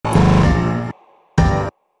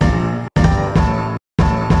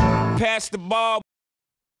Pass the ball.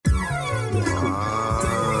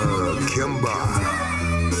 Kimba,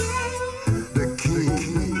 the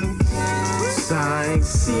king. Signed,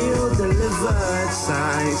 sealed, delivered.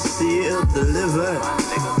 Signed, sealed, delivered.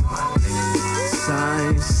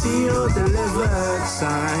 Signed, sealed, delivered.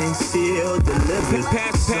 Signed, sealed, delivered. Pass.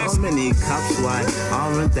 So many cups, why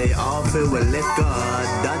aren't they all filled with liquor?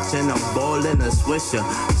 A Dutch and a bowl and a swisher.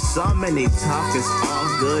 So many talkers, all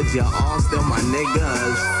good, you're all still my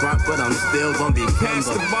niggas. Front, but I'm still gonna be Pass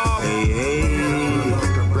the Kimba. ball. Hey.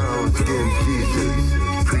 The brown-skinned Jesus,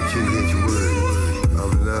 preaching his word of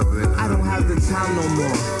love and I don't have the time no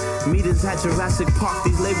more. Meetings at Jurassic Park,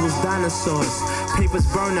 these labels dinosaurs. Papers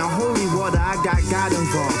burn out holy water, I got God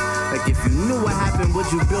involved. Like if you knew what happened, would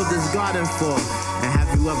you build this garden for? And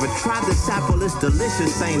have you ever tried this apple? It's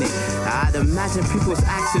delicious, ain't it? I'd imagine people's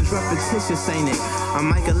actions repetitious, ain't it? I'm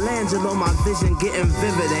Michelangelo, my vision getting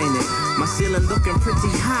vivid, ain't it? My ceiling looking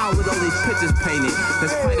pretty high with all these pictures painted.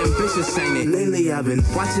 That's quite ambitious, ain't it? Lately I've been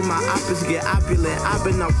watching my oppas get opulent. I've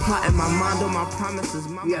been up plotting my mind on my promises.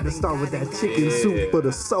 We had to start with that chicken soup for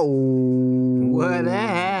the soul. What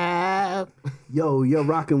up? Yo, you're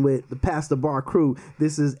rocking with the Pass the Bar crew.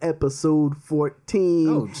 This is episode 14.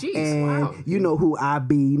 Oh, jeez, And wow. you know who I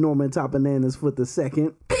be, Norman Top Bananas for the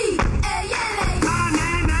second. And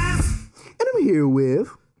I'm here with...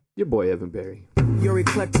 Your boy Evan Barry. You're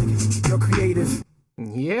eclectic, you're creative.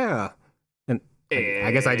 Yeah. And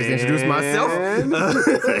I guess I just introduced myself. And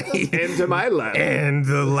to my left. And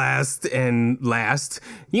the last,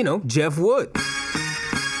 you know, Jeff Wood.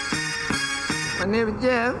 My name is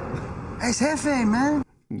Jeff. It's Hefe, man.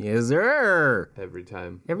 Yes, sir. Every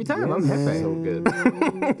time. Every time Yeah, I'm man. Hefe. So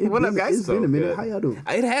good. What up, guys? It's been a minute. good. How y'all doing?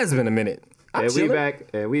 It has been a minute. I'm And we chilling. back.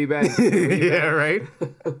 And we back. And we Yeah, back. right?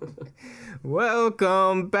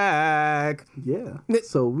 Welcome back. Yeah.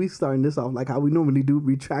 So we starting this off like how we normally do,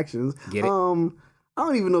 retractions. Get it? I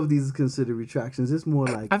don't even know if these is considered retractions. It's more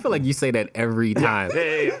like... I feel like you say that every time.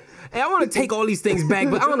 Hey, Hey, I want to take all these things back,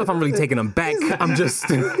 but I don't know if I'm really taking them back. I'm just...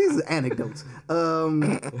 These are anecdotes. So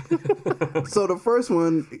the first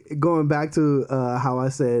one, going back to how I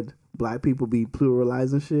said black people be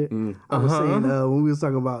pluralizing shit. I was saying when we was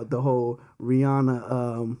talking about the whole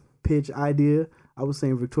Rihanna pitch idea, I was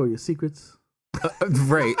saying Victoria's Secrets.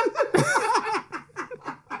 right.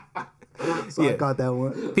 So I got that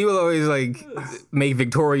one. People always like make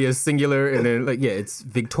Victoria's singular and then like, yeah, it's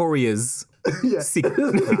Victoria's secret.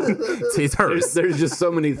 It's hers. there's just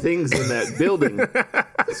so many things in that building.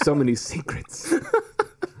 So many secrets.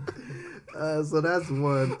 So that's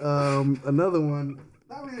one. Another one,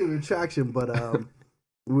 not really a retraction, but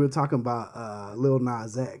we were talking about Lil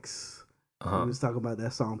Nas X. We was talking about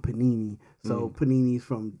that song Panini. So Panini's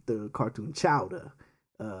from the cartoon Chowder.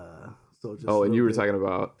 So just Oh, and you were bit. talking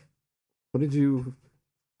about, what did you?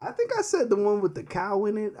 I think I said the one with the cow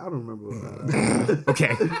in it. I don't remember.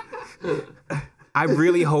 Okay. I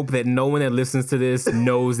really hope that no one that listens to this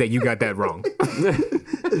knows that you got that wrong.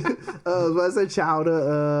 But I said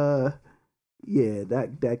Chowder. Yeah,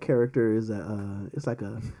 that character is it's like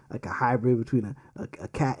a hybrid between a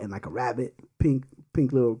cat and like a rabbit, pink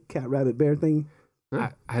little cat rabbit bear thing.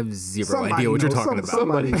 I have zero Somebody idea what you're knows, talking about.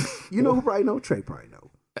 somebody. You know who probably know? Trey probably know.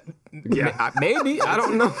 Yeah, Maybe. I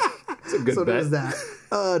don't know. it's a good So bet. there's that.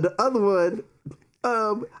 The other one,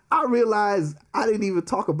 I realized I didn't even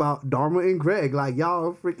talk about Dharma and Greg. Like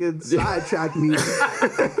y'all freaking sidetracked me.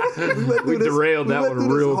 We derailed that one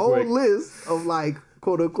through real this whole quick. list of like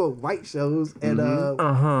quote unquote white shows, and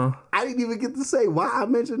I didn't even get to say why I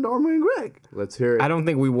mentioned Dharma and Greg. Let's hear it. I don't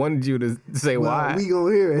think we wanted you to say why. We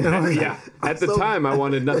gonna hear it. Yeah, at the So- time, I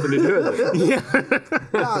wanted nothing to do with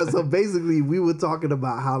it. Nah, so basically, we were talking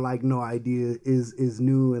about how like no idea is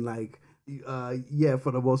new and like yeah,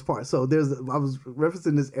 for the most part. So I was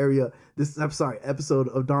referencing episode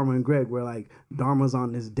of Dharma and Greg where like Dharma's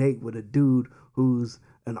on this date with a dude who's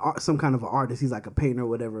some kind of an artist. He's like a painter or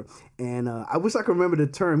whatever. And I wish I could remember the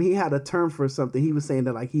term. He had a term for something. He was saying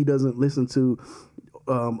that like he doesn't listen to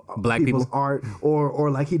Black people's people? art or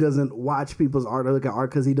like he doesn't watch people's art or look at art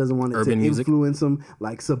because he doesn't want it Urban to music? influence him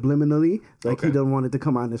like subliminally. Like he doesn't want it to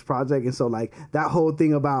come out in this project. And so like that whole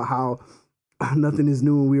thing about how nothing is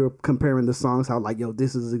new and we were comparing the songs, how like, yo,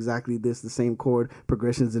 this is exactly this, the same chord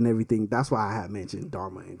progressions and everything. That's why I had mentioned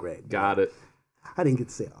Dharma and Greg. Got it. I didn't get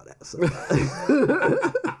to say all that. So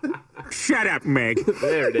Shut up, Meg.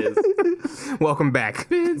 There it is. Welcome back.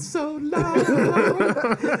 Been so long. get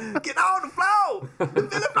on the floor. The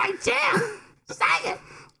Philip right chair. Sing it.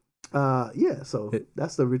 Yeah, so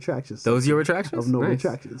that's the retractions. Those your retractions? of no Nice.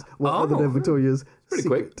 retractions. Well, Oh. other than Victoria's Pretty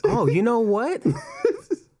secret. quick. Oh, you know what?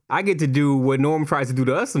 I get to do what Norm tries to do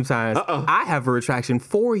to us sometimes. I have a retraction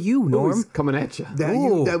for you, Ooh, Norm. he's coming at you.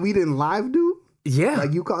 That we didn't live do? Yeah.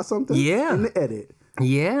 Like you caught something? Yeah. In the edit.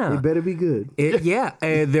 Yeah. It better be good.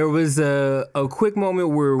 There was a quick moment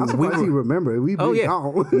where I'm surprised he remembered. We been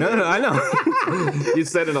gone. No, I know. You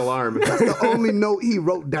set an alarm. The only note he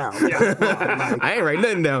wrote down. I ain't write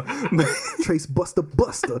nothing down. Trace Buster.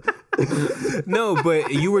 No,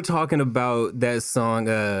 but you were talking about that song,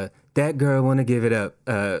 That Girl Wanna Give It Up.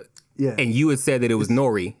 Yeah. And you had said that it was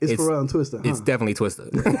Nori. It's Pharrell and Twista. Huh? It's definitely Twista.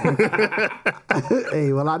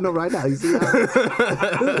 Hey, well, I know right now. You see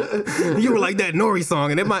You were like, that Nori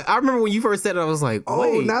song. And I remember when you first said it, I was like,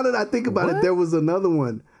 wait. Now that I think about it, there was another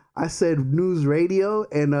one. I said News Radio,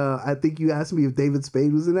 and I think you asked me if David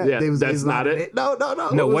Spade was in that. Yeah, David that's Spade's not it. No.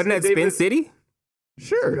 No, wasn't that Spin David- City?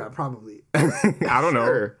 Sure. Yeah, probably. I don't know.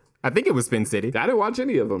 Sure. I think it was Spin City. I didn't watch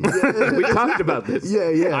any of them. We talked about this.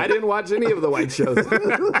 Yeah. I didn't watch any of the white shows.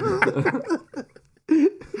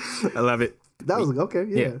 I love it. That was okay.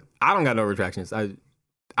 Yeah. I don't got no retractions.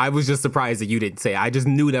 I was just surprised that you didn't say it. I just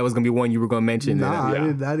knew that was going to be one you were going to mention. Nah, Yeah.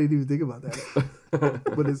 I didn't even think about that.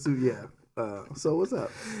 But it's so what's up?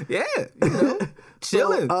 Yeah, you know,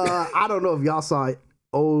 chilling. I don't know if y'all saw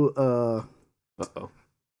Old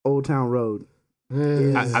Town Road.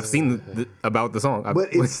 I've seen about the song,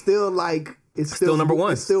 But it's still like it's Still number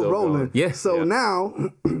one. It's still rolling. going. Yeah. So now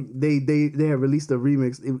they have released a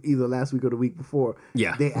remix either last week or the week before.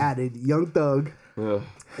 Yeah. They added Young Thug Ugh.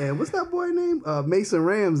 and what's that boy name? Mason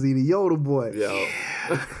Ramsey, the Yoda boy. Yo.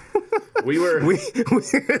 We were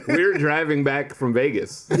driving back from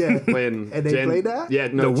Vegas. Yeah. When And they Jen, played that? Yeah,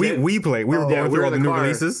 no, Jen, we played. We were going through all the in new car.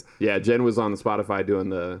 releases. Yeah, Jen was on Spotify doing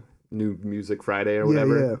the new Music Friday or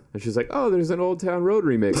whatever. yeah. And she's like, "Oh, there's an Old Town Road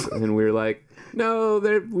remix," and we were like, "No,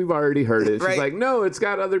 we've already heard it." She's Right. like, "No, it's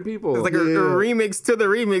got other people." It's like a remix to the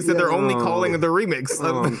remix that they're only Oh. calling the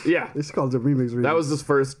remix. yeah, It's called the remix. that was his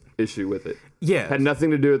first issue with it. Yeah. Had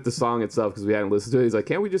nothing to do with the song itself because we hadn't listened to it. He's like,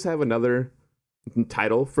 "Can't we just have another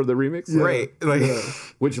title for the remix?" Right. Like,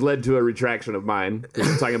 Which led to a retraction of mine.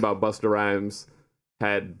 Talking about Busta Rhymes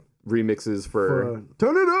had remixes for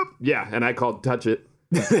Turn It Up. yeah, and I called Touch It.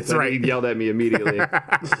 that's So right. He yelled at me immediately.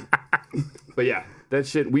 But yeah, that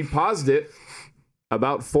shit. We paused it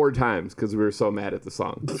about 4 times because we were so mad at the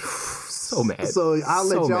song. So mad. So I'll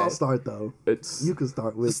let So y'all mad. start though. It's You can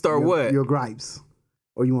start with Start what? your gripes,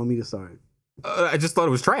 or you want me to start? I just thought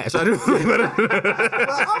it was trash. I didn't.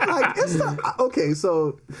 I'm like, it's not, okay.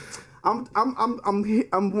 So, I'm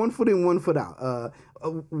 1 foot in, 1 foot out.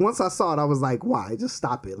 Once I saw it, I was like, why? Just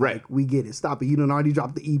stop it. Right. Like, we get it. Stop it. You done already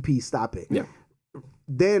dropped the EP. Stop it. Yeah.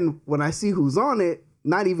 Then when I see who's on it,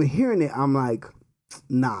 not even hearing it, I'm like,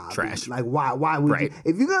 nah. Trash. Like, why would Right. you?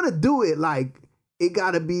 If you're gonna do it, like, it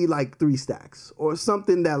gotta be like 3 stacks or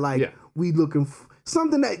something that like Yeah. we looking for.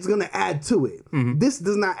 Something that's gonna add to it. This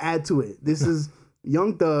does not add to it. This is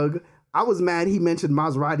Young Thug. I was mad he mentioned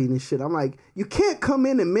Maserati and shit. I'm like, you can't come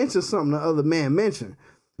in and mention something the other man mentioned.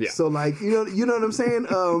 Yeah. So like, you know what I'm saying?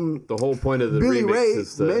 the whole point of the Billy remix Ray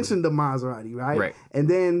is to mentioned the Maserati, right? Right. And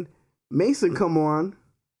then Mason come on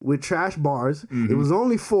with trash bars. Mm-hmm. It was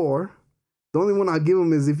only 4. The only one I give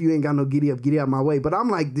him is if you ain't got no giddy up, get out my way. But I'm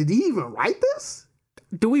like, did he even write this?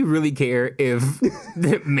 Do we really care if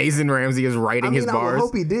Mason Ramsey is writing his I would bars?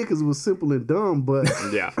 hope he did because it was simple and dumb. But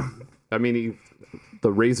yeah. I mean,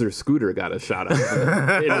 the Razor scooter got a shout out.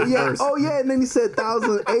 In his verse. and then he said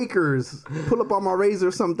 1,000 acres. Pull up on my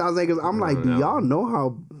Razor, some 1,000 acres. I'm like, do y'all know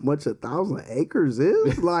how much 1,000 acres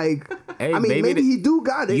is? Like, Hey, I mean, maybe he do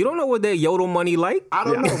got it. You don't know what that yodel money like? I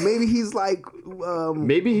don't know. Maybe he's like,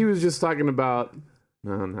 Maybe he was just talking about.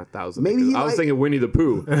 No, not 1,000. Maybe acres. he I was like- thinking Winnie the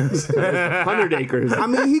Pooh. 100 acres. I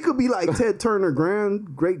mean, he could be like Ted Turner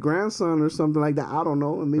great grandson or something like that. I don't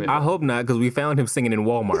know. Maybe, I hope not, because we found him singing in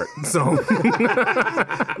Walmart. So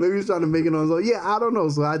maybe he's trying to make it on his own. Yeah, I don't know.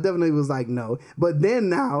 So I definitely was like, no. But then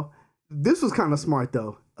now, this was kind of smart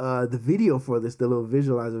though. The video for this, the little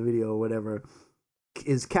visualizer video or whatever,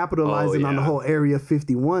 is capitalizing on the yeah. whole Area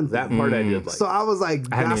 51 thing. That part I did like. So I was like,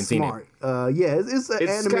 I haven't that's even seen it. smart. Yeah, it's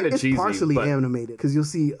animated. kinda It's cheesy, partially but- animated because you'll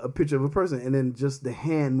see a picture of a person and then just the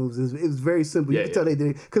hand moves. It's very simple. You Yeah, can tell they did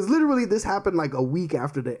it because literally this happened like a week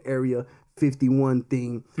after the Area 51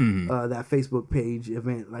 thing, that Facebook page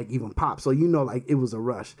event like even popped. So you know like it was a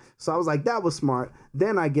rush. So I was like, that was smart.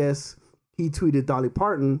 Then I guess he tweeted Dolly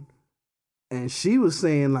Parton and she was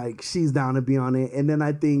saying like she's down to be on it. And then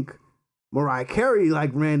I think Mariah Carey like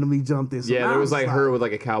randomly jumped in. So Yeah, now there was it's like her with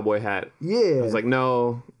like a cowboy hat. yeah. I was like,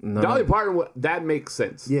 no. Dolly Parton, that makes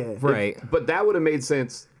sense. yeah. right. But that would have made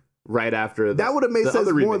sense right after That would have made the sense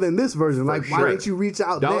other more remix. than this version. Like, why sure. didn't you reach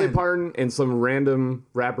out Dolly then? Parton and some random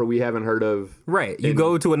rapper we haven't heard of. Right. You in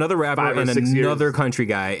go to another rapper 5 or and 6 years. another country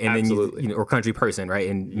guy, and Absolutely. then or country person, right?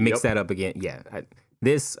 And mix Yep. that up again. Yeah.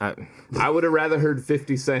 I would have rather heard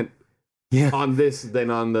 50 Cent on this than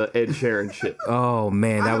on the Ed Sheeran shit. Oh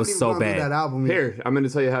man, I that haven't was even so gone through bad. That album yet. Here, I'm going to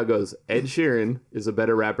tell you how it goes. Ed Sheeran is a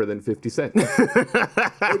better rapper than 50 Cent. Ed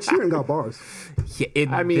Sheeran got bars.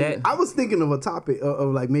 Yeah, I mean, I was thinking of a topic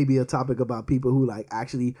of like maybe a topic about people who like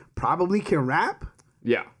actually probably can rap.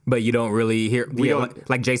 Yeah. but you don't really hear. Yeah, don't-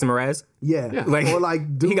 like Jason Mraz. Yeah, Like, or like he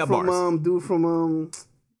dude got from bars.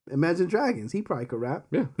 Imagine Dragons. He probably could rap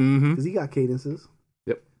Yeah. because he got cadences.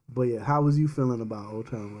 Yep. But yeah, how was you feeling about Old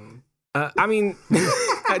Town Road? I mean,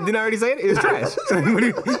 didn't I already say it? It was trash.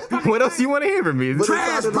 What else do you want to hear from me? But it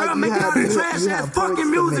Trash, sounded bro. you Make had- all the you had trash-ass points fucking to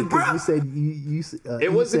music, make, 'cause bro. You said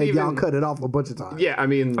you wasn't said y'all even- cut it off a bunch of times. Yeah, I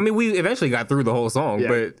mean, we eventually got through the whole song, Yeah.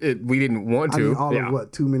 but we didn't want I to. mean, all Yeah. of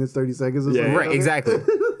what 2 minutes 30 seconds or Yeah. something. Right, exactly.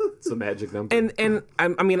 it's a magic number. And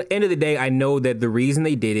I mean, at the end of the day, I know that the reason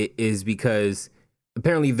they did it is because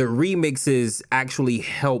apparently the remixes actually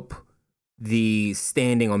help the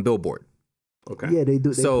standing on Billboard. okay. Yeah, they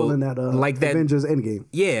do. They So, pulling that like that- Avengers Endgame.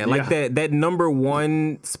 Yeah, like that number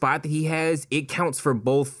one spot that he has, it counts for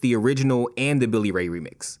both the original and the Billy Ray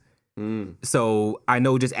remix. So I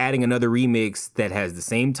know just adding another remix that has the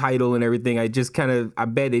same title and everything, I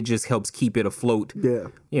bet it just helps keep it afloat. Yeah,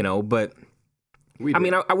 You know, but We I did.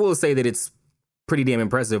 mean, I will say that it's pretty damn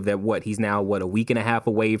impressive that he's now a week and a half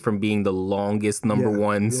away from being the longest number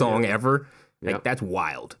one song ever. Like Yep. that's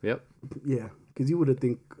wild. Yep. yeah. Because you would have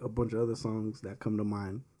think a bunch of other songs that come to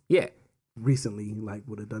mind Yeah. recently like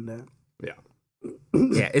would have done that. Yeah.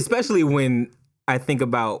 Yeah, especially when I think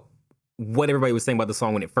about what everybody was saying about the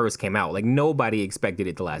song when it first came out. Like nobody expected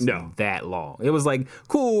it to last No. that long. It was like,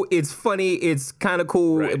 cool, it's funny, it's kind of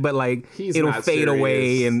cool, Right. but like He's it'll not fade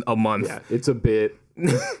away serious. in a month. Yeah. It's a bit.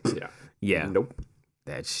 Yeah. Yeah. Nope.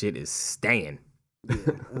 That shit is staying.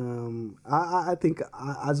 I think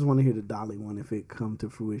I just want to hear the Dolly one if it come to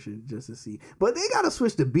fruition just to see. But they gotta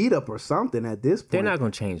switch the beat up or something at this point. They're not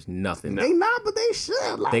gonna change nothing. They not, but they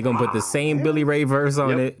should. Like, They're gonna put the same Billy Ray verse on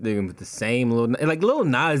Yep. it. They're gonna put the same Lil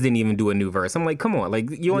Nas didn't even do a new verse. I'm like, come on, like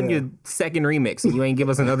you on Yeah. your second remix and you ain't give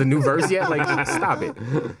us another new verse yet? Like, stop it.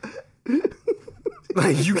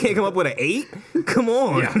 Like you can't come up with an 8? Come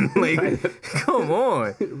on. Like, come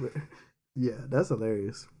on. Yeah, that's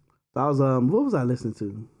hilarious. I was what was I listening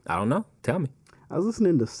to? I don't know. Tell me. I was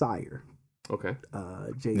listening to Sire, Okay.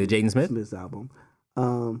 The Jaden Smith? Smith's album.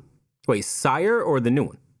 Wait, Sire or the new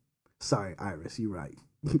one? Sorry, Iris, you're right.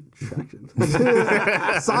 Distractions.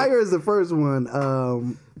 Sire is the first one,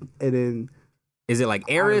 and then Is it like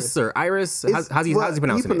Iris or Iris? it's- how's he well,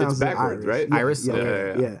 pronouncing it? pronounces it backwards, Iris. right? Yeah, Iris? Yeah,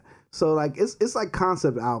 Okay. yeah. So like it's like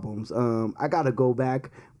concept albums. I gotta go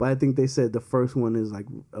back, but I think they said the first one is like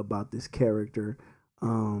about this character,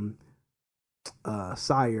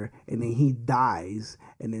 Sire, and then he dies,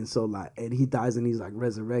 and then so like and he dies and he's like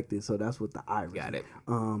resurrected. So that's what the Iris. Got it.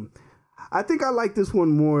 I think I like this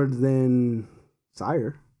one more than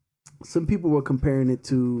Sire. Some people were comparing it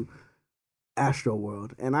to Astro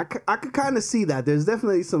World, and I could kind of see that. There's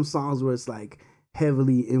definitely some songs where it's like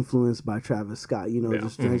heavily influenced by Travis Scott, you know,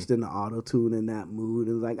 just drenched in the auto-tune and that mood.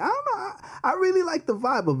 And like, I don't know, I really like the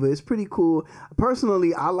vibe of it. It's pretty cool.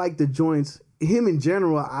 Personally, I like the joints. Him in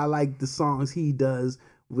general, I like the songs he does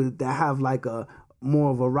that have like a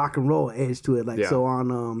more of a rock and roll edge to it. Like so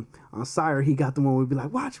on Sire, he got the one where he'd be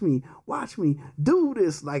like, watch me, do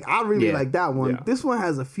this. Like I really like that one. Yeah. This one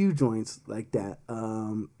has a few joints like that.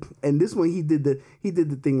 And this one he did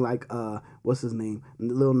the thing like what's his name?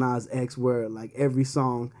 Lil Nas X, where like every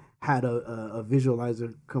song had a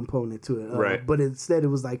visualizer component to it. Right. But instead it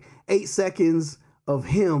was like 8 seconds of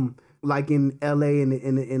him like in LA and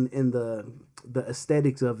in the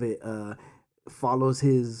aesthetics of it follows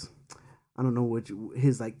his I don't know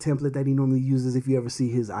his like template that he normally uses. If you ever see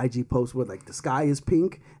his IG post where like the sky is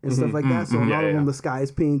pink and stuff like that. So a lot of them, the sky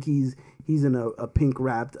is pink. He's in a pink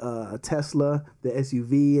wrapped Tesla, the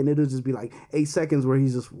SUV, and it'll just be like 8 seconds where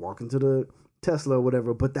he's just walking to the Tesla or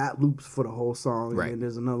whatever. But that loops for the whole song. Right. And then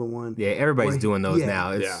there's another one. Yeah, everybody's where- doing those yeah.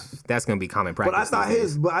 now. That's gonna be common practice. But I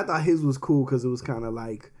these days. thought his was cool because it was kind of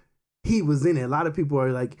like he was in it. A lot of people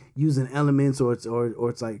are like using elements or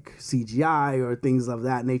it's like CGI or things of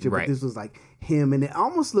that nature. Right. But this was like him, and it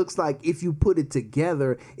almost looks like if you put it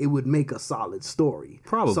together, it would make a solid story.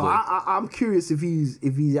 Probably. So I'm curious if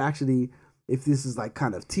he's actually if this is like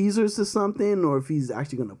kind of teasers to something or if he's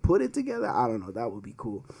actually gonna put it together. I don't know. That would be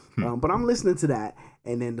cool. But I'm listening to that,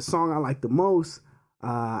 and then the song I like the most.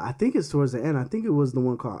 I think it's towards the end. I think it was the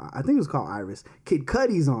one called. I think it was called Iris. Kid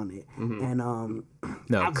Cudi's on it, and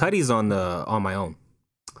No, Cuddy's on my own.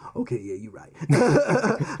 okay, yeah, you're right.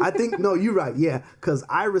 I think no, you're right. Yeah, because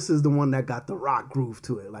Iris is the one that got the rock groove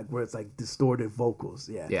to it, like where it's like distorted vocals.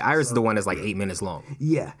 Yeah, Yeah, Iris is the one that's like 8 minutes long.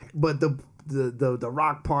 yeah. But the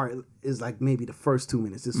rock part is like maybe the first 2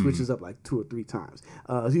 minutes. It switches up like 2 or 3 times.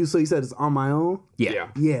 So you said it's On My Own. Yeah.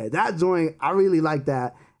 Yeah, that joint, I really like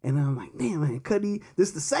that. And I'm like, damn, man, Cudi, this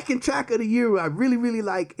is the second track of the year I really, really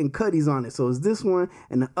like, and Cudi's on it. So it's this one,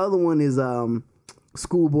 and the other one is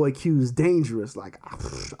Schoolboy Q's Dangerous. Like,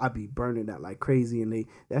 I'd be burning that like crazy, and they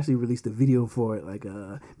actually released a video for it like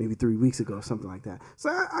maybe 3 weeks ago or something like that. So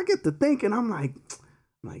I get to thinking, I'm like,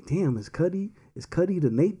 damn, is Cudi the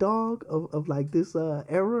Nate Dogg of like this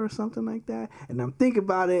era or something like that? And I'm thinking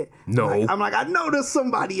about it. No. I'm like, I know there's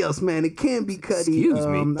somebody else, man. It can't be Cudi. Excuse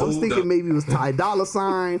me. I was thinking maybe it was Ty Dolla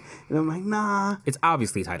 $ign, and I'm like, nah. It's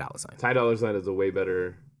obviously Ty Dolla $ign. Ty Dolla $ign is a way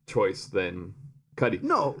better choice than Cudi.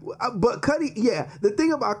 No, but Cudi, yeah. The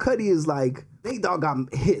thing about Cudi is like Nate Dogg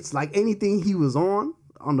got hits. Like anything he was on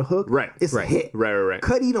the hook, Right, it's a hit. Right.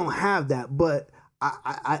 Cudi don't have that, but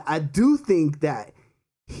I do think that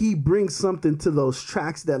he brings something to those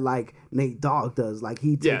tracks that like Nate Dogg does. Like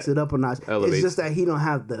he takes it up a notch. Elevates. It's just that he don't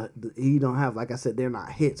have like I said, they're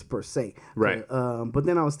not hits per se. Right. But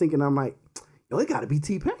then I was thinking, I'm like, yo, it got to be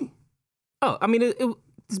T-Pain. Oh, I mean,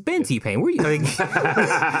 it's been T-Pain. Where you like?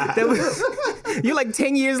 You're like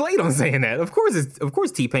 10 years late on saying that. Of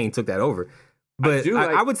course, T-Pain took that over. But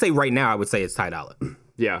I would say right now, I would say it's Ty Dolla.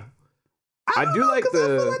 Yeah. I do don't know, like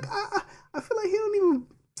 'cause I feel like he don't even.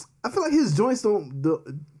 I feel like his joints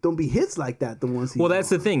don't be hits like that. The ones he Well, that's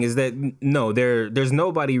the thing is that no, there's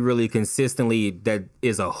nobody really consistently that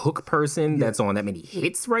is a hook person that's on that many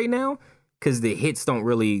hits right now, because the hits don't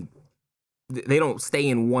really, they don't stay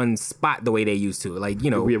in one spot the way they used to. Like,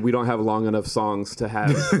 you know, We don't have long enough songs to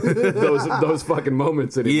have those fucking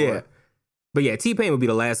moments anymore. yeah. But yeah, T-Pain would be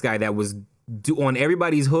the last guy that was on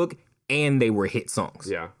everybody's hook and they were hit songs.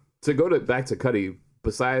 Yeah. To go back to Cudi,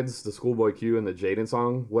 besides the Schoolboy Q and the Jaden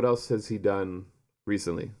song, what else has he done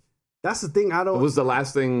recently? That's the thing. I don't. What was the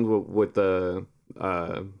last thing with the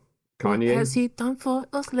Kanye? What has he done for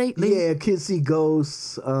us lately? Yeah, Kids See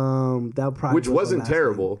Ghosts. That probably Which was the wasn't last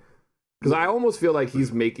terrible. Because I almost feel like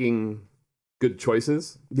he's making good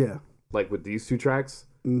choices, thing. Yeah. like with these 2 tracks.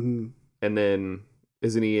 Mm-hmm. And then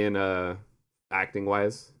isn't he in acting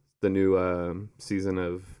wise the new season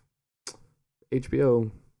of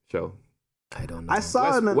HBO show? I don't know. I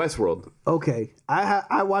saw Westworld. Okay,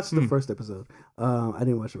 I watched the first episode. I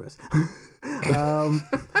didn't watch the rest.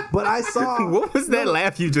 But I saw. What was that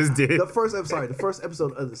laugh you just did? The first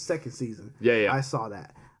episode of the second season. Yeah. I saw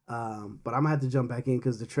that. But I'm gonna have to jump back in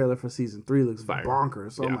because the trailer for season 3 looks Fire.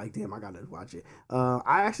 bonkers. So I'm Yeah. like, damn, I gotta watch it.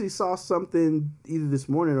 I actually saw something either this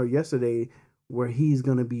morning or yesterday where he's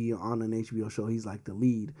gonna be on an HBO show. He's like the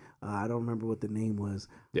lead. I don't remember what the name was.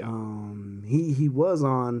 Yeah. He was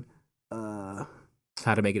on.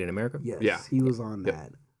 How to Make It in America? Yes, Yeah. he was on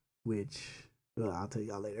that, which I'll tell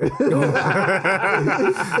y'all later.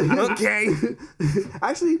 Okay.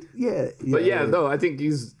 Actually, yeah. But no, I think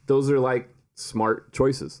those are like smart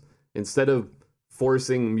choices. Instead of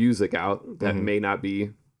forcing music out that may not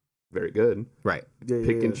be very good, Right.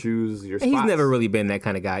 pick and choose your And spots. he's never really been that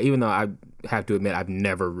kind of guy, even though I have to admit I've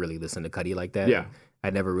never really listened to Cudi like that. Yeah. I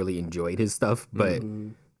never really enjoyed his stuff, but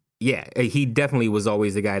yeah, he definitely was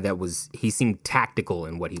always the guy he seemed tactical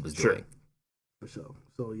in what he was doing. For sure.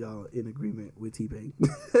 So y'all in agreement with T-Pain?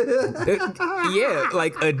 Yeah,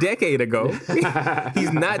 like a decade ago.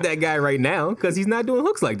 He's not that guy right now because he's not doing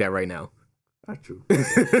hooks like that right now. That's true.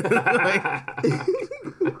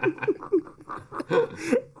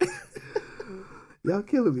 Y'all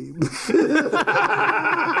killing me.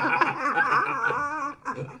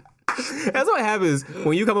 That's what happens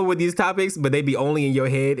when you come up with these topics, but they be only in your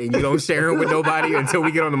head and you don't share them with nobody until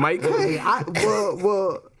we get on the mic. Hey, I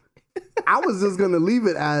was just gonna leave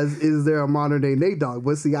it as is there a modern day Nate Dogg,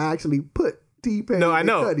 but see, I actually put T-Pain. No, I and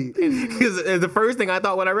know. Cudi. Because the first thing I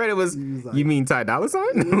thought when I read it was, like- you mean Ty Dolla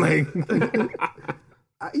 $ign? Like,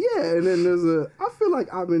 Yeah, and then I feel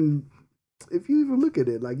like I'm in. If you even look at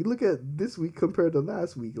it, like you look at this week compared to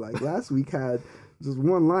last week, like last week had just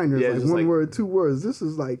one liners, Yeah, like just one like- word, 2 words. This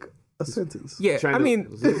is like a sentence. yeah, Trying I to- mean,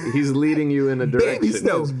 he's leading you in a direction. Baby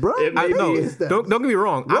steps, bro. It may I know. be- Don't get me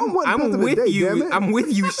wrong. One wasn't built I'm in a with day, you. damn it. I'm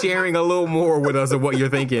with you sharing a little more with us of what you're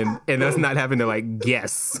thinking, and us not having to like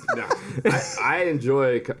guess. No. I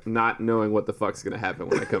enjoy not knowing what the fuck's gonna happen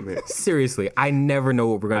when I come here. Seriously, I never know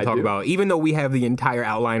what we're gonna I talk do. about, even though we have the entire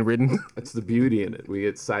outline written. That's the beauty in it. We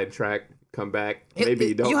get sidetracked come back. Maybe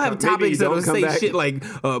you don't. You'll have maybe you topics that'll don't come say back. shit like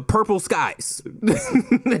purple skies.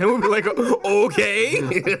 And we'll be like, okay.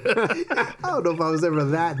 I don't know if I was ever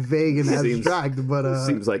that vague and abstract, but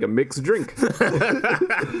Seems like a mixed drink.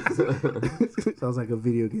 sounds like a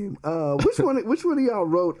video game. Which one of y'all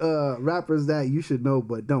wrote rappers that you should know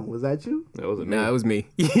but don't? Was that you? That wasn't me. No, it was me.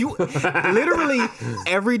 You, literally,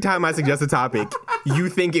 every time I suggest a topic, you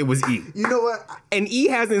think it was E. You know what? And E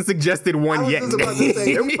hasn't suggested I one was yet. just about to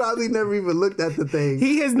say, you probably never even looked at the thing.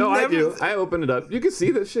 He has No, never. I do. I opened it up. You can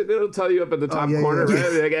see that shit. It'll tell you up at the top yeah, corner. yeah.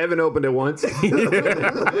 Right? Like Evan opened it once.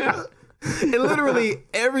 Yeah. And literally,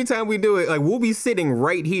 every time we do it, like, we'll be sitting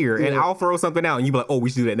right here, and I'll throw something out, and you'll be like, oh,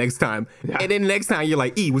 we should do that next time. Yeah. And then the next time, you're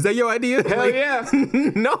like, E, was that your idea? Hell Like, yeah.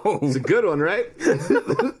 No. It's a good one, right?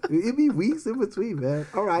 It'd be weeks in between, man.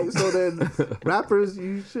 All right, so then rappers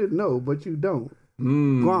you should know, but you don't.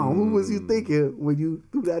 Guam, who was you thinking when you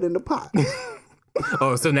threw that in the pot?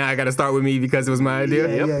 Oh, so now I got to start with me because it was my idea?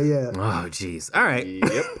 Yeah. Oh, jeez. All right.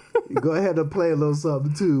 Yep. Go ahead and play a little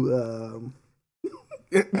something too.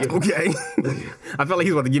 Okay. I felt like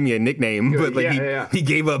he was about to give me a nickname, but like he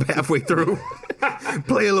gave up halfway through.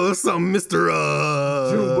 Play a little something, Mr.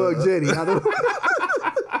 Junebug Jenny. I don't.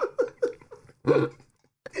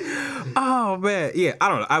 Oh, man. Yeah, I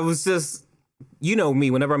don't know. I was just, you know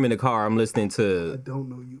me, whenever I'm in the car, I'm listening to. I don't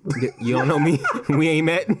know you. You don't know me? We ain't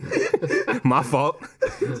met? My fault.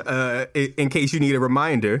 In case you need a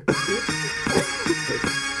reminder,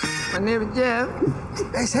 My name is Jeff.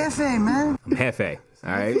 It's Hefe, man. I'm Hefe.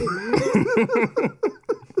 All right.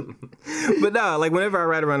 But no, like whenever I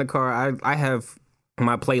ride around the car, I have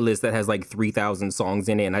my playlist that has like 3,000 songs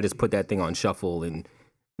in it, and I just put that thing on shuffle and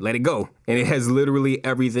let it go. And it has literally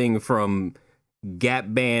everything from Gap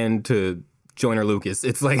Band to Joyner Lucas.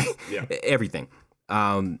 It's like everything.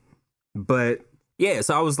 But yeah,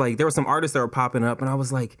 so I was like, there were some artists that were popping up, and I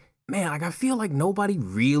was like, man, like I feel like nobody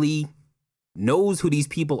really knows who these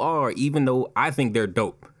people are, even though I think they're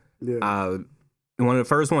dope. Yeah. And one of the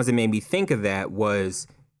first ones that made me think of that was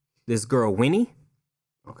this girl, Winnie.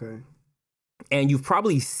 Okay. And you've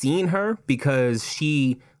probably seen her because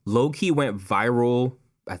she low-key went viral.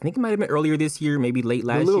 I think it might have been earlier this year, maybe late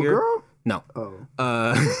last The little year. girl? No.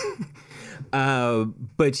 Oh.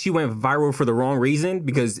 But she went viral for the wrong reason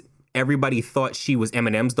because everybody thought she was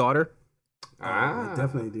Eminem's daughter. I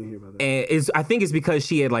definitely didn't hear about that. And I think it's because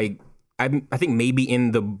she had like, I think maybe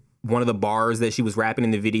in one of the bars that she was rapping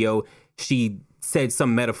in the video, she said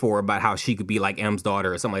some metaphor about how she could be like M's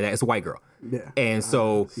daughter or something like that. It's a white girl. Yeah. And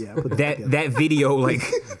so I put that together. that video, like,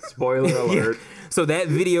 Spoiler alert. so that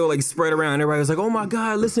video like spread around. Everybody was like, oh my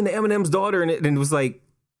God, listen to Eminem's daughter. And it was like,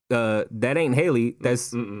 that ain't Haley.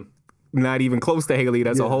 That's not even close to Haley.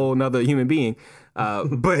 That's a whole nother human being.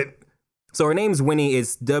 But so her name's Winnie.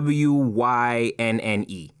 It's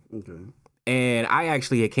WYNNE. Okay. And I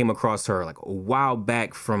actually came across her like a while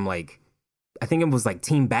back from like, I think it was like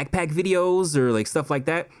Team Backpack videos or like stuff like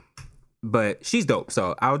that. But she's dope.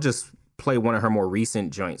 So I'll just play one of her more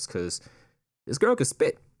recent joints because this girl could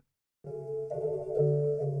spit.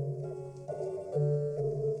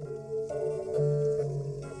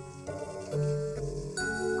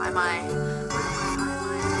 I might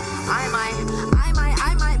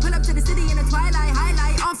pull up to the city in the twilight,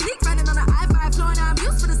 highlight on fleek, riding on the I-5, flowing on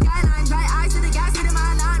views for the skyline, dry eyes to the gas, in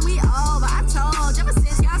my line, we over. I told, ever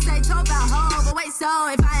since y'all say told about hoe, but wait, so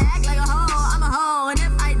if I act like a hoe, I'm a hoe, and if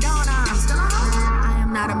I don't, I'm still a hoe. I am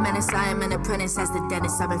not a menace, I am an apprentice, as the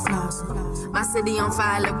dentist, I've been flossing. My city on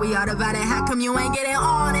fire, like we all about it, how come you ain't getting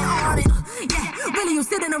on it? Yeah, really, you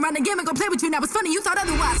sitting around the game and go play with you, now it's funny, you thought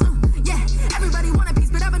otherwise, yeah, everybody want a piece,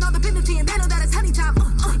 but I've been on the penalty, and they know that it's honey time,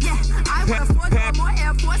 yeah, I want a 4 more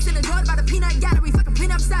Air Force in the door by the peanut gallery, fucking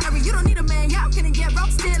peanut salary, you don't need a man, y'all can get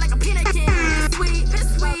roasted like a peanut can, it's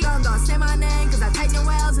sweet, don't say my name, cause I take no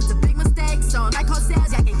L's, it's a big mistake, so like Coach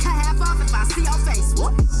says, y'all can cut half off if I see your face,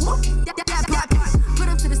 whoop, put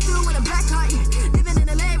up to the stool with a black heart, yeah, living in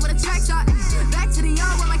LA with a track shot, back to the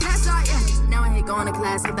yard with my class shot, yeah, now I hate going to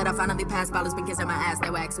class, hope that I finally passed, ballers been kissing my ass, they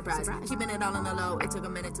were act surprised, keeping it all on the low, it took a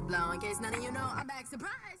minute to blow, in case none of you know, I'm back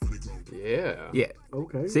surprised. Yeah. Yeah.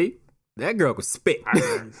 Okay. See? That girl could spit.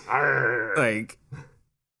 Like,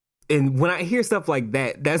 and when I hear stuff like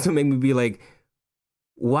that, that's what made me be like,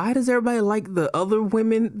 why does everybody like the other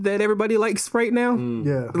women that everybody likes right now?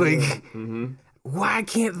 Yeah. Like, why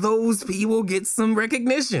can't those people get some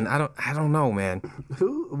recognition? I don't know, man.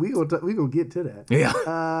 We gonna get to that. Yeah.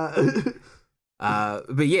 Uh,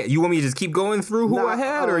 But yeah, you want me to just keep going through who I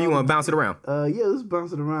had, or you want to bounce it around? yeah, let's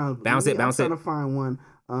bounce it around. Bounce it. I'm trying to find one.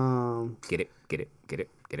 Get it.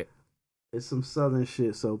 It's some southern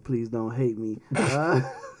shit, so please don't hate me.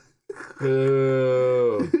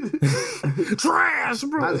 Trash,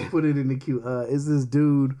 bro. I just put it in the queue. Is this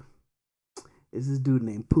dude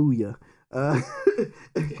named Puya?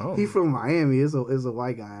 He from Miami. Is a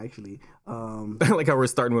white guy actually. I like how we're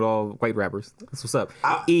starting with all white rappers. That's what's up.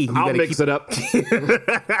 You I'll gotta mix it up.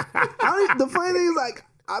 The funny thing is, like,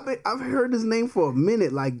 I've heard his name for a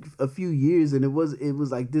minute, like a few years, and it was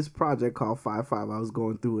like this project called 5-5. I was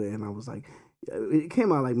going through it, and I was like, it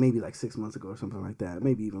came out like maybe like 6 months ago or something like that,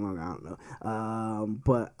 maybe even longer. I don't know.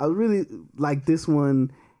 But I really like this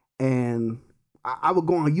one, and I would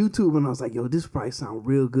go on YouTube and I was like, yo, this probably sound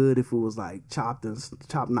real good if it was like chopped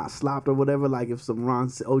not slopped or whatever. Like if some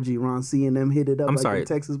OG Ron C and them hit it up. I'm like sorry, the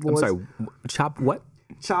Texas boys. I'm sorry. Chop what?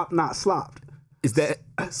 Chopped not slopped. Is that?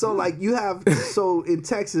 So like you have so in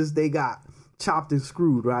Texas they got Chopped and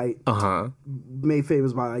Screwed, right? Made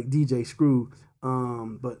famous by like DJ Screw.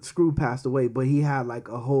 But Screw passed away, but he had like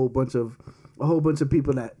a whole bunch of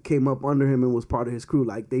people that came up under him and was part of his crew.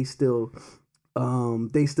 Like they still doing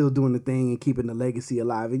the thing and keeping the legacy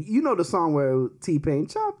alive. And you know the song where T-Pain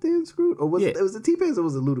chopped and screwed, or was it was it T-Pain's or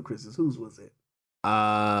was it Ludacris's? Whose was it?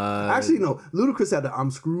 Actually no, Ludacris had the I'm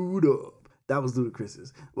screwed up. That was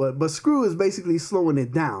Ludacris's. But Screw is basically slowing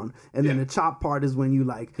it down, and then the chop part is when you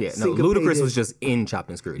like Ludacris was just in Chopped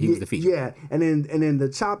and Screwed. He was the feature. Yeah, and then the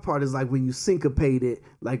chop part is like when you syncopate it,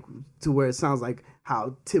 like to where it sounds like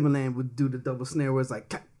how Timbaland would do the double snare, where it's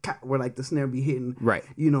like where like the snare be hitting, right?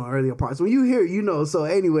 You know, earlier parts. When you hear, you know. So,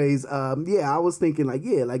 anyways, I was thinking like,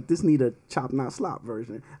 like this need a chop not slop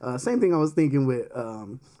version. Same thing I was thinking with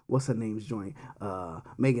what's her name's joint,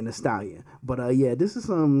 Megan Thee Stallion. But this is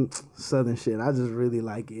some Southern shit. I just really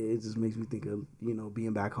like it. It just makes me think of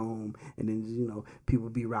being back home, and then people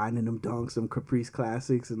be riding in them Dunks, them Caprice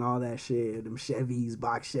Classics, and all that shit. Them Chevys,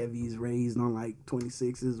 box Chevys, raised on like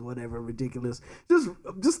 26s, whatever, ridiculous.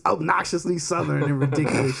 Just obnoxiously Southern and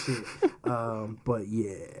ridiculous shit. But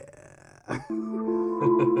yeah.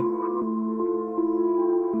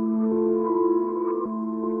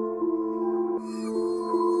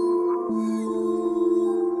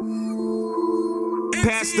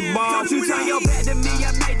 Pass the ball. Don't you turn your back to me,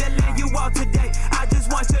 I made the land you walk today. I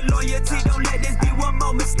just want your loyalty, don't let this be one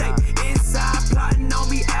more mistake. Inside plotting on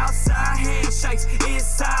me, outside handshakes.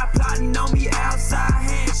 Inside plotting on me, outside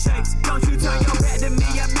handshakes. Don't you turn your back to me,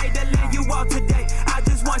 I made the land you walk today. I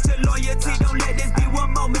just want your loyalty, don't let this be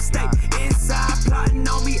one more mistake. Inside plotting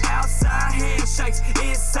on me, outside handshakes.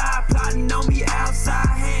 Inside plotting on me,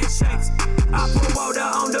 outside handshakes. I pour water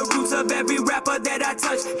on the roots of every rapper that I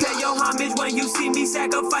touch. Pay your homage when you see me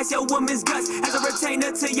sacrifice your woman's guts as a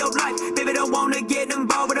retainer to your life. Baby, don't wanna get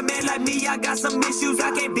involved with a man like me. I got some issues,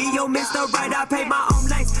 I can't be your Mr. Right. I pay my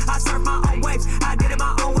own lanes, I surf my own waves. I did it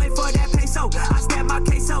my own way for that peso. I stabbed my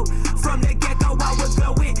queso from the get-go. I was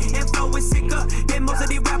going and flowing sicker than most of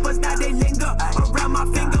these rappers. Now they linger around my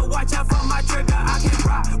finger. Watch out for my trigger. I can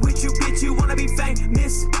rock with you, bitch. You wanna be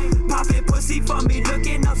famous? Popping pussy for me,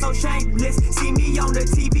 looking up so shameless. See me on the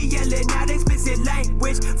TV yelling out explicit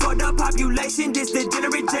language for the population. This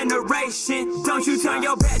degenerate generation. Don't you turn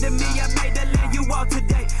your back to me. I made the land you walk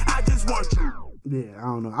today. I just want you. Yeah, I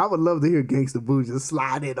don't know. I would love to hear Gangsta Boo just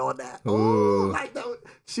slide in on that. Oh, like that.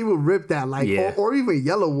 She would rip that, like, or even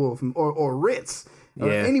Yellow Wolf or Ritz. Or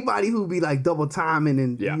anybody who be like double timing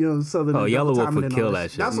and Southern. Oh, Yellow Wolf would kill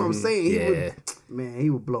that shit. That's what I'm saying. He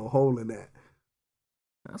would blow a hole in that.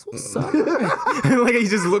 That's what's up. Like he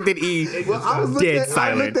just looked at E. Well, I looked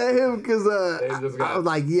at him because I was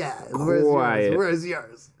like, where's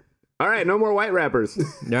yours? All right, no more white rappers.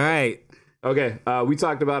 All right. Okay, we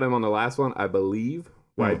talked about him on the last one, I believe.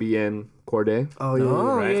 YBN Cordae. Oh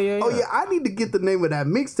yeah, Oh yeah, I need to get the name of that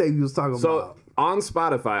mixtape you was talking about. So on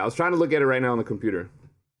Spotify, I was trying to look at it right now on the computer.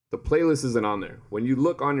 The playlist isn't on there. When you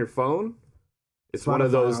look on your phone, it's Spotify, one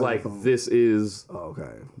of those like this is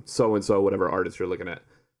so and so whatever artist you're looking at.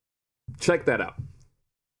 Check that out.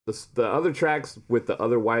 The other tracks with the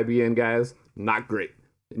other YBN guys, not great.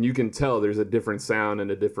 And you can tell there's a different sound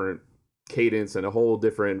and a different cadence and a whole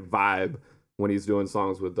different vibe when he's doing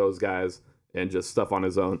songs with those guys and just stuff on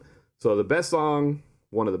his own. So the best song,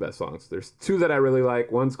 one of the best songs. There's two that I really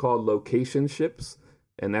like. One's called Location Ships,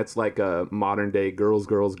 and that's like a modern day Girls,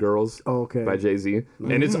 Girls, Girls by Jay-Z.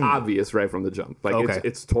 Mm-hmm. And it's obvious right from the jump. Like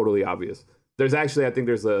it's totally obvious. There's actually, I think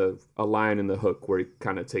there's a line in the hook where he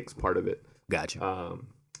kind of takes part of it. Gotcha.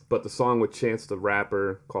 But the song with Chance the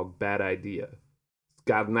Rapper called Bad Idea, it's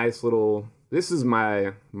got a nice little, this is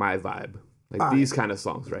my vibe. Like these kind of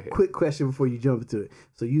songs right here. Quick question before you jump into it.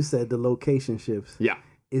 So you said the Location Ships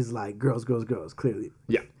is like Girls, Girls, Girls, clearly.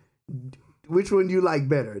 Yeah. Which one do you like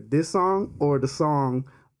better? This song or the song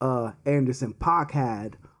Anderson .Paak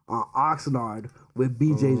had on Oxnard with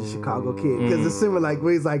BJ the Chicago Kid, because it's similar, like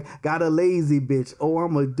where he's like, got a lazy bitch. Oh,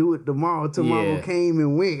 I'm gonna do it tomorrow. Tomorrow came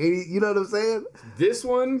and went. And you know what I'm saying? This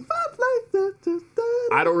one,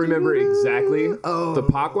 I don't remember exactly the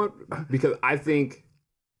Pac one, because I think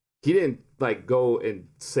he didn't like go and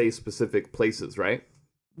say specific places, right?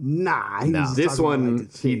 Nah, this one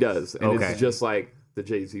like he does, and it's just like the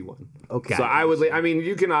Jay-Z one. Okay, so I mean,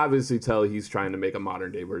 you can obviously tell he's trying to make a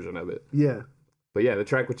modern day version of it. Yeah, but yeah, the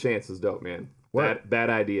track with Chance is dope, man. Bad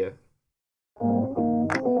idea.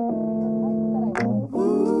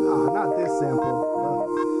 Not this sample.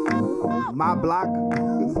 My Block.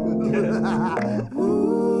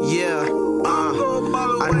 Yeah,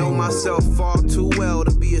 I know myself far too well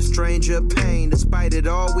to be a stranger of pain. Despite it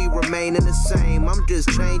all, we remaining the same. I'm just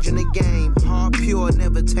changing the game. Heart pure,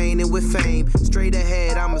 never tainted with fame. Straight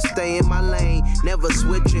ahead, I'ma stay in my lane. Never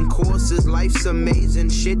switching courses. Life's amazing,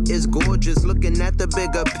 shit is gorgeous. Looking at the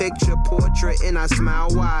bigger picture portrait, and I smile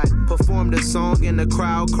wide. Performed a song and the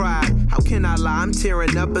crowd cried. How can I lie? I'm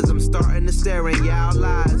tearing up as I'm starting to stare in y'all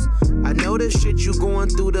lies. I know the shit you going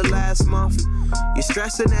through the last month. You're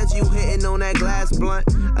stressing as you hitting on that glass blunt.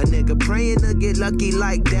 A nigga praying to get lucky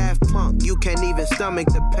like Daft Punk. You can't even stomach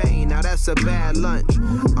the pain, now that's a bad lunch.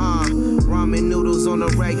 Ramen noodles on the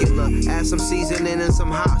regular. Add some seasoning and some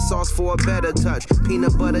hot sauce for a better touch.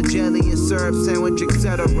 Peanut butter jelly and syrup sandwich,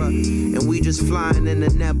 etc. And we just flying in the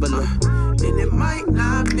nebula. And it might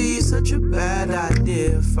not be such a bad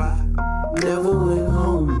idea if I never went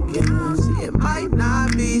home again. See, it might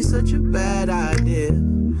not be such a bad idea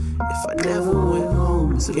if I never went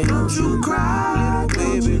home again. Don't you cry,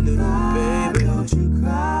 little baby, don't you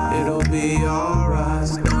cry. It'll be alright.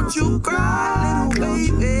 Don't you cry, little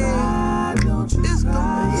baby.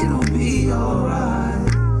 It'll be alright.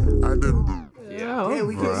 Yeah,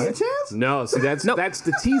 we can't get a chance? No, see that's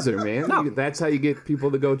the teaser, man. No. That's how you get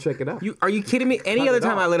people to go check it out. Are you kidding me? Any other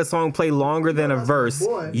time I let a song play longer than a verse,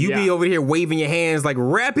 you be over here waving your hands like,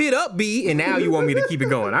 wrap it up, B, and now you want me to keep it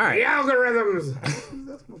going. All right. The algorithms.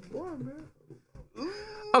 That's my boy, man.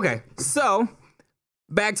 Okay, so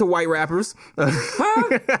back to white rappers.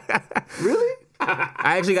 Really?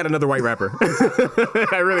 I actually got another white rapper.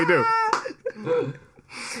 I really do.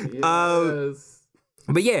 Yes.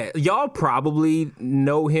 But yeah, y'all probably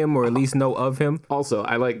know him or at least know of him. Also,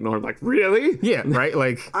 I like Norm. Like, really? Yeah, right?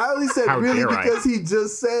 Like, I only said really because he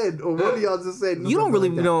just said, or one of y'all just said. You don't really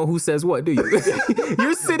know who says what, do you?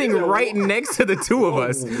 You're sitting right next to the two of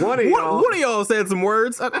us. One of y'all said some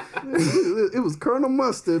words. It was Colonel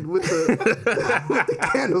Mustard with the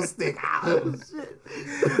candlestick. Oh,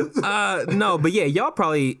 shit. No, but yeah, y'all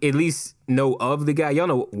probably at least know of the guy. Y'all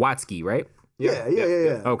know Watsky, right?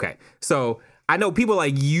 Yeah. Okay, so I know people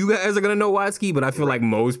like you guys are gonna know Watsky, but I feel like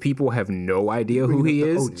most people have no idea who he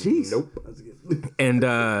is. Oh, jeez. Nope. And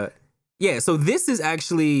yeah, so this is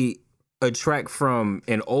actually a track from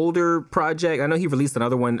an older project. I know he released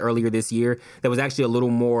another one earlier this year that was actually a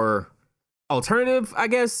little more alternative, I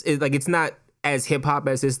guess. It's not as hip hop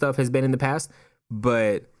as his stuff has been in the past,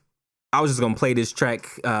 but I was just gonna play this track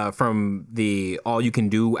from the All You Can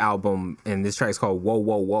Do album, and this track is called Whoa,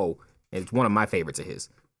 Whoa, Whoa. It's one of my favorites of his.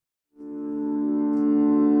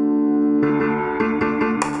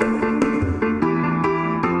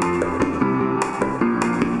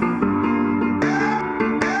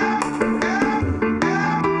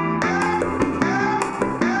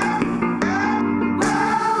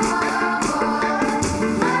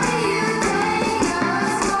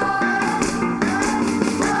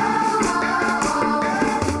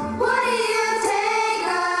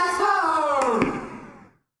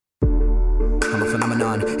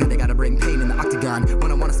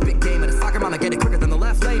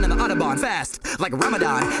 Like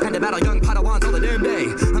Ramadan, had to battle young Padawans all the damn day.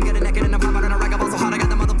 I'm getting naked and I'm popping on a rag so hot I got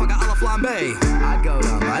the motherfucker a la flambe. I go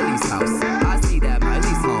to Miley's house, I see that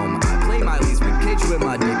Miley's home. I play Miley's ribcage with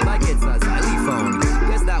my dick like it's a xylophone.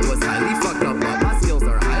 Guess that was highly fucked up, but my skills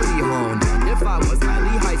are highly honed. And if I was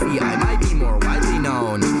highly hyphy, I might be more widely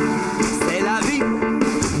known. C'est la vie,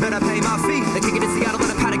 better pay my fee. They kick it in Seattle in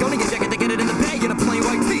a Patagonia jacket, they get it in the Bay in a plain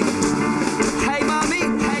white tee. Hey mommy,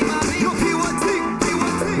 no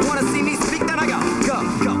P1T. Wanna see me speak? Then I go.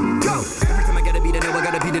 Every time I get a beat, I know I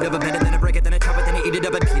gotta beat it up. Better than I break it, then I chop it, then I eat it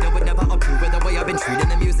up. And Peter would never approve it. The way I've been treating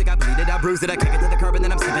the music, I bleed it, I bruise it, I kick it to the curb, and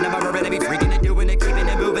then I'm sipping up my bourbon. I be freaking and doing it, keeping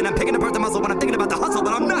it moving. I'm picking apart the muscle when I'm thinking about the hustle,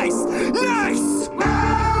 but I'm nice.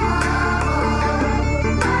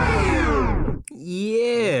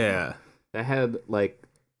 Yeah. That had like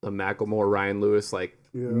a the Macklemore, Ryan Lewis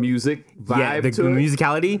music vibe the to it,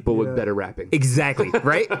 musicality, but with better rapping. Exactly,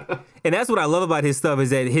 right? And that's what I love about his stuff is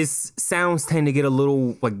that his sounds tend to get a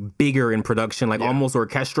little like bigger in production, like almost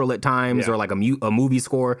orchestral at times, or like a movie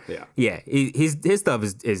score. Yeah. His stuff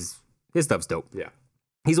is his stuff's dope. Yeah.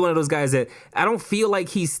 He's one of those guys that I don't feel like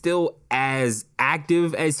he's still as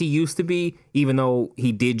active as he used to be, even though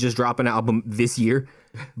he did just drop an album this year.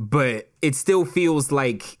 But it still feels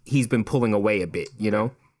like he's been pulling away a bit, you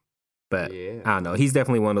know? But I don't know. He's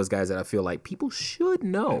definitely one of those guys that I feel like people should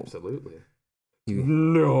know. Absolutely.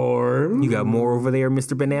 Norm. You got more over there,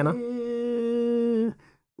 Mr. Banana?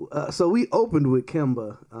 So we opened with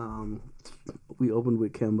Kemba.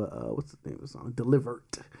 What's the name of the song? Delivered.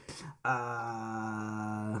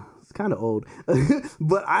 It's kind of old,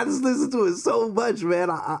 but I just listen to it so much, man.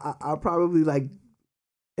 I probably like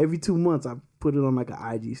every 2 months I put it on like an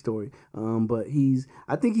IG story. But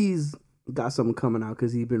I think he's got something coming out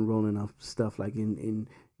because he's been rolling up stuff like in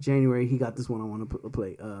January. He got this one I want to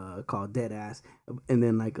play called Dead Ass, and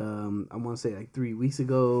then like I want to say like 3 weeks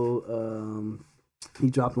ago.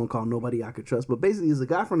 He dropped one called Nobody I Could Trust. But basically, he's a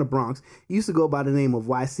guy from the Bronx. He used to go by the name of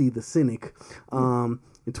YC the Cynic. In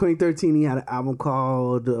 2013, he had an album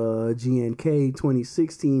called GNK.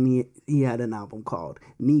 2016, he had an album called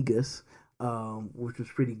Negus, which was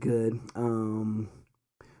pretty good. Trying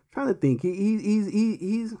to think.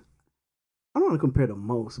 He's I don't want to compare to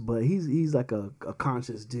most, but he's like a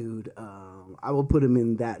conscious dude. I will put him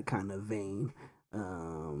in that kind of vein.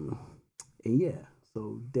 And yeah.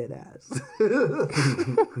 So dead ass.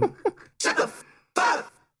 Shut the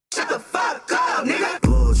fuck up, nigga.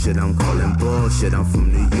 Bullshit, I'm calling bullshit. I'm from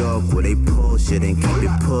New York where they bullshit and keep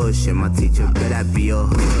it pushing. My teacher bet I be a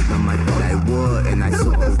hood. On my thought I would, and I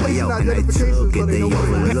saw a way out and I took it. They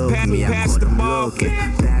overlooked me. I caught them looking.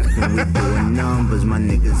 Back when we doing numbers, my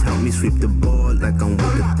niggas help me sweep the board like I'm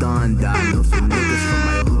with the thunder. I know some niggas from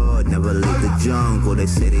my hood never leave the jungle. They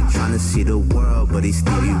say they tryna see the world, but they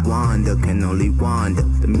Stevie Wonder can only wander.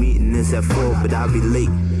 The meeting is at 4, but I'll be late.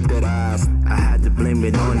 I had to blame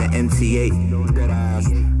it on the MTA.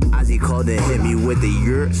 Ozzy called and hit me with the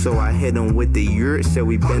yurt, so I hit him with the yurt. Said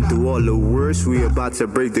we been through all the worst, we about to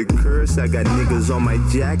break the curse. I got niggas on my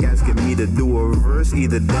jack asking me to do a verse,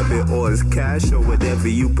 either debit or it's cash or whatever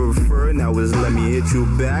you prefer. Now it's let me hit you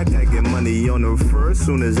back. I get money on the first,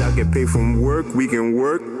 soon as I get paid from work, we can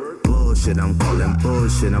work. Bullshit, I'm calling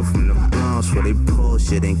bullshit. I'm from the Bronx where they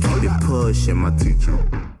bullshit and keep it pushing. My teacher.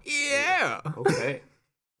 Yeah.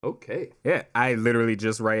 Okay. Yeah, I literally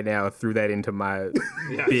just right now threw that into my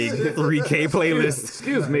big 3K playlist.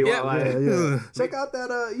 Excuse me while Check out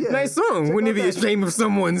that nice song. Wouldn't it be a shame if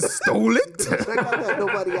someone stole it? Check out that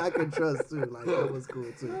Nobody I Can Trust too. Like that was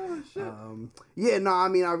cool too. I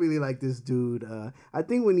mean I really like this dude. I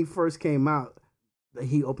think when he first came out,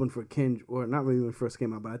 he opened for Kendrick, or not really when it first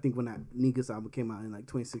came out, but I think when that Negus album came out in like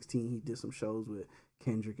 2016, he did some shows with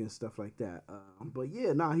Kendrick and stuff like that.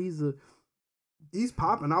 He's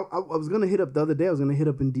popping. I was gonna hit up the other day. I was gonna hit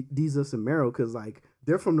up in Jesus and Mero because like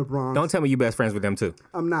they're from the Bronx. Don't tell me you best friends with them too.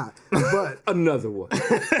 I'm not, but another one.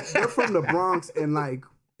 They're from the Bronx, and like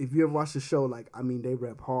if you ever watch the show, like I mean they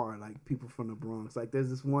rap hard. Like people from the Bronx. Like there's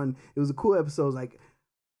this one. It was a cool episode. Like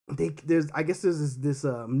there's this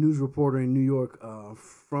news reporter in New York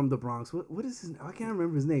from the Bronx. What is his? I can't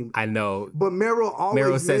remember his name. I know, but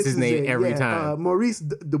Mero says his name every time. Maurice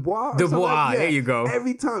Dubois. Dubois. There you go.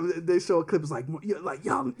 Every time they show a clip, it's like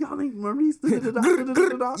y'all ain't Maurice.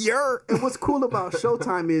 And what's cool about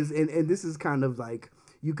Showtime is, and this is kind of like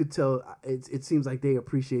you could tell. It seems like they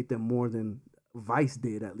appreciate them more than Vice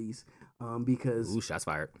did, at least. Because shots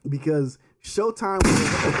fired. Because Showtime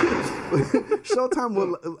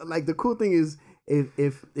will like the cool thing is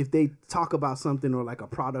if they talk about something or like a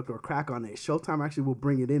product or crack on it, Showtime actually will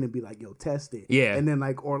bring it in and be like, yo, test it. Yeah. And then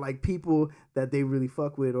like or like people that they really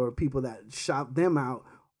fuck with or people that shout them out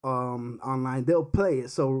online, they'll play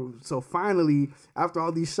it. So finally, after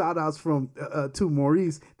all these shout outs from to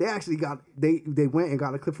Maurice, they actually they went and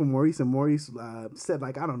got a clip from Maurice, and Maurice said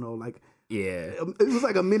like, I don't know, like it was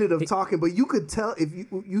like a minute of talking, but you could tell if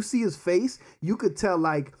you see his face, you could tell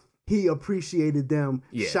like he appreciated them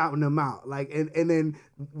shouting them out. Like and then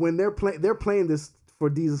when they're playing this for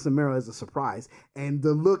Jesus and Mero as a surprise, and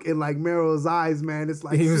the look in like Mero's eyes, man, it's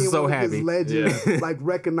like he was seeing so one of happy. his legends like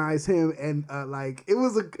recognize him, and like it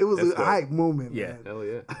was a hype moment. Yeah, man. hell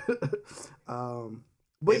yeah.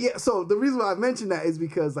 But yeah, so the reason why I mentioned that is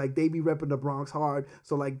because like they be repping the Bronx hard.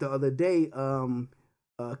 So like the other day,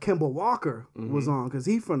 Kemba Walker was on because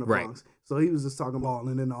he's from the Bronx. So he was just talking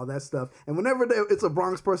balling and all that stuff. And whenever it's a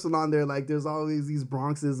Bronx person on there, like there's always these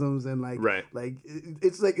Bronxisms and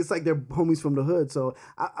it's like they're homies from the hood. So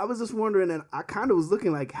I was just wondering, and I kind of was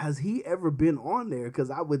looking like, has he ever been on there?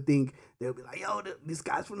 Because I would think they'll be like, yo, this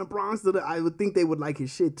guy's from the Bronx. I would think they would like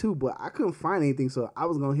his shit too, but I couldn't find anything. So I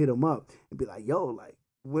was gonna hit him up and be like, yo, like,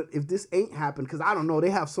 what if this ain't happened? Because I don't know.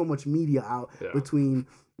 They have so much media out between.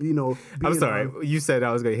 You know, I'm sorry. You said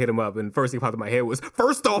I was gonna hit him up, and first thing popped in my head was,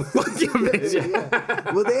 first off, fuck you,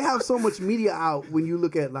 bitch. Well, they have so much media out when you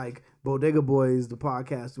look at like Bodega Boys, the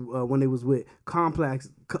podcast, when they was with Complex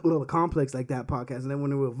like that podcast, and then when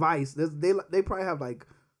they were with Vice, they probably have like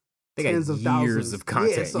they tens got of thousands years of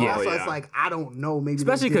content. Yeah, so that's why it's like I don't know. Maybe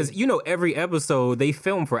especially because every episode they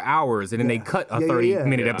film for hours, and then they cut a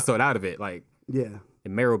 30-minute episode out of it. Like and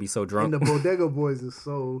Mero will be so drunk. And the Bodega Boys is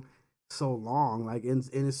so long, like and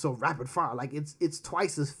it's so rapid fire, like it's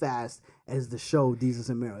twice as fast as the show Desus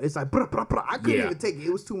and Mero. It's like I couldn't even take it.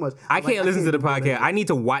 It was too much. I can't listen to the podcast. I need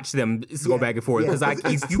to watch them go back and forth because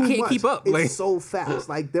you can't keep up. It's like so fast.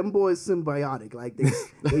 Like them boys symbiotic. Like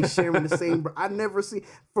they sharing the same. I never see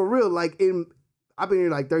for real. Like I've been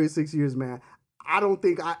here like 36 years, man. I don't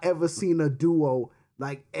think I ever seen a duo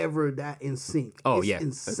like ever that in sync. Oh, it's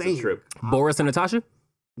insane. That's true. Boris and Natasha.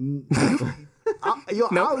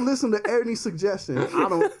 I'll listen to any suggestion.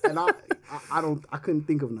 I couldn't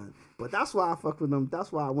think of none. But that's why I fuck with them.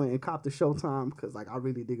 That's why I went and copped the Showtime because like I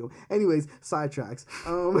really dig them. Anyways, sidetracks.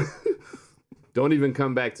 Don't even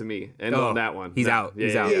come back to me. End on that one. He's out. Yeah,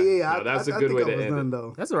 He's out. Yeah. No, that's a good way to end it.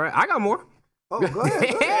 Though. That's all right. I got more. Oh, go ahead.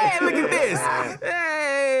 Hey, look at this.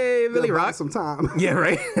 Hey, Billy Rock. Some time. Yeah,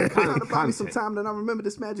 right. Trying to buy me some time. Then I remember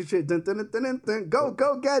this magic trick. Dun, dun, dun, dun, dun.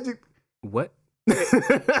 Go, Gadget. What?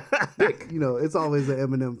 You know, it's always an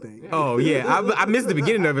Eminem thing. Oh yeah, I missed the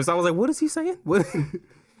beginning of it, so I was like, "What is he saying?" What?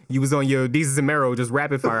 You was on your Desus and Mero just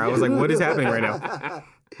rapid fire. I was like, "What is happening right now?"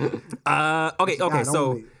 Okay.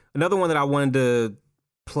 So another one that I wanted to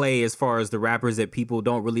play as far as the rappers that people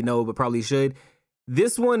don't really know but probably should.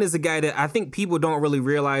 This one is a guy that I think people don't really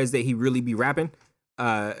realize that he really be rapping.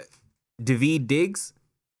 Daveed Diggs.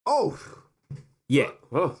 Oh. Yeah.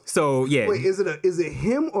 Oh. So yeah. Wait, is it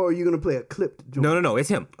him or are you gonna play a clipped joint? No, it's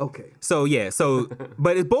him. Okay. So yeah,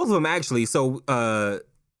 but it's both of them actually. So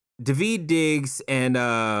Daveed Diggs and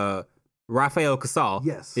Rafael Casal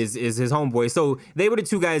is his homeboy. So they were the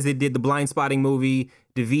two guys that did the Blind Spotting movie.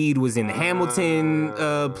 Daveed was in the Hamilton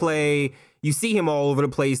play. You see him all over the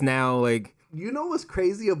place now. Like, you know what's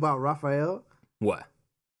crazy about Rafael? What?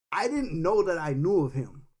 I didn't know that I knew of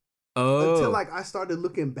him. Oh. Until like I started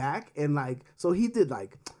looking back and like, so he did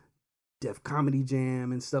like Def Comedy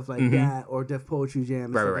Jam and stuff like that, or Def Poetry Jam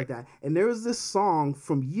and stuff like that. And there was this song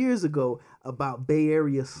from years ago about Bay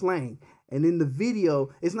Area slang. And in the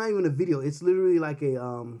video, it's not even a video. It's literally like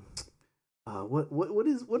a what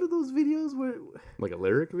are those videos where like a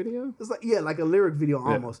lyric video? It's like like a lyric video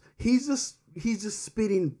almost. He's just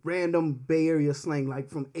spitting random Bay Area slang like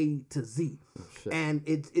from A to Z. And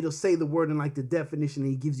it'll say the word in like the definition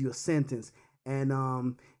and he gives you a sentence.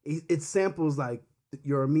 And it samples like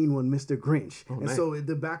 "You're a Mean One, Mr. Grinch." So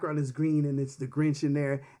the background is green and it's the Grinch in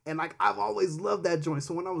there. And like I've always loved that joint.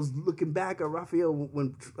 So when I was looking back at Rafael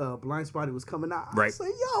when Blind Spotted was coming out, I was like,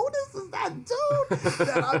 yo, this is that dude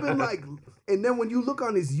that I've been like. And then when you look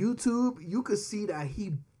on his YouTube, you could see that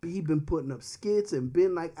he been putting up skits and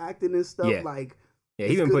been like acting and stuff like. Yeah,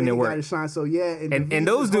 he been putting in work. Shine, so and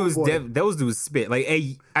those dudes spit. Like,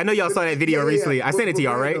 hey, I know y'all saw that video recently. I sent it to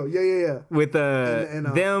y'all, right? Yeah. With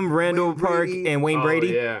them, Randall Park, and Wayne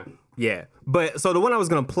Brady. Yeah. But so the one I was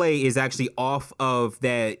gonna play is actually off of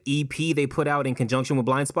that EP they put out in conjunction with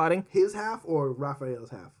Blind Spotting. His half or Raphael's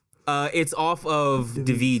half? It's off of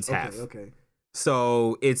Daveed's half. Okay.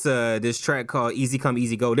 So it's this track called "Easy Come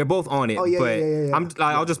Easy Go." They're both on it. Oh yeah.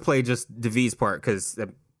 I'll just play just Daveed's part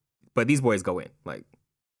but these boys go in like.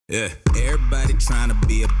 Yeah, everybody trying to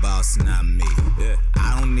be a boss, not me. Yeah,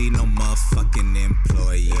 I don't need no motherfucking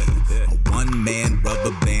employee. A one-man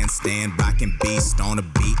rubber band stand, rockin' beast on a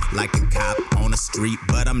beat like a cop on the street.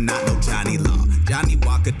 But I'm not no Johnny Law. Johnny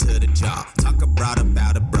Walker to the jaw. Talk about a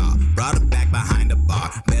bra. Brought her back behind the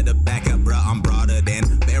bar. Better back up, bruh, I'm broader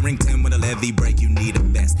than Barrington with a levee break. You need a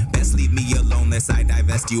vest. Best leave me alone lest I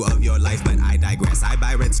divest you of your life. But I digress. I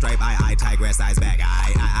buy red stripe, I tigress, eyes back.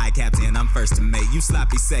 I captain, I'm first to mate. You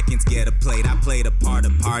sloppy seconds, get a plate. I played a part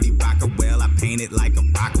of party rocker well. I painted like a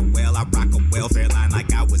rocker well. I rock a welfare line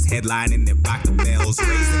like I was headlining that rock the bells.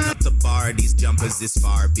 Raising up the bar, these jumpers is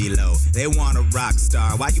far below. They want a rock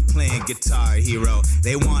star, why you playing Guitar Hero?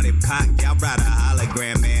 They wanted Pac, y'all brought a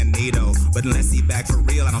hologram Magneto. But unless he back for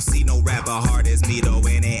real, I don't see no rapper hard as me though.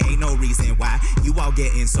 And it ain't no reason why you all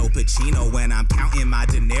getting so Pacino when I'm counting my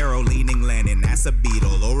dinero, leaning Lennon. That's a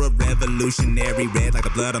Beatle or a revolutionary. Red like the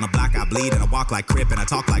blood on the block, I bleed and I walk like Crip and I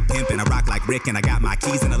talk like Pimp and I rock like Rick and I got my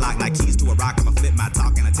keys in a lock like keys to a rock. I'ma flip my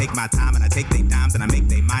talk and I take my time and I take they dimes and I make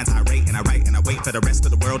they minds irate and I write and I wait for the rest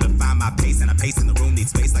of the world to find my pace and I pace in the room, need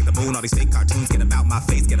space like the moon. All these fake cartoons get about my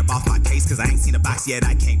face, get up off my case cause I ain't seen a box yet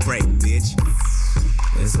I can't break, bitch.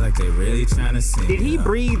 It's like they really trying to sing. Did he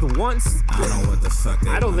breathe once? I don't know what the fuck.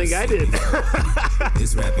 I don't think I did.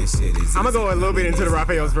 This rapping shit is. I'm gonna go a little bit into the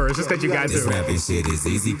Raphael's verse just because you guys do. This rapping shit is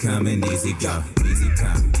easy coming, easy go, easy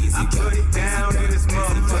come, easy go. I put it down in this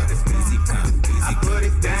motherfucker. Easy come, easy I put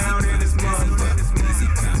it down in this motherfucker. Easy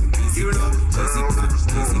come, easy you know, easy come,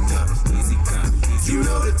 easy go, easy come. You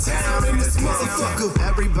know the town in this motherfucker.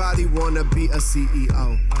 Everybody wanna be a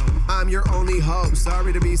CEO. I'm your only hope.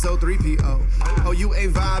 Sorry to be so 3PO. Oh, you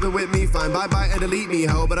ain't vibing with me. Fine, bye-bye and delete me,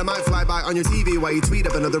 ho. But I might fly by on your TV while you tweet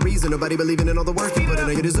up another reason. Nobody believing in all the work you put in.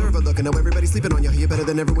 You deserve a look. And now everybody's sleeping on you. You're better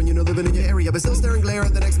than everyone you know living in your area. But still staring glare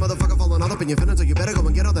at the next motherfucker falling all up in your feelings. So you better go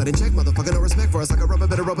and get all that in check, motherfucker. No respect for us. Like a rubber,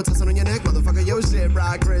 better rubber tussling on your neck, motherfucker. Yo, shit,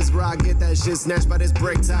 rock, Chris, rock. Get that shit snatched by this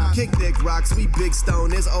brick top. Kick dick, rock, sweet big stone.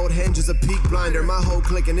 This old hinge is a peak blinder. My whole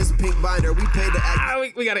clique and this pink binder. We paid to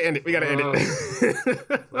act. We gotta end it. We gotta end it.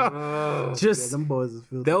 Just them boys is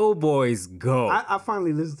filthy. Those boys go. I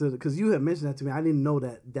finally listened to it because you had mentioned that to me. I didn't know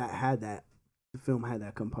that the film had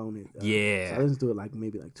that component. Yeah. So I listened to it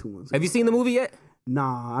maybe 2 months ago. Have you seen the movie yet?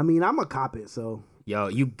 Nah, I mean I'm a cop it, so. Yo,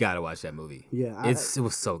 you gotta watch that movie. Yeah, it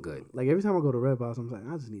was so good. Like every time I go to Redbox, I'm like,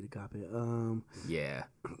 I just need to cop it. Yeah.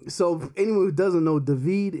 So anyone who doesn't know,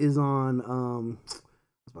 David is on.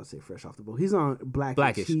 I was about to say fresh off the boat. He's on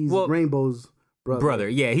Blackish. He's Rainbow's brother.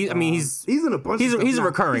 Yeah, he's in a bunch. He's a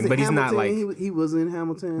recurring, but he's not like he was in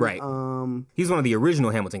Hamilton. Right. He's one of the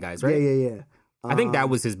original Hamilton guys, right? Yeah. I think that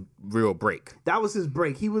was his real break. That was his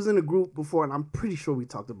break. He was in a group before, and I'm pretty sure we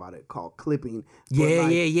talked about it, called Clipping. Yeah.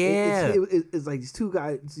 It's like these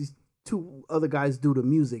two other guys do the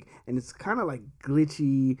music, and it's kind of like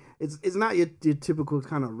glitchy. It's not your typical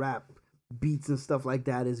kind of rap beats and stuff like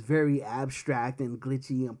that. It's very abstract and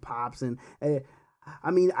glitchy and pops, and I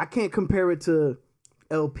mean I can't compare it to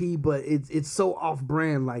LP, but it's so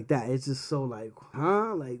off-brand like that. It's just so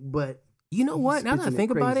but. You know what? Now that I think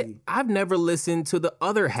about it, I've never listened to the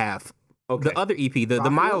other half, the other EP, the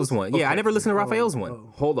Miles one. Yeah, I never listened to Raphael's one.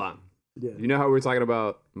 Hold on. Yeah. You know how we were talking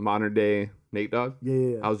about modern day Nate Dogg?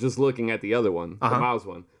 Yeah. I was just looking at the other one, the Miles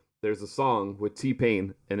one. There's a song with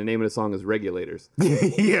T-Pain, and the name of the song is Regulators.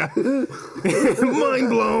 Yeah. Mind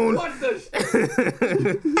blown. What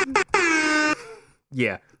the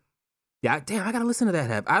Yeah. Damn, I gotta listen to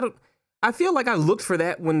that. I feel like I looked for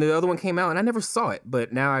that when the other one came out, and I never saw it.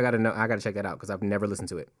 But now I gotta check that out because I've never listened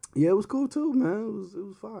to it. Yeah, it was cool too, man. It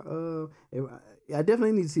was fun. I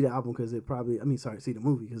definitely need to see the album because see the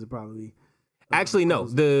movie because it probably. Actually, no.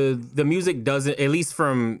 The music doesn't, at least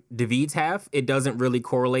from David's half, it doesn't really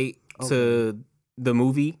correlate to the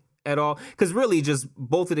movie at all. Because really, just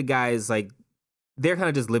both of the guys, like, they're kind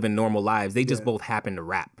of just living normal lives. They just both happen to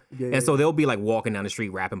rap. So they'll be like walking down the street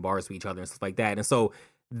rapping bars to each other and stuff like that. And so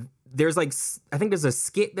there's I think there's a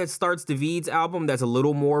skit that starts David's album that's a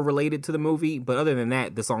little more related to the movie. But other than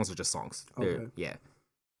that, the songs are just songs. Yeah.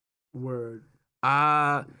 Word.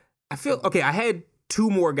 I I had 2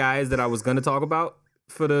 more guys that I was going to talk about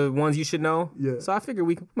for the ones you should know. Yeah. So I figured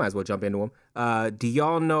we might as well jump into them. Do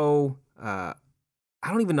y'all know, I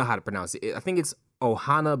don't even know how to pronounce it. I think it's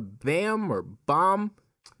Ohana Bam or Bomb.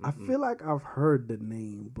 I feel like I've heard the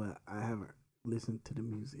name, but I haven't listened to the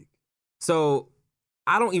music. So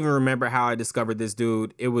I don't even remember how I discovered this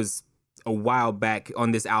dude. It was a while back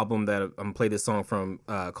on this album that I'm gonna play this song from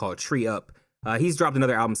called Tree Up. He's dropped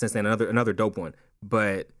another album since then, another dope one.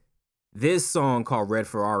 But this song called Red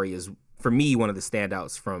Ferrari is, for me, one of the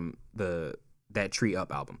standouts from that Tree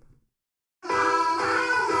Up album.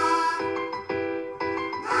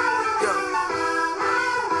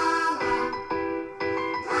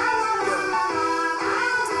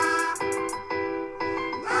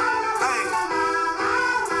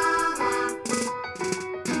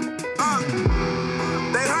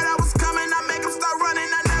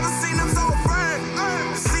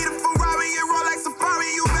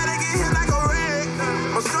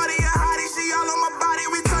 Shorty a hottie, she all on my body.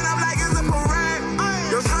 We turn up like it's a parade.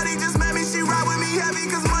 Your shorty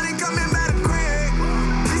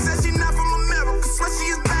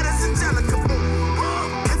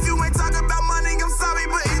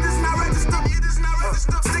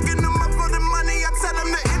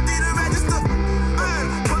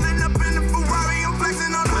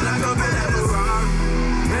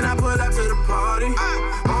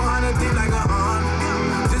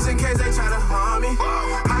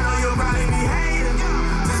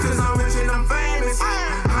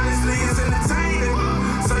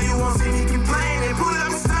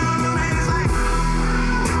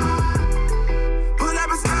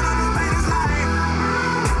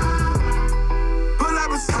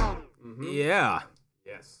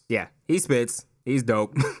Yeah, he spits. He's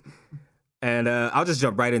dope. And I'll just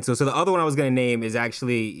jump right into it. So the other one I was going to name is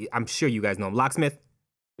actually, I'm sure you guys know him, Locksmith.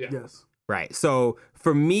 Yeah. Yes. Right. So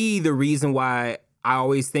for me, the reason why I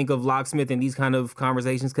always think of Locksmith in these kind of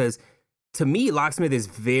conversations, because to me, Locksmith is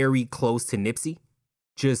very close to Nipsey.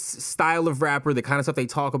 Just style of rapper, the kind of stuff they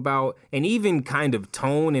talk about, and even kind of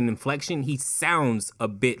tone and inflection, he sounds a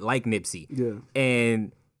bit like Nipsey. Yeah.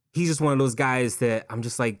 And he's just one of those guys that I'm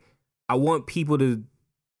just like, I want people to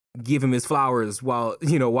give him his flowers while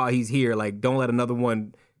he's here. Like, don't let another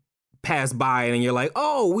one pass by and you're like,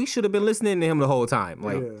 oh, we should have been listening to him the whole time.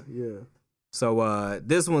 Like, yeah. So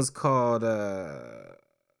this one's called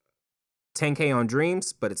 10K on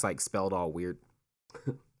Dreams, but it's like spelled all weird.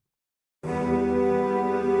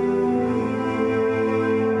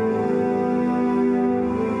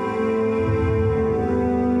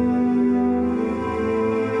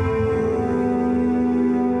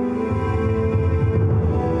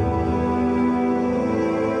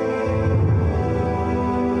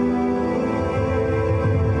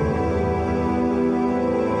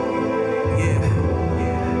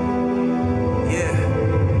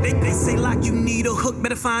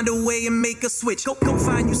 Better find a way and make a switch. Go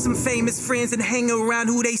find you some famous friends and hang around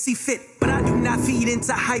who they see fit. But I do not feed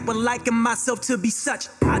into hype or liking myself to be such.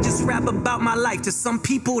 I just rap about my life. To some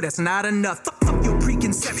people, that's not enough. Fuck your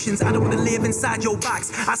preconceptions. I don't want to live inside your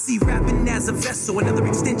box. I see rapping as a vessel, another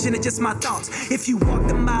extension of just my thoughts. If you walked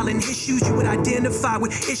a mile in issues, you would identify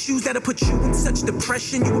with issues that'll put you in such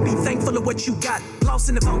depression. You would be thankful of what you got. Lost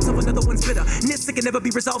in the vault of another one's bitterness. It can never be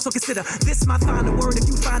resolved, so consider this my final word. If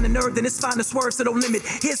you find a nerve, then it's fine to swerve, so don't limit.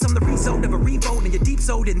 Here's some of the result of a revolt, and your deep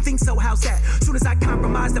soul didn't think so. How's that? Soon as I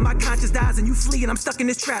compromise, then my conscience dies, and you flee, and I'm stuck in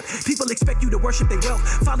this trap. People expect you to worship their wealth,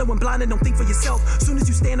 following blind and don't think for yourself. Soon as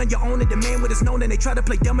you stand on your own and demand what is known, and they try to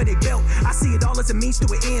play dumb at they belt. I see it all as a means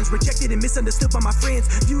to an ends, rejected and misunderstood by my friends,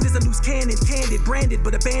 viewed as a loose cannon, candid, branded,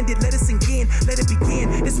 but abandoned. Let it sink in, let it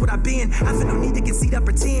begin. This what I've been. I feel no need to concede, I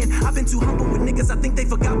pretend. I've been too humble with niggas. I think they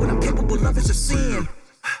forgot what I'm capable of. It's a sin.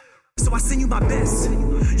 So I send you my best.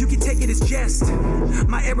 You can take it as jest.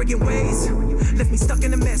 My arrogant ways left me stuck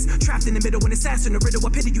in a mess, trapped in the middle, an assassin, a riddle. I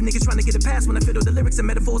pity you niggas trying to get it past when I fiddle the lyrics and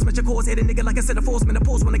metaphors. Met your cause, hit a nigga like I said a force.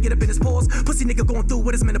 Menopause when I get up in his paws. Pussy nigga going through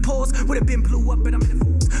what is menopause. Would have been blew up, but I'm in the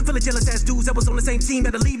fools. Full of jealous ass dudes that was on the same team.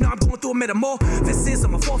 Better leave now. I'm going through a metamorphosis.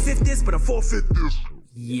 I'm a forfeit this, but I forfeit this.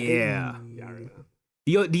 Yeah.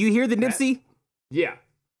 Do you hear the Nipsey? Yeah,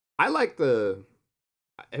 I like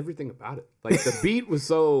everything about it. Like the beat was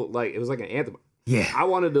so like it was like an anthem. Yeah, I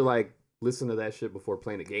wanted to like listen to that shit before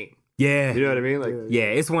playing a game. Yeah, you know what I mean. Like yeah,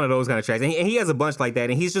 it's one of those kind of tracks, and he has a bunch like that.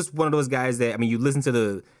 And he's just one of those guys that you listen to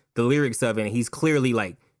the lyrics of it, and he's clearly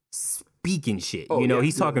like speaking shit.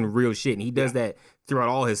 He's talking real shit, and he does that throughout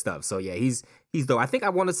all his stuff. So yeah, he's dope. I think I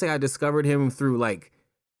want to say I discovered him through like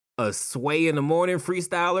a Sway in the Morning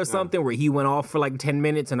freestyle or something where he went off for like 10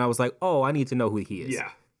 minutes, and I was like, oh, I need to know who he is. Yeah,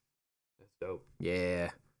 that's dope. Yeah.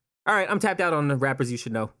 All right, I'm tapped out on the rappers you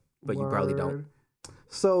should know, but you probably don't.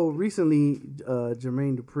 So recently,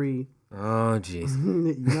 Jermaine Dupri. Oh,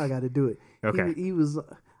 jeez. I got to do it. Okay. He was,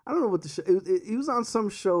 I don't know what the show, he was on some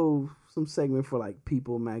show, some segment for like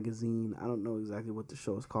People magazine. I don't know exactly what the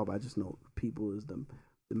show is called, but I just know People is the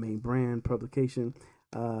main brand publication.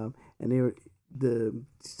 And the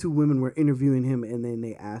two women were interviewing him, and then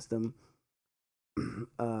they asked him,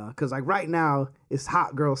 because like right now it's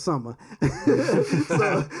hot girl summer,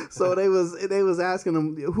 so they was asking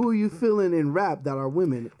him, who are you feeling in rap that are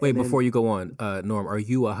women? Wait, before you go on, Norm, are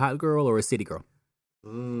you a hot girl or a city girl?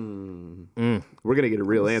 We're gonna get a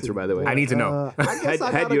real answer, by the way. I need to know. I guess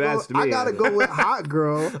asked me, I gotta go with hot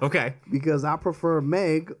girl. Okay, because I prefer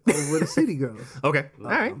Meg over the city girls. Okay, all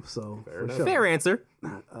right. So fair answer.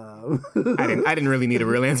 I didn't really need a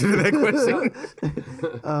real answer to that question.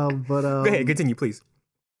 But go ahead, continue, please.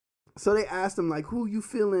 So they asked him like, who you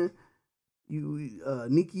feeling? You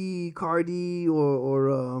Nicki, Cardi,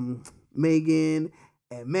 or Megan?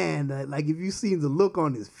 And man, like if you seen the look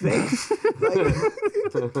on his face,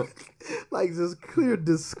 like just clear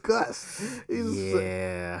disgust.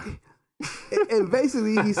 Yeah. And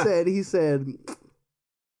basically he said,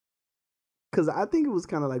 because I think it was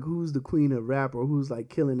kind of like, who's the queen of rap or who's like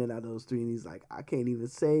killing it out of those three? And he's like, I can't even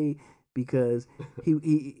say, because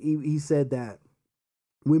he said that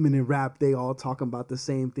women in rap, they all talking about the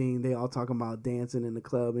same thing. They all talking about dancing in the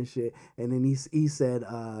club and shit. And then he said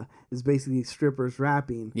it's basically strippers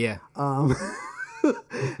rapping. Yeah.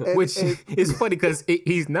 Which is funny because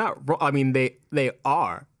he's not wrong. I mean, they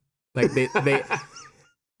are. Like they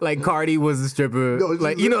like Cardi was a stripper. No,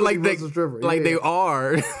 like they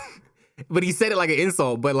are. But he said it like an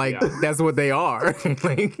insult, but like that's what they are.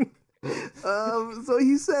 Like So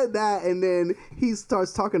he said that, and then he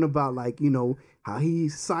starts talking about like, you know, how he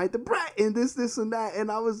signed the brat and this and that,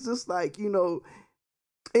 and I was just like, you know,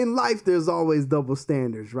 in life there's always double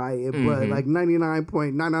standards, right? But like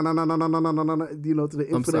 99.9, you know, to the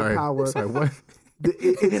infinite power. I'm sorry, what?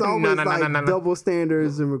 It's always double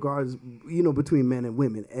standards in regards, you know, between men and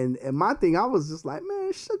women. And my thing, I was just like,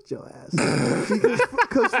 man, shut your ass.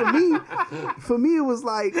 Because for me, it was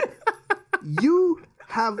like, you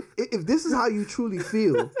have, if this is how you truly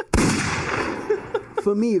feel,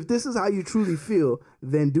 for me, if this is how you truly feel,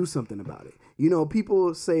 then do something about it. You know,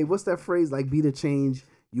 people say, what's that phrase? Like, be the change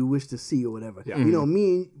you wish to see or whatever. Yeah. You know,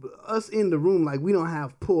 us in the room, like, we don't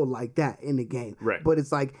have pull like that in the game. Right. But it's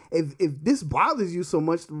like, if this bothers you so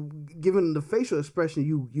much, given the facial expression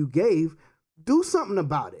you gave, do something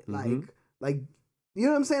about it. Like, you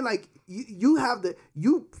know what I'm saying? Like, you have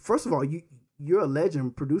first of all, you're a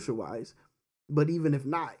legend producer wise, but even if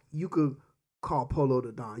not, you could call Polo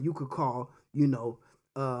the Don. You could call, you know,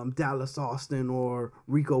 Dallas Austin or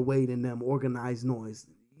Rico Wade and them, Organized Noise.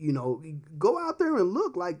 You know, go out there and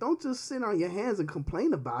look. Like, don't just sit on your hands and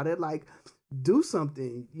complain about it. Like, do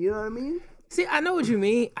something. You know what I mean? See, I know what you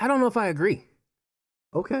mean. I don't know if I agree.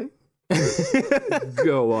 Okay.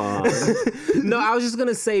 Go on. No, I was just going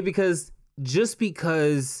to say, because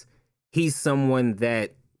he's someone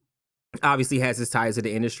that obviously has his ties to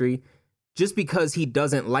the industry, just because he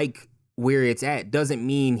doesn't like where it's at doesn't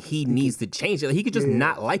mean he needs to change it. Like, he could just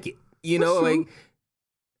not like it. You know, like,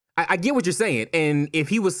 I get what you're saying. And if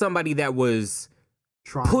he was somebody that was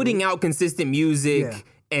putting out consistent music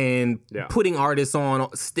and putting artists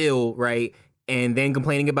on still, right, and then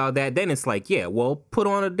complaining about that, then it's like, yeah, well, put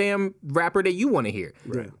on a damn rapper that you want to hear.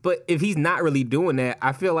 Right. But if he's not really doing that,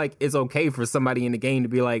 I feel like it's okay for somebody in the game to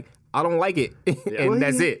be like, I don't like it. And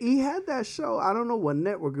that's it. He had that show. I don't know what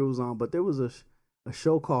network it was on, but there was a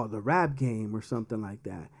show called The Rap Game or something like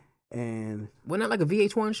that. And wasn't that like a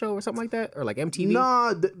VH1 show or something like that, or like MTV?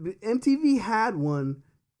 No, MTV had one.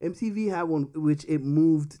 Which it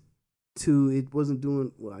moved to. It wasn't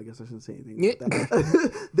doing well. I guess I shouldn't say anything about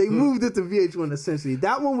that. They moved it to VH1 essentially.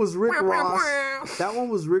 That one was Rick Ross. That one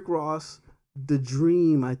was Rick Ross, The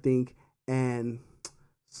Dream, I think, and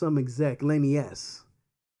some exec, Lenny S.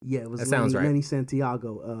 Yeah, it was Lenny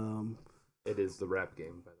Santiago. It is The Rap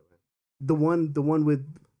Game, by the way. The one with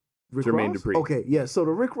Rick Jermaine Ross? Dupri. Okay, yeah. So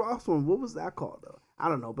the Rick Ross one, what was that called though? I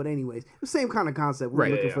don't know, but anyways, the same kind of concept. We're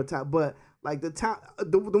looking for talent, but like the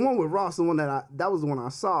one with Ross, the one that was the one I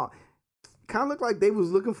saw, kind of looked like they was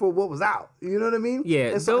looking for what was out. You know what I mean?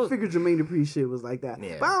 Yeah. And so I figured Jermaine Dupri shit was like that.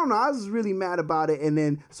 Yeah. But I don't know. I was really mad about it. And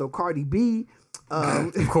then so Cardi B,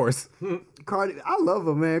 of course, I love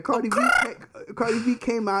her, man. Cardi B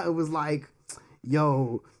came out and was like,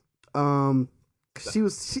 "Yo, she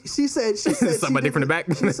said somebody from the back."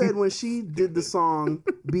 She said when she did the song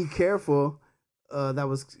 "Be Careful," that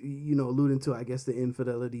was, you know, alluding to, I guess, the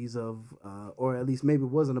infidelities of, or at least maybe it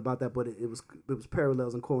wasn't about that, but it was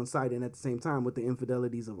parallels and coinciding at the same time with the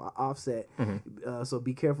infidelities of Offset. Mm-hmm. So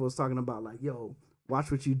 "Be Careful" is talking about like, yo,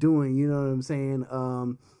 watch what you're doing. You know what I'm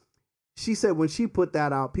saying? She said when she put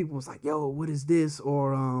that out, people was like, yo, what is this?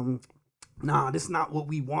 Or nah, this is not what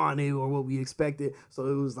we wanted or what we expected. So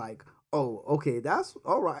it was like, oh, okay, that's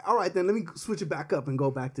all right. All right, then let me switch it back up and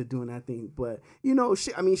go back to doing that thing. But you know,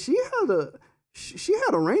 she had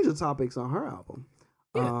a range of topics on her album.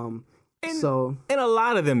 Yeah. And a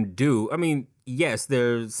lot of them do. I mean, yes,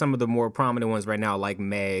 there's some of the more prominent ones right now, like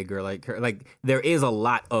Meg or like her. Like, there is a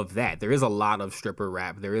lot of that. There is a lot of stripper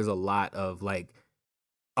rap. There is a lot of like,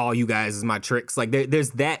 all you guys is my tricks. Like,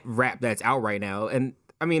 there's that rap that's out right now. And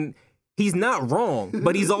I mean, he's not wrong,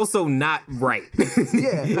 but he's also not right.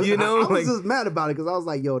 Yeah. You know? I was just mad about it because I was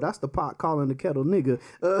like, yo, that's the pot calling the kettle nigga.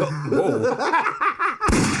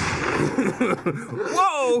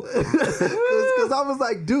 Whoa. Because I was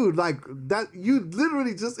like, dude, like that, you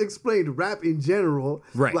literally just explained rap in general,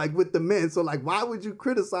 right? Like with the men. So like, why would you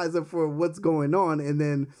criticize them for what's going on? And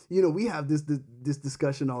then, you know, we have this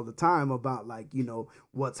discussion all the time about like, you know,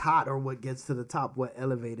 what's hot or what gets to the top, what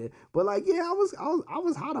elevated. But like, yeah, I was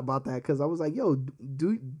hot about that because I was like, yo,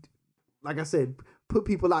 like I said, put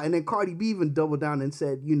people out. And then Cardi B even doubled down and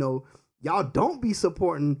said, you know, y'all don't be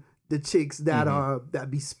supporting the chicks that that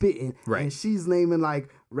be spitting, right? And she's naming like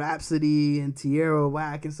Rhapsody and Tierra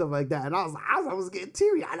Whack and stuff like that. And I was getting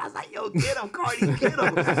teary eyed. I was like, yo, get him, Cardi, get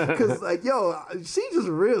him, because like, yo, she just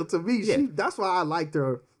real to me. Yeah. That's why I liked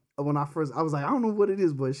her when I was like, I don't know what it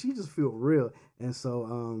is, but she just feel real. And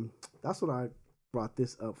so that's what I brought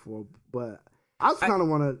this up for. But I just kind of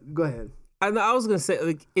want to go ahead. I was gonna say,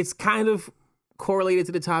 like, it's kind of correlated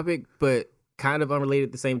to the topic, but kind of unrelated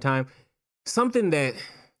at the same time. Something that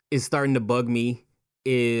is starting to bug me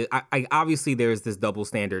is I obviously there's this double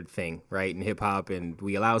standard thing, right, in hip hop, and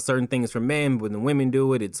we allow certain things for men, but when the women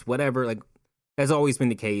do it, it's whatever. Like that's always been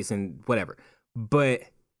the case, and whatever. But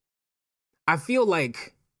I feel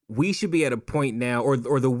like we should be at a point now, or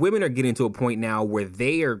the women are getting to a point now where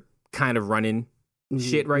they are kind of running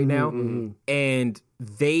shit right now, and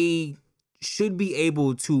they should be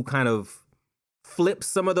able to kind of flip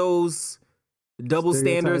some of those double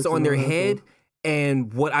standards on their head.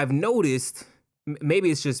 And what I've noticed, maybe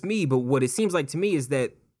it's just me, but what it seems like to me is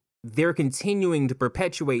that they're continuing to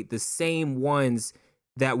perpetuate the same ones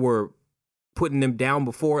that were putting them down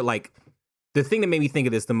before. Like the thing that made me think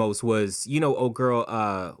of this the most was, old girl,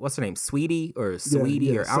 what's her name? Sweetie or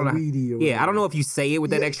Sweetie or I don't know. Yeah, I don't know if you say it with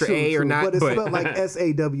that extra A or not. But it's spelled like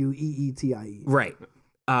SAWEETIE. Right.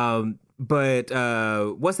 But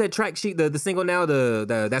what's that track sheet? The single now,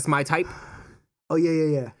 the That's My Type. Oh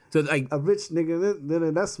yeah. So like a rich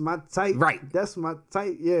nigga, that's my type. Right. That's my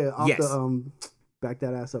type. Yeah. Off yes. the Back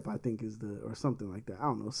That Ass Up, I think is or something like that. I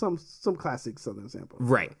don't know. Some classic Southern sample.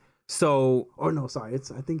 Right. So or no, sorry.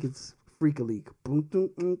 I think it's Freak a Leak.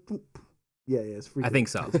 Yeah, it's Freak. I think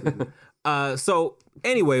so. So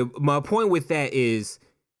anyway, my point with that is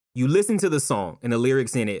you listen to the song and the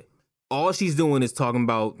lyrics in it. All she's doing is talking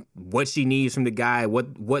about what she needs from the guy,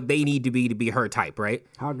 what they need to be her type, right?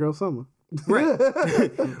 Hot Girl Summer. Right.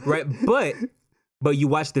 Right. But you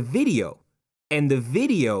watch the video, and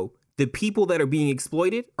the people that are being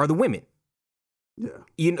exploited are the women. Yeah.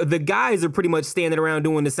 The guys are pretty much standing around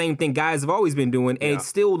doing the same thing guys have always been doing, and it's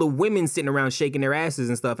still the women sitting around shaking their asses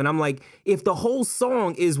and stuff. And I'm like, if the whole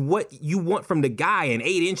song is what you want from the guy and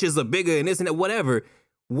 8 inches or bigger and this and that, whatever,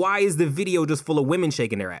 why is the video just full of women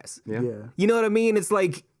shaking their ass? Yeah. You know what I mean? It's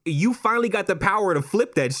like, you finally got the power to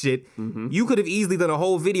flip that shit. You could have easily done a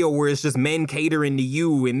whole video where it's just men catering to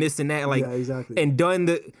you and this and that, like, exactly. And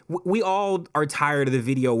done we all are tired of the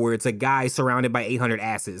video where it's a guy surrounded by 800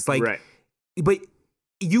 asses, like, right. But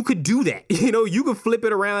you could do that, you could flip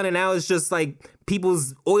it around and now it's just like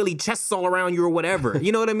people's oily chests all around you or whatever.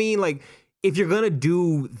 You know what I mean? Like, if you're gonna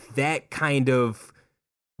do that kind of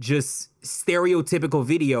just stereotypical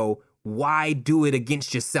video, why do it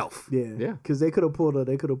against yourself? Yeah. Because they could have pulled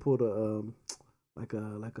a like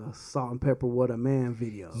a Salt and Pepper What a Man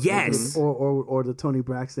video. Yes. Or the Tony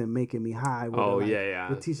Braxton Making Me High. With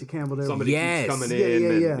with Tisha Campbell there. Somebody keeps coming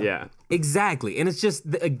in. Yeah. Exactly. And it's just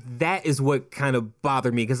that is what kind of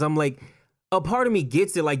bothered me, because I'm like, a part of me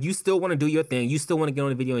gets it. Like, you still want to do your thing. You still want to get on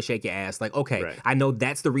the video and shake your ass. Like, okay, right. I know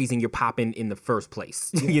that's the reason you're popping in the first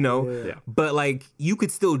place, Yeah. But like, you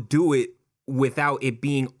could still do it without it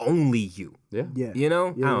being only you. Yeah. I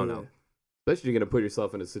don't know. Especially you're going to put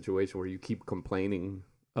yourself in a situation where you keep complaining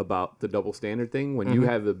about the double standard thing when you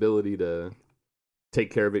have the ability to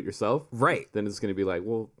take care of it yourself. Right. Then it's going to be like,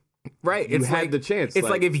 well, right. You had the chance. It's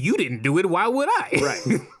like if you didn't do it, why would I?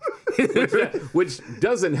 Right. which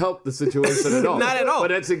doesn't help the situation at all. Not at all. But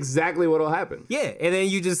that's exactly what will happen. Yeah. And then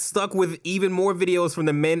you just stuck with even more videos from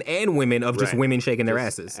the men and women of just women shaking their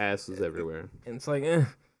asses. Asses everywhere. And it's like,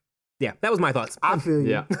 yeah, that was my thoughts. I feel you.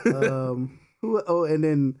 Yeah. And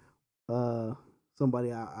then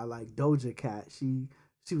somebody I like, Doja Cat.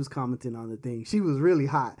 She was commenting on the thing. She was really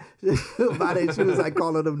hot. By then, she was like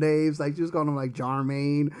calling them names. Like, she was calling them like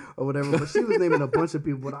Jarmaine or whatever. But she was naming a bunch of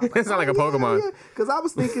people. But I was like, it sounds like a Pokemon. Because I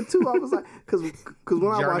was thinking too. I was like, because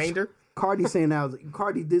when I watched Cardi saying that,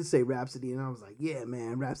 Cardi did say Rhapsody, and I was like, yeah,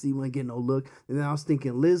 man, Rhapsody wasn't getting no look. And then I was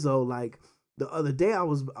thinking Lizzo. Like, the other day I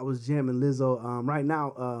was jamming Lizzo. Right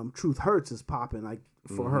now, Truth Hurts is popping. Like,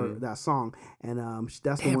 for her, that song, and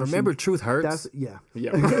that's the one. Remember Truth Hurts? That's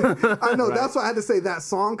I know. Right. That's why I had to say that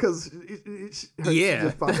song, because just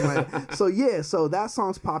popped in my head. So that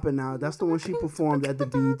song's popping now. That's the one she performed at the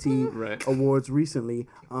BET Awards recently.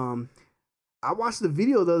 I watched the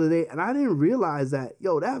video the other day, and I didn't realize that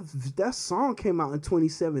that song came out in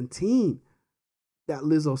 2017. That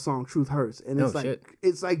Lizzo song "Truth Hurts," and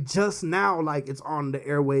it's like just now, like it's on the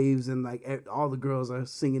airwaves, and like all the girls are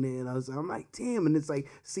singing it, and I'm like, damn, and it's like,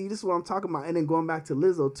 see, this is what I'm talking about. And then going back to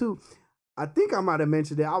Lizzo too, I think I might have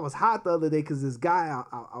mentioned it. I was hot the other day because this guy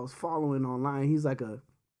I was following online, he's like a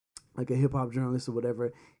hip hop journalist or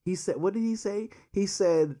whatever. He said, what did he say? He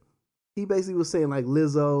said he basically was saying like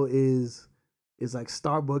Lizzo is like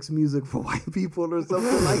Starbucks music for white people or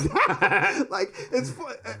something like that. Like, it's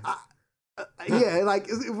fun. Yeah, like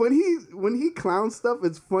when he clowns stuff,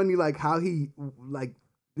 it's funny, like how he, like,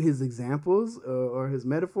 his examples or his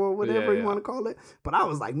metaphor or whatever you want to call it. But I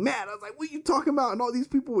was like, mad. I was like, what are you talking about? And all these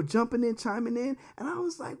people were jumping in, chiming in, and I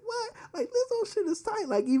was like, what? Like, Lizzo shit is tight.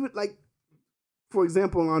 Like, even like, for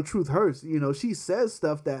example, on Truth Hurts, she says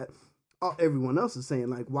stuff that everyone else is saying,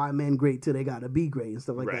 like, why men great till they gotta be great and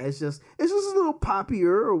stuff like that. It's just a little poppier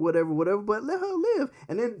or whatever, but let her live.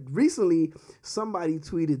 And then recently somebody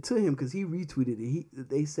tweeted to him, because he retweeted it.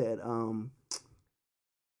 They said,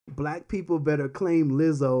 black people better claim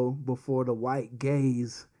Lizzo before the white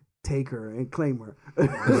gays take her and claim her.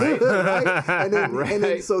 Right. And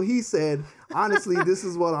then so he said, honestly, this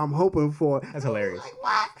is what I'm hoping for. That's hilarious. Like,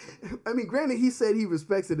 what? I mean, granted, he said he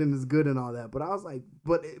respects it and is good and all that, but I was like,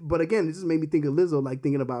 but again, it just made me think of Lizzo, like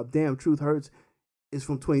thinking about, damn, Truth Hurts is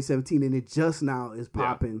from 2017 and it just now is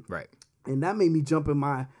popping. Yeah, right. And that made me jump in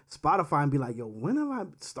my Spotify and be like, yo, when have I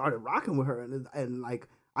started rocking with her? And like,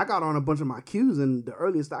 I got on a bunch of my cues, and the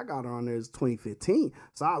earliest I got her on there is 2015.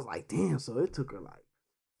 So I was like, damn, so it took her like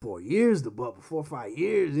 4 years to bubble, 4 or 5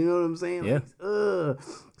 years. You know what I'm saying? Yeah. Like,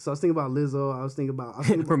 So I was thinking about Lizzo. I was thinking about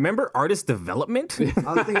remember artist development.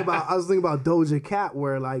 I was thinking about Doja Cat,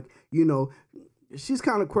 where, like, you know, she's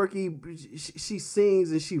kind of quirky. She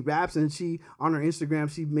sings and she raps, and she on her Instagram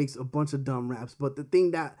she makes a bunch of dumb raps. But the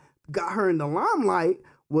thing that got her in the limelight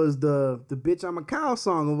was the "Bitch I'm a Cow"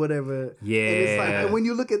 song or whatever. Yeah. And it's like, and when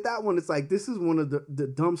you look at that one, it's like, this is one of the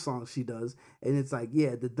dumb songs she does. And it's like,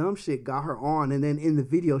 yeah, the dumb shit got her on. And then in the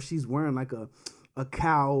video, she's wearing like a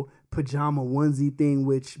cow pajama onesie thing,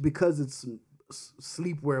 which, because it's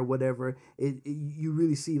sleepwear or whatever, you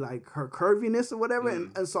really see like her curviness or whatever.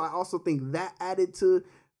 And so I also think that added to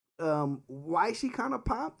why she kind of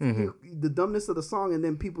popped, the dumbness of the song, and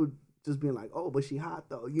then people just being like, oh, but she hot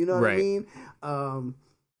though. You know what I mean?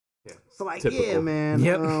 Yeah. So like, typical. Yeah, man.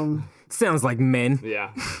 Yep. Sounds like men.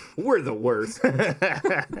 Yeah. We're the worst. So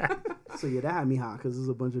yeah, that had me hot, because there's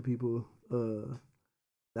a bunch of people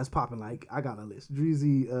that's popping. Like, I got a list.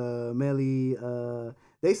 Dreezy, Melly,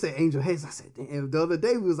 they say Angel Hayes. I said, damn. The other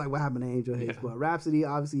day we was like, what happened to Angel Hayes? But Rhapsody,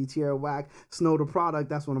 obviously, Tierra Whack, Snow the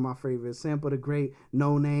Product, that's one of my favorites. Sample the Great,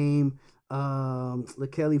 No Name,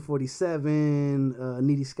 LaKelly 47,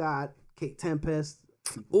 Needy Scott, Kate Tempest.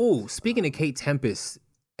 Ooh, speaking of Kate Tempest,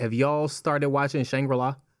 have y'all started watching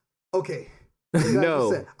Shangri-La? Okay.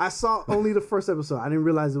 No. I saw only the first episode. I didn't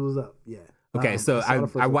realize it was up. Yeah. Okay, so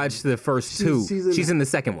I watched the first two. She's in the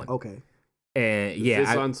second one. Okay. And Is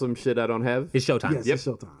this on some shit I don't have? It's Showtime. Yes, it's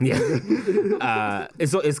Showtime. Yeah.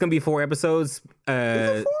 It's gonna be 4 episodes. Is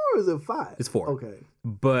it 4 or is it 5? It's 4. Okay.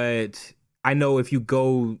 But I know if you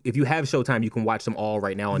have Showtime, you can watch them all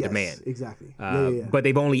right now on demand. Exactly. But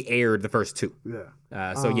they've only aired the first 2.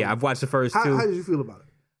 Yeah. So I've watched the first 2. How did you feel about it?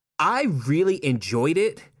 I really enjoyed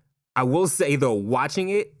it. I will say though, watching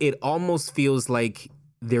it, it almost feels like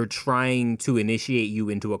they're trying to initiate you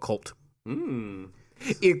into a cult.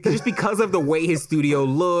 Just because of the way his studio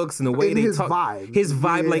looks and the way they talk. His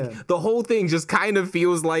vibe, like the whole thing just kind of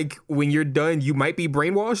feels like when you're done, you might be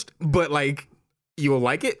brainwashed, but like you'll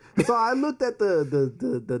like it. So I looked at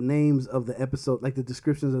the names of the episode, like the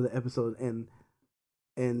descriptions of the episode, and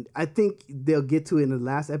I think they'll get to it in the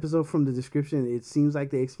last episode. From the description, it seems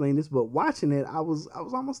like they explained this, but watching it, I was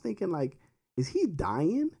almost thinking, like, is he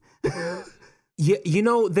dying? Yeah, you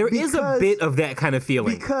know, there is a bit of that kind of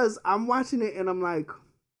feeling. Because I'm watching it and I'm like,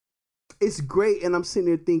 it's great, and I'm sitting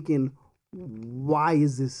there thinking, why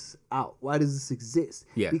is this out? Why does this exist?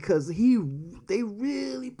 Yeah. Because they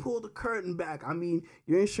really pull the curtain back. I mean,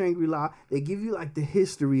 you're in Shangri-La. They give you like the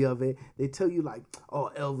history of it. They tell you like, oh,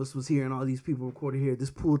 Elvis was here and all these people recorded here. This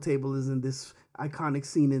pool table is in this iconic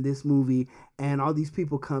scene in this movie, and all these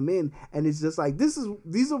people come in, and it's just like, these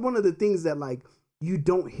are one of the things that like you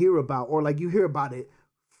don't hear about, or like you hear about it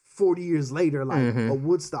 40 years later, like a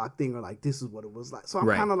Woodstock thing, or like, this is what it was like. So I'm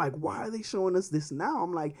kind of like, why are they showing us this now?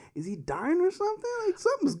 I'm like, is he dying or something? Like,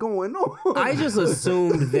 something's going on. I just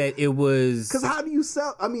assumed that it was... Because how do you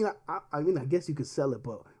sell... I mean, I guess you could sell it,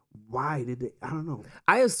 but why did they... I don't know.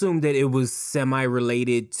 I assumed that it was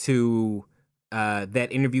semi-related to that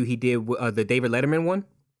interview he did, the David Letterman one.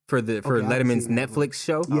 For Letterman's Netflix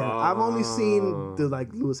show. Yeah, I've only seen the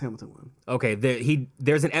like Lewis Hamilton one. Okay,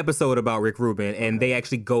 there's an episode about Rick Rubin, and they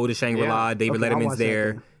actually go to Shangri-La. Yeah. David Letterman's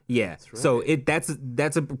there. Yeah, right. So that's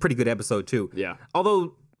a pretty good episode too. Yeah.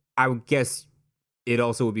 Although I would guess it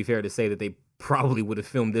also would be fair to say that they probably would have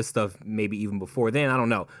filmed this stuff maybe even before then. I don't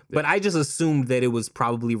know, but I just assumed that it was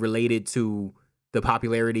probably related to the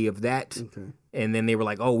popularity of that, and then they were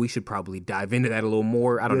like, "Oh, we should probably dive into that a little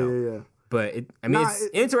more." I don't know. Yeah. But it's an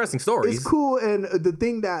interesting story. It's cool, and the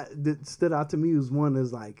thing that stood out to me was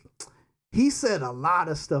like he said a lot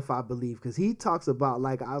of stuff, I believe, because he talks about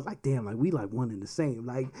like, I was like, damn, like we like one and the same.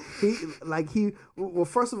 Well,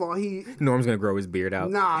 first of all, Norm's gonna grow his beard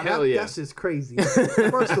out. Nah, that's just crazy.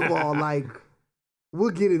 First of all, like we'll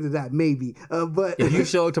get into that maybe. But If you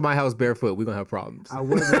show up to my house barefoot, we're gonna have problems. I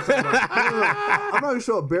wasn't. I'm not even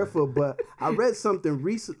sure barefoot, but I read something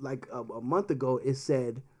recent, like a month ago. It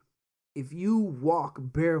said if you walk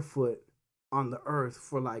barefoot on the earth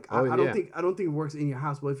for like I don't think it works in your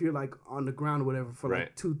house, but if you're like on the ground or whatever for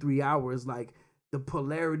like 2-3 hours, like the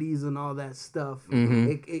polarities and all that stuff,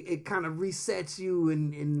 it kind of resets you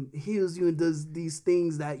and heals you and does these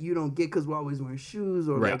things that you don't get because we're always wearing shoes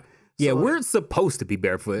or like. Yeah, we're supposed to be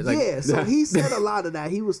barefoot. Like, so he said a lot of that.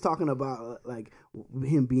 He was talking about like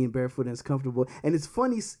him being barefoot and it's comfortable. And it's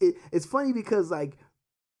funny. It's funny because like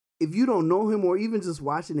if you don't know him or even just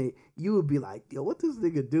watching it, you would be like, "Yo, what this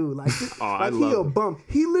nigga do?" Like, like he a bum.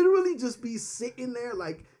 He literally just be sitting there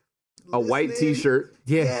like a white T-shirt.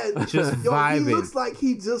 Yeah, just vibing. He looks like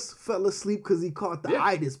he just fell asleep because he caught the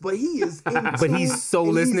itis, but he is in But he's so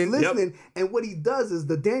listening. He's listening, and what he does is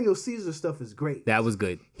the Daniel Caesar stuff is great. That was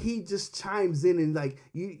good. He just chimes in and like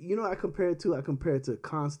you know, I compare it to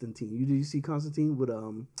Constantine. Did you see Constantine with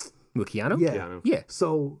Keanu? Yeah.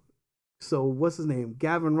 So what's his name?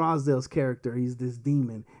 Gavin Rossdale's character. He's this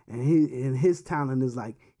demon, and his talent is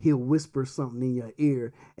like he'll whisper something in your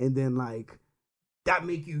ear, and then like. That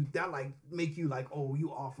make you like, oh,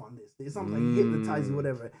 you off on this. It's something like hypnotize you,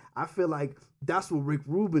 whatever. I feel like that's what Rick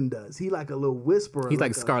Rubin does. He like a little whisperer. He's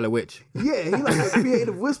like Scarlet Witch. Yeah, he like a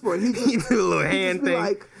creative whisperer. He just do a little hand thing.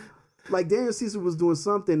 Like Daniel Caesar was doing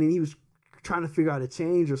something and he was trying to figure out a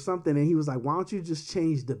change or something, and he was like, why don't you just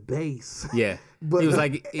change the bass? Yeah. But he was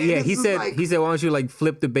like, he said, why don't you like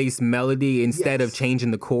flip the bass melody instead of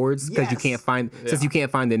changing the chords because you can't find since you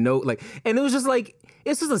can't find the note. Like, and it was just like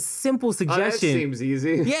it's just a simple suggestion. That seems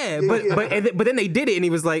easy. Yeah, but then they did it, and he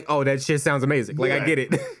was like, oh, that shit sounds amazing. Like I get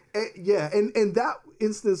it. And that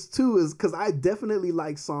instance too is because I definitely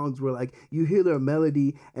like songs where like you hear their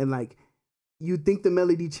melody and like. You think the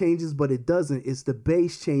melody changes, but it doesn't. It's the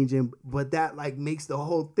bass changing, but that like makes the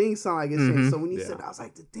whole thing sound like it's changed. So when he said that, I was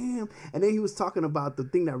like, damn. And then he was talking about the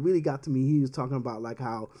thing that really got to me. He was talking about like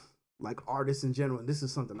how like artists in general, and this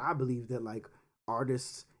is something I believe that like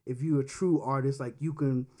artists, if you're a true artist, like you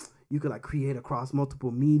can like create across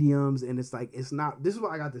multiple mediums, and it's like it's not. This is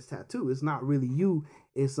why I got this tattoo. It's not really you.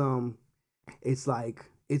 It's like.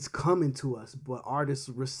 It's coming to us, but artists'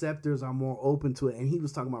 receptors are more open to it. And he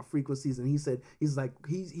was talking about frequencies, and he said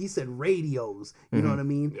radios. You know what I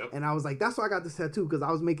mean? Yep. And I was like, that's why I got this tattoo, because I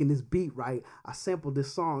was making this beat, right? I sampled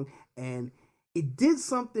this song, and it did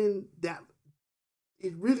something that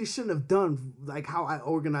it really shouldn't have done, like how I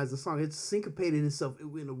organized the song. It syncopated itself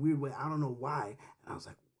in a weird way. I don't know why. And I was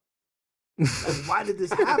like, why did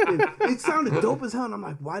this happen? It sounded dope as hell, and I'm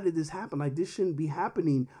like, why did this happen? Like, this shouldn't be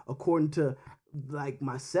happening according to like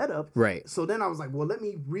my setup. Right. So then I was like, well, let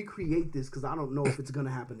me recreate this because I don't know if it's gonna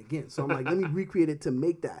happen again. So I'm like, let me recreate it to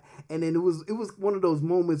make that. And then it was one of those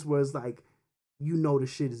moments where it's like, you know, the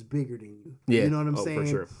shit is bigger than you. Yeah. You know what I'm saying? For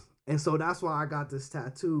sure. And so that's why I got this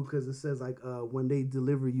tattoo, because it says like, when they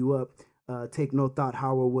deliver you up, take no thought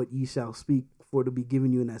how or what ye shall speak, for to be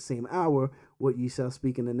given you in that same hour. What ye shall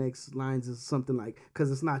speak in the next lines is something like, because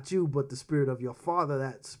it's not you, but the spirit of your father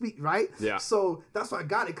that speak, right? Yeah. So that's why I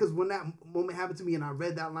got it, because when that moment happened to me and I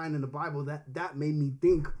read that line in the Bible, that made me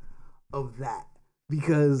think of that,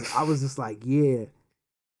 because I was just like, yeah.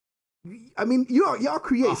 I mean, y'all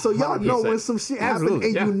create, so y'all know when some shit happens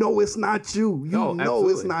and you know it's not you. You know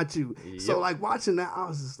it's not you. Yep. So like watching that, I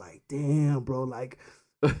was just like, damn, bro, like.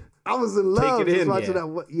 I was in love just watching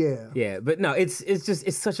that. Yeah, but no, it's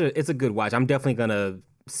a good watch. I'm definitely gonna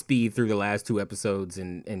speed through the last 2 episodes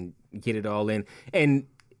and get it all in. And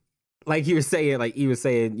like you were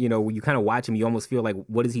saying, you know, when you kind of watch him, you almost feel like,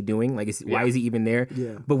 what is he doing? Like, why is he even there?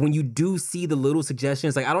 Yeah. But when you do see the little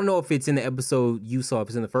suggestions, like I don't know if it's in the episode you saw, if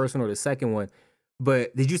it's in the first one or the second one,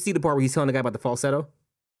 but did you see the part where he's telling the guy about the falsetto?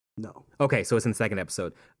 No. Okay, so it's in the second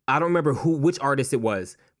episode. I don't remember which artist it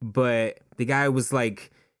was, but the guy was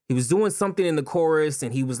like. He was doing something in the chorus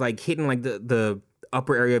and he was like hitting like the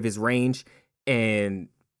upper area of his range, and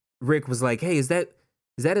Rick was like, hey, is that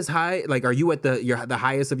as high? Like, are you at the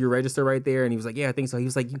highest of your register right there? And he was like, yeah, I think so. He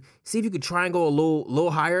was like, see if you could try and go a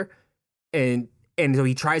little higher. And so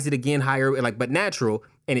he tries it again higher, like, but natural,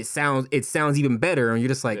 and it sounds even better. And you're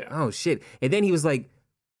just like, oh shit. And then he was like,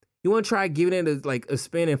 you want to try giving it a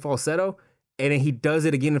spin in falsetto? And then he does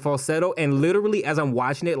it again in falsetto. And literally, as I'm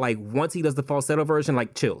watching it, like, once he does the falsetto version,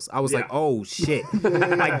 like, chills. I was like, oh, shit.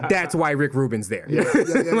 Like, that's why Rick Rubin's there.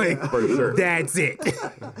 Like, for sure. That's it.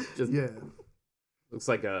 Looks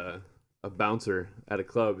like a bouncer at a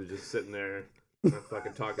club who's just sitting there, not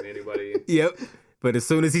fucking talking to anybody. Yep. But as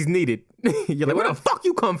soon as he's needed, you're like, where the fuck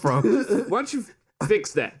you come from? Why don't you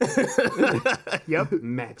fix that? Yep.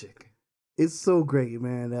 Magic. It's so great,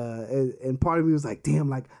 man. And part of me was like, damn,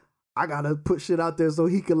 like I gotta put shit out there so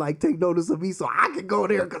he can like take notice of me, so I can go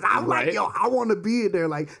there because I'm like, yo, I want to be in there,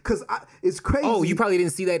 like, because it's crazy. Oh, you probably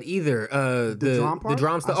didn't see that either. The drum part? The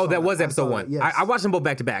drum stuff. Oh, that was episode 1. Yes. I watched them both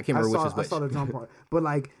back to back. I can't remember which was which. I saw the drum part, but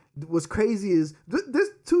like, what's crazy is there's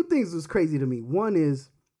two things that's crazy to me. One is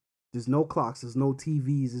there's no clocks, there's no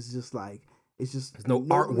TVs. It's just like. It's just there's no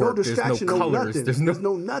artwork, no distraction, there's no colors, nothing. There's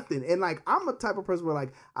no nothing. And like I'm a type of person where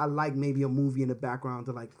like I like maybe a movie in the background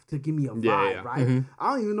to give me a vibe, right? Mm-hmm.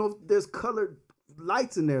 I don't even know if there's colored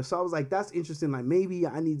lights in there. So I was like, that's interesting. Like maybe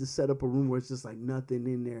I need to set up a room where it's just like nothing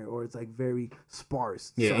in there, or it's like very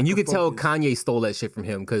sparse. Yeah, so and you could tell Kanye stole that shit from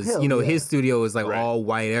him because his studio is like all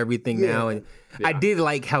white, everything now. And I did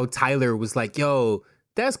like how Tyler was like, yo.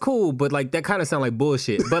 That's cool, but like that kind of sound like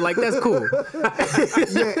bullshit. But like that's cool.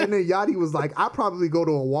 Yeah, and then Yachty was like, I probably go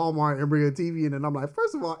to a Walmart and bring a TV in, and I'm like,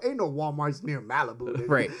 first of all, ain't no Walmarts near Malibu. Dude.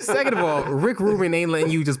 Right. Second of all, Rick Rubin ain't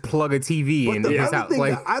letting you just plug a TV in his house. Thing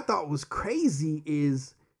that I thought was crazy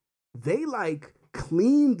is they like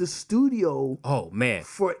cleaned the studio. Oh man.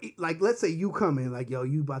 For like, let's say you come in, like, yo,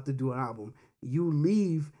 you about to do an album, you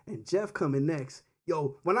leave, and Jeff coming next.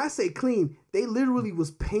 Yo, when I say clean, they literally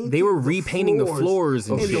was painting. They were repainting the floors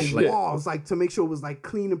and the walls, like to make sure it was like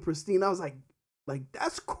clean and pristine. I was like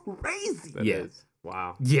that's crazy. That is.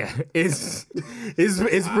 Wow. Yeah, it's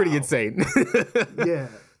pretty insane. Yeah.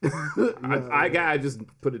 I just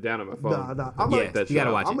put it down on my phone. Nah. You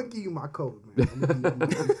gotta watch it. I'm gonna give you my code,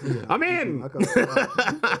 man. I'm in.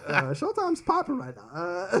 Showtime's popping right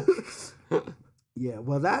now. Yeah,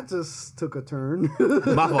 well, that just took a turn.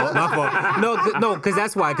 My fault. No, because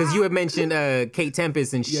that's why. Because you had mentioned Kate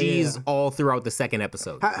Tempest, and she's all throughout the second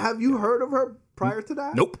episode. Have you heard of her prior to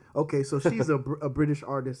that? Nope. Okay, so she's a British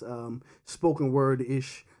artist, spoken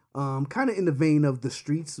word-ish, kind of in the vein of The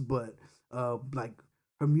Streets, but like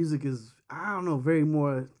her music is, I don't know, very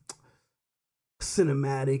more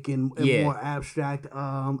cinematic and more abstract.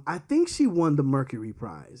 I think she won the Mercury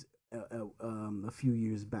Prize. A few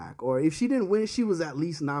years back, or if she didn't win, she was at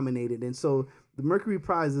least nominated. And so the Mercury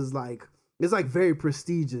Prize is like, it's like very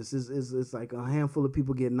prestigious. It's like a handful of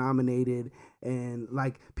people get nominated, and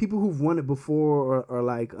like people who've won it before are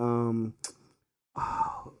like damn,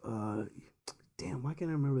 why can't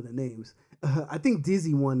I remember the names? I think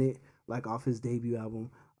Dizzy won it like off his debut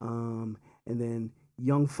album, and then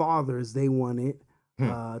Young Fathers, they won it.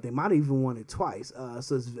 They might have even won it twice.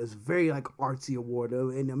 So it's very like artsy award.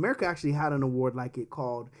 And America actually had an award like it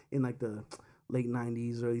called in like the late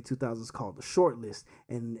 90s, early 2000s called the Shortlist.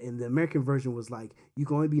 And the American version was like, you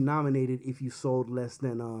can only be nominated if you sold less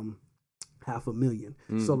than 500,000.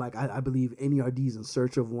 So like I believe NERD's In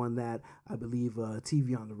Search of won that. I believe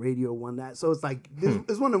TV on the Radio won that. So it's like,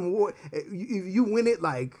 it's one of them awards. If you win it,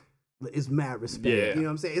 like, it's mad respect. Yeah. You know what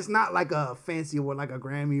I'm saying? It's not like a fancy award, like a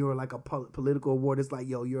Grammy or like a political award. It's like,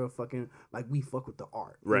 yo, you're a fucking, like, we fuck with the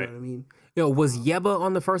art. You know what I mean? Yo, was Yebba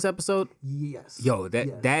on the first episode? Yes. Yo,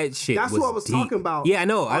 that shit That's was what I was deep. talking about. Yeah, I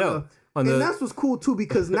know. And that's what's cool, too,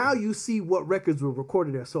 because now you see what records were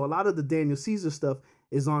recorded there. So a lot of the Daniel Caesar stuff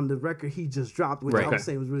is on the record he just dropped, which I was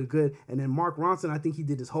saying was really good. And then Mark Ronson, I think he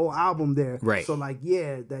did his whole album there. Right. So, like,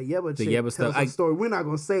 that Yebba chick tells stuff. a story. We're not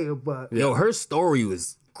going to say it, but... Yo, her story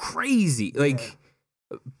was crazy.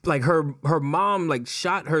 Like her mom like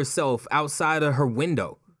shot herself outside of her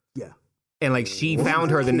window. Yeah. And like she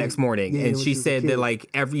found her the next morning, and she said that like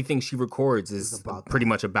everything she records is pretty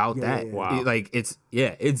much about that. Yeah. Wow. Like it's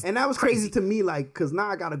and that was crazy to me, like, because now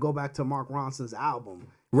I got to go back to Mark Ronson's album.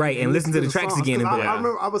 Right, and listen to the tracks songs. again. I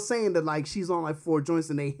remember I was saying that like she's on like 4 joints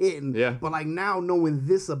and they hitting. Yeah. But like now knowing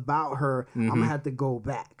this about her, I'm gonna have to go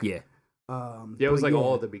back. Yeah. It was like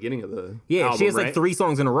all at the beginning of the album, she has right? like 3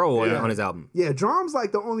 songs in a row on his album. Yeah, Drum's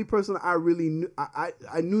like the only person I really knew.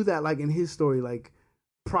 I knew that like in his story, like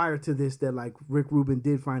prior to this, that like Rick Rubin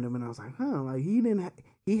did find him, and I was like, like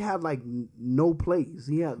he had like no plays.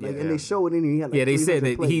 He had like, and they show it in here. He had, like, they said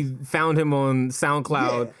that plays. he found him on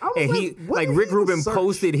SoundCloud, and he like Rick Rubin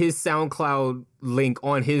posted his SoundCloud link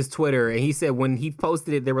on his Twitter, and he said when he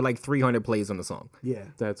posted it, there were like 300 plays on the song. Yeah,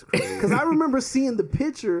 that's crazy. Because I remember seeing the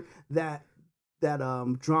picture that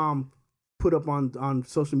Drum put up on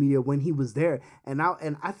social media when he was there, and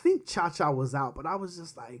I think Cha Cha was out, but I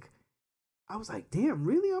was like, damn,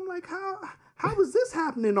 really? I'm like, how is this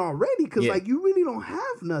happening already? Because like you really don't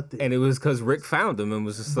have nothing. And it was because Rick found him and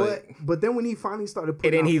was just but then when he finally started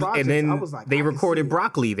putting out projects, and then I was like, they recorded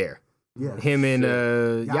Broccoli there. Yeah, him and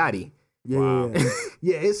Yachty. Yeah, wow.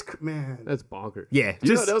 Yeah, it's, man, that's bonkers. Yeah,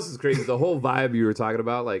 you know what else is crazy? The whole vibe you were talking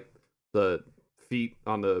about, like the feet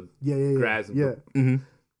on the grass. Yeah.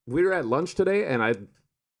 We were at lunch today, and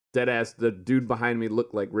dead ass, the dude behind me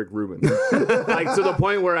looked like Rick Rubin. Like to the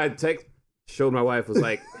point where I showed my wife, was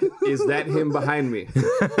like, is that him behind me?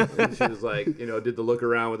 And she was like, did the look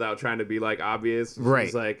around without trying to be like obvious. She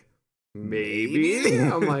was like, maybe.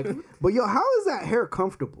 I'm like, but yo, how is that hair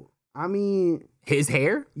comfortable? I mean, his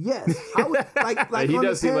hair? Yes. How, like he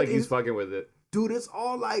does seem like he's fucking with it. Dude, it's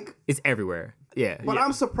all like... It's everywhere. Yeah. But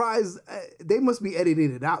I'm surprised. They must be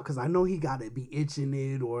editing it out because I know he got to be itching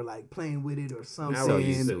it or like playing with it or something. Now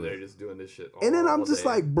he's sitting there just doing this shit all and then I'm just day.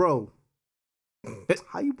 like, bro,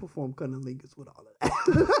 how you perform cunnilingus with all of that?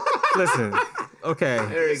 Listen, okay.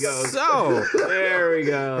 There he goes. So, there we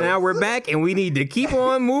go. Now we're back and we need to keep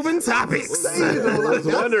on moving topics. I was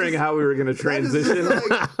wondering how we were going to transition.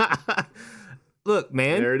 Look,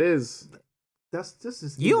 man. There it is. That's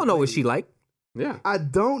just... You don't know what she like. Yeah. I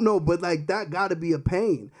don't know, but like that got to be a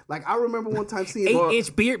pain. Like I remember one time seeing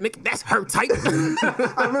 8-inch beard, that's her type.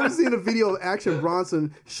 I remember seeing a video of Action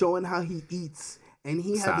Bronson showing how he eats, and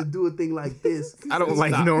he had to do a thing like this. I don't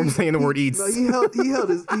like I'm saying the word eats. No,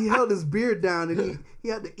 he held his beard down, and he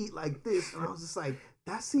had to eat like this, and I was just like,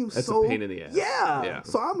 that seems that's so a pain in the ass. Yeah.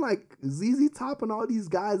 So I'm like ZZ Top and all these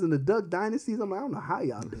guys in the Duck Dynasties. I'm like, I don't know how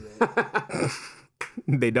y'all do that.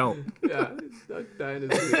 They don't. Yeah, Duck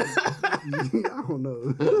Dynasty. I don't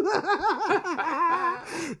know.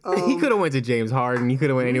 He could have went to James Harden. He could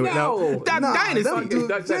have went anywhere. No, Duck Dynasty.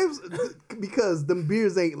 Dude, James, because them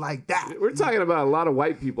beers ain't like that. We're talking about a lot of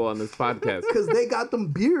white people on this podcast. Because they got them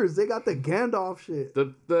beers. They got the Gandalf shit.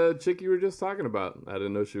 The chick you were just talking about. I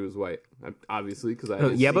didn't know she was white. Obviously, because I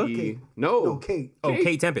didn't Yeba? see... No, Kate. Oh,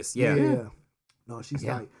 Kate Tempest. Yeah. No, she's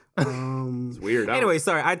Yeah. white. It's weird. Anyway,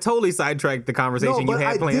 sorry, I totally sidetracked the conversation you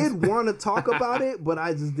had planned. I did want to talk about it, but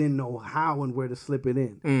I just didn't know how and where to slip it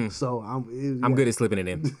in. So I'm good at slipping it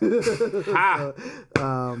in.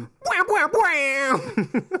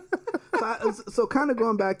 So kind of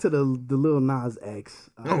going back to the Lil Nas X.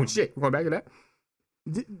 Oh shit, we're going back to that.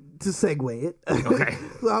 To segue it. Okay.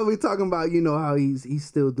 So I'll be talking about how he's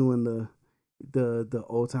still doing the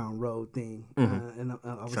Old Town Road thing, and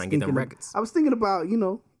I was trying to get them records. I was thinking about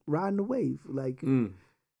riding the wave, like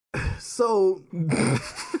so.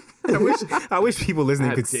 I wish people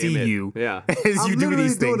listening could see you as you do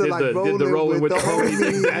these things. Did the rolling with the homies.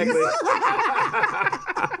 Exactly.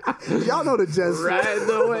 Y'all know the gist. Ride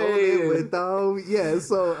the wave with the homies. Yeah.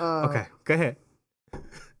 So okay, go ahead.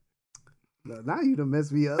 Now you done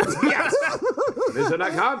messed me up. Yes. Mission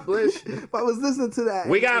accomplished. But I was listening to that.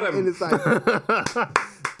 We got him. And it's like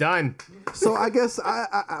done. So I guess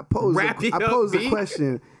I pose a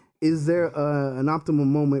question. Is there an optimal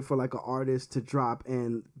moment for like an artist to drop,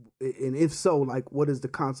 and if so, like what is the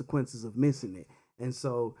consequences of missing it? And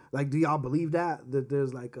so like, do y'all believe that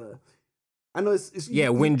there's like a, I know it's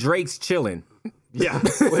when Drake's chilling. Yeah,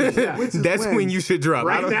 that's when you should drop.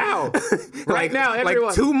 Right now, right now, everyone.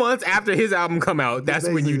 Like 2 months after his album come out, that's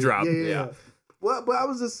when you drop. Yeah. Well, but I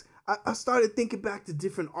was just I started thinking back to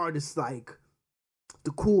different artists like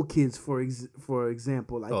the Cool Kids, for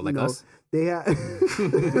example. Like us. They had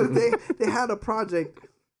they had a project.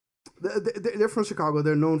 They're from Chicago.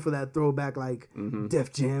 They're known for that throwback, like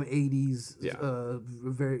Def Jam '80s,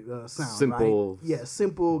 very sound. Simple, right?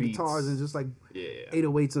 Simple beats. Guitars and just like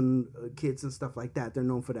 808s and kits and stuff like that. They're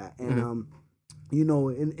known for that. And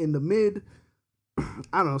in the mid,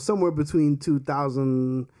 I don't know, somewhere between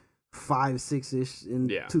 2005, 6ish, and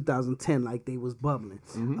 2010, like they was bubbling.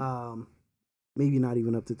 Maybe not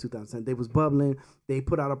even up to 2010. They was bubbling. They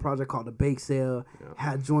put out a project called The Bake Sale.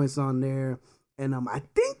 Had joints on there. And I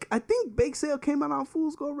think Bake Sale came out on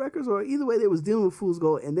Fool's Gold Records, or either way they was dealing with Fool's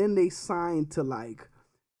Gold, and then they signed to like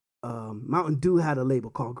Mountain Dew had a label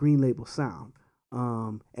called Green Label Sound,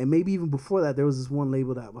 and maybe even before that there was this one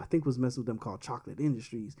label that I think was messing with them called Chocolate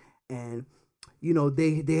Industries, and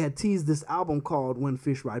they had teased this album called When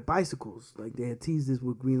Fish Ride Bicycles, like they had teased this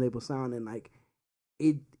with Green Label Sound, and like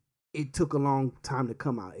it took a long time to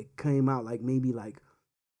come out. It came out like maybe like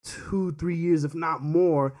 2-3 years, if not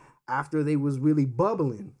more, after they was really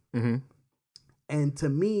bubbling. And to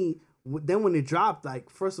me, then when it dropped, like,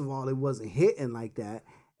 first of all, it wasn't hitting like that.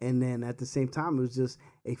 And then at the same time,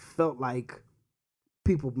 it felt like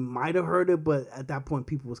people might have heard it, but at that point,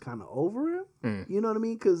 people was kind of over it. You know what I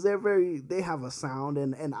mean? Because they have a sound,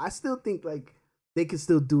 and I still think like they can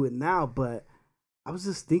still do it now. But I was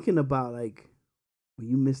just thinking about like, when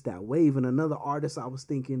you missed that wave. And another artist I was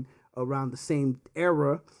thinking around the same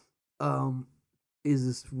era, is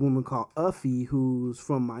this woman called Uffy, who's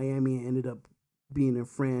from Miami and ended up being in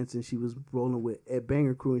France, and she was rolling with Ed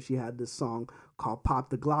Banger Crew, and she had this song called Pop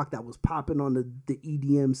the Glock that was popping on the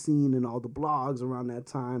EDM scene and all the blogs around that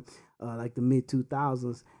time, like the mid to late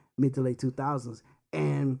 2000s.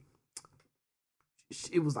 and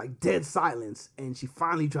it was like dead silence, and she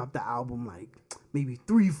finally dropped the album like maybe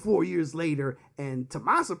 3-4 years later, and to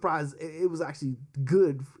my surprise it was actually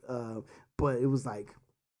good, but it was like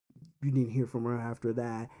you didn't hear from her after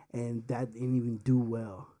that, and that didn't even do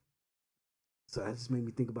well. So that just made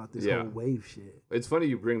me think about this whole wave shit. It's funny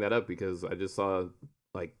you bring that up because I just saw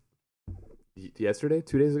like yesterday,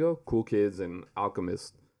 2 days ago, Cool Kids and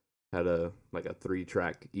Alchemist had a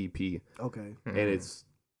 3-track EP. Okay. And it's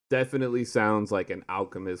definitely sounds like an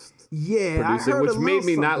Alchemist producer, which made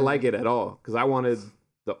me not like it at all because I wanted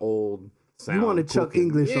the old sound. You wanted Cool Chuck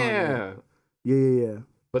English on it. Yeah.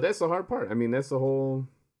 But that's the hard part. I mean, that's the whole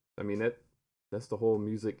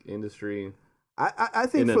music industry. I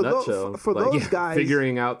think in a nutshell, for those guys,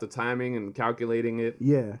 figuring out the timing and calculating it.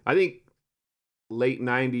 Yeah. I think late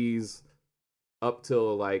 90s up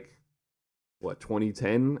till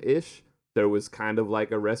 2010-ish, there was kind of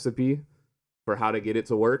like a recipe for how to get it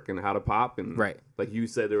to work and how to pop. And like you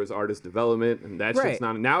said, there was artist development, and that shit's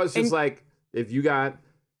not. Now it's just like if you got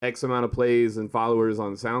X amount of plays and followers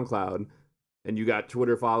on SoundCloud, and you got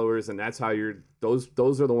Twitter followers, and that's how you're. Those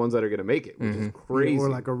are the ones that are gonna make it, which is crazy. Or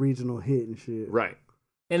like a regional hit and shit. Right.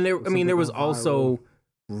 And there was also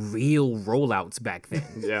real rollouts back then.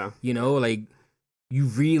 Yeah. You know, like you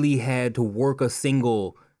really had to work a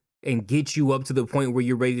single and get you up to the point where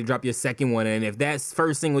you're ready to drop your second one. And if that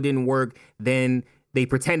first single didn't work, then they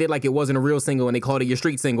pretended like it wasn't a real single and they called it your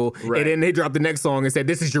street single. Right. And then they dropped the next song and said,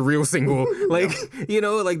 this is your real single. Like, you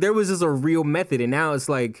know, like there was just a real method. And now it's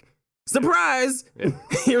like, surprise! Yeah.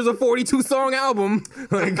 Here's a 42-song album.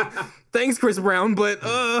 Like, thanks, Chris Brown, but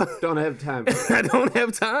don't have time. I don't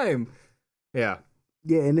have time. Yeah.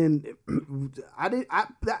 Yeah, and then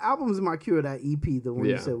that album's my cure, that EP, the one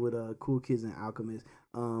you said with Cool Kids and Alchemist.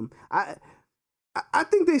 I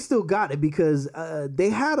think they still got it because they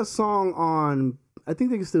had a song on. I think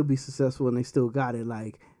they can still be successful, and they still got it.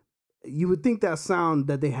 Like you would think that sound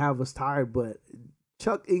that they have was tired, but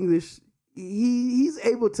Chuck English, he's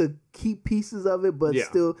able to keep pieces of it, but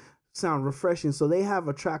still sound refreshing. So they have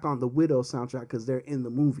a track on the Widow soundtrack because they're in the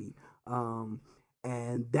movie,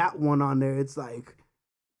 and that one on there, it's like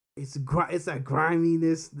it's that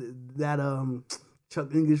griminess that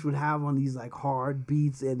Chuck English would have on these like hard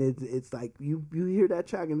beats, and it's like you hear that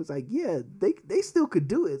track and it's like they still could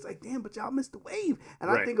do it. It's like damn, but y'all missed the wave.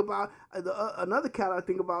 And I think about another cat I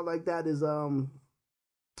think about like that is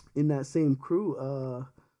in that same crew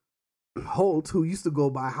Holt, who used to go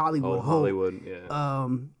by Hollywood. Hollywood, yeah.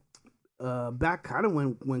 Back kind of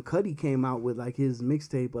when Cudi came out with like his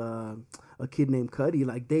mixtape, A Kid Named Cudi,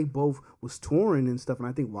 like they both was touring and stuff, and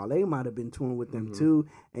I think Wale might have been touring with them too,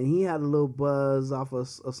 and he had a little buzz off a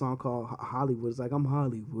song called Hollywood. It's like I'm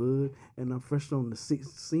Hollywood and I'm fresh on the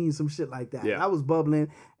scene, some shit like that. That was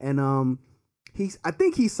bubbling, and I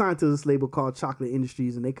think he signed to this label called Chocolate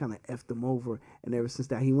Industries, and they kind of effed him over, and ever since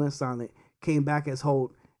that he went silent, came back as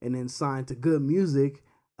Holt, and then signed to Good Music,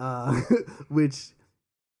 which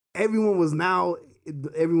everyone was now.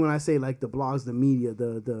 Everyone I say like the blogs, the media,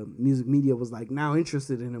 the music media was like now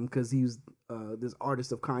interested in him because he was this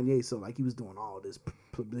artist of Kanye. So like he was doing all this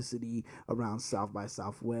publicity around South by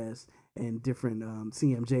Southwest and different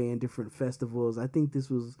CMJ and different festivals. I think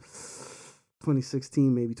this was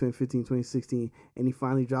 2016, maybe 2015, 2016, and he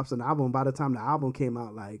finally drops an album. By the time the album came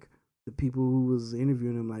out, like the people who was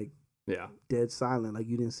interviewing him, like dead silent, like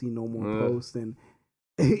you didn't see no more posts and.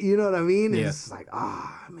 You know what I mean? Yeah. It's like,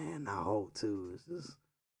 man, I hope too. It's just,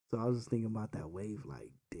 so I was just thinking about that wave,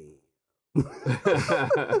 like, damn.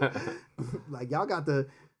 Like y'all got to,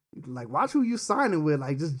 like, watch who you signing with.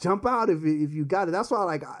 Like, just jump out if you got it. That's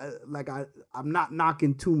why, I'm not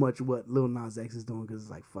knocking too much what Lil Nas X is doing because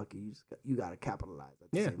it's like, fuck it, you got to capitalize.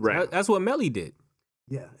 Right. That's what Melly did.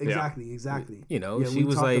 Yeah, exactly. You know, she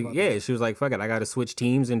was like, fuck it, I got to switch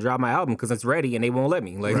teams and drop my album because it's ready and they won't let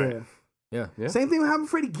me. Like. Right. Yeah. Same thing happened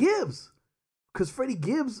with Freddie Gibbs. Because Freddie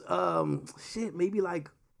Gibbs, maybe like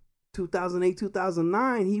 2008,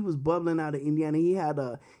 2009, he was bubbling out of Indiana. He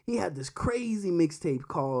had this crazy mixtape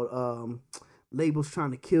called Labels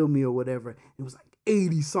Trying to Kill Me or whatever. It was like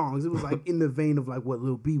 80 songs. It was like in the vein of like what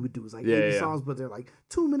Lil B would do. It was like 80 songs, but they're like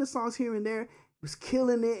 2-minute songs here and there. He was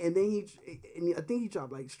killing it, and then I think he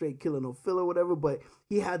dropped like straight Killer No Filler or whatever, but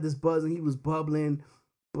he had this buzz and he was bubbling,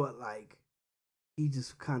 but like he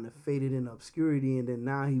just kind of faded in obscurity, and then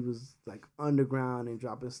now he was like underground and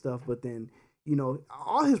dropping stuff. But then, you know,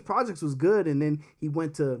 all his projects was good, and then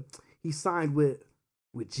he signed with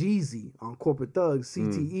Jeezy on Corporate Thugs,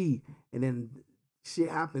 CTE, and then shit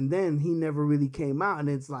happened. Then he never really came out, and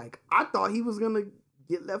it's like I thought he was gonna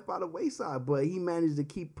get left by the wayside, but he managed to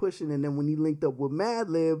keep pushing. And then when he linked up with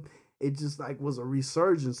Madlib, it just like was a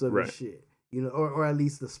resurgence of his shit. You know, or at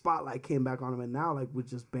least the spotlight came back on him, and now like with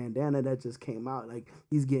just Bandana that just came out, like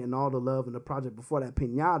he's getting all the love. In the project before that,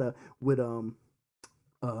 Pinata with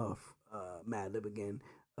Madlib again,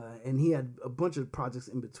 and he had a bunch of projects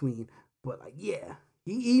in between. But like, yeah,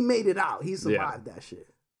 he made it out. He survived that shit.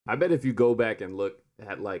 I bet if you go back and look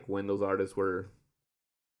at like when those artists were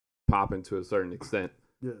popping to a certain extent,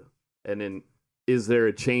 and then is there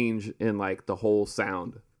a change in like the whole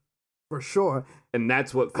sound? For sure. And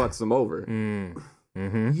that's what fucks them over. Yeah.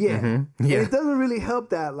 And it doesn't really help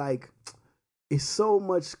that like it's so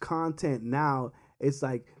much content now. It's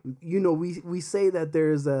like, you know, we say that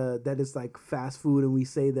there's that it's like fast food, and we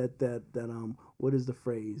say that what is the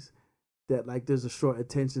phrase? That like there's a short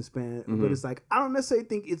attention span. But it's like I don't necessarily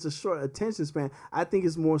think it's a short attention span. I think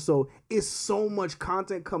it's more so it's so much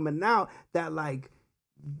content coming out that like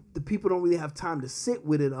the people don't really have time to sit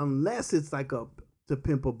with it unless it's like To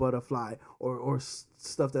Pimp a Butterfly or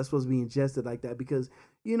stuff that's supposed to be ingested like that, because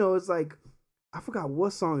you know it's like I forgot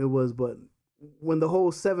what song it was, but when the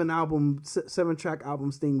whole 7-track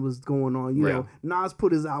albums thing was going on, you know, Nas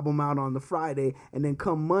put his album out on the Friday, and then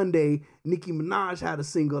come Monday Nicki Minaj had a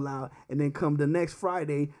single out, and then come the next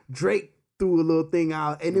Friday Drake threw a little thing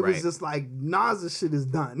out, and it was just like Nas' shit is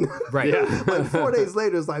done. Like 4 days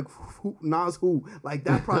later it's like Nas who? Like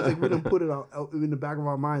that project we done put it out in the back of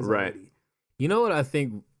our minds already. You know what I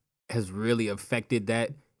think has really affected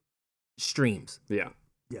that? Streams. Yeah.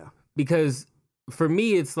 Because for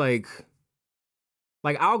me, it's like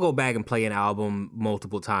I'll go back and play an album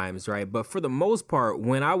multiple times, right? But for the most part,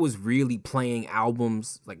 when I was really playing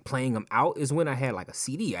albums, like playing them out, is when I had like a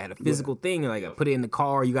CD. I had a physical thing, and like I put it in the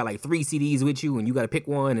car. You got like 3 CDs with you, and you got to pick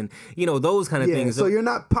one, and you know those kind of things. So you're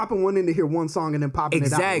not popping one in to hear one song and then popping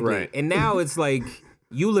it out. Exactly. And now it's like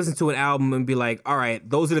you listen to an album and be like, all right,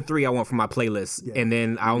 those are the 3 I want for my playlist. And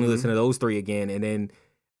then I only listen to those 3 again.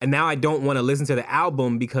 And now I don't want to listen to the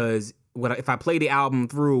album because if I play the album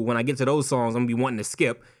through, when I get to those songs, I'm going to be wanting to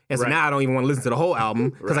skip. And so now I don't even want to listen to the whole album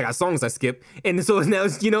because I got songs I skip. And so now,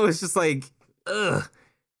 it's just like, ugh.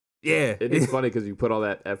 Yeah. It is funny because you put all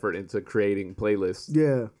that effort into creating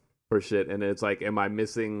playlists for shit. And it's like, am I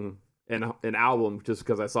missing an album just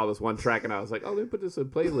because I saw this one track and I was like, oh, let me put this in a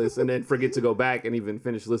playlist, and then forget to go back and even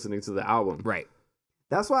finish listening to the album. Right.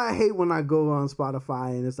 That's why I hate when I go on Spotify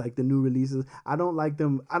and it's like the new releases. I don't like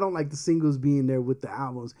them. I don't like the singles being there with the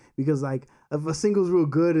albums, because like if a single's real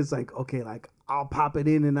good, it's like, okay, like I'll pop it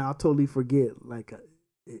in and I'll totally forget like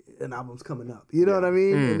an album's coming up. You know what I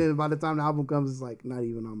mean? And then by the time the album comes, it's like not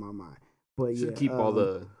even on my mind. But you should keep all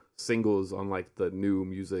the singles on like the new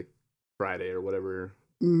music Friday or whatever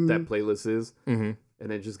that playlist is, and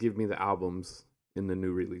then just give me the albums in the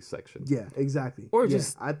new release section. Yeah, exactly. Or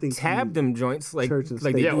just I think tab them joints like they do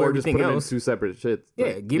or just everything put else. Them in 2 separate shits.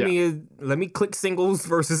 Yeah, let me click singles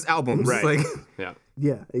versus albums. Right. Like,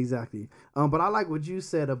 yeah, exactly. But I like what you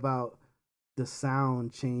said about the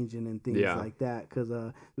sound changing and things like that, because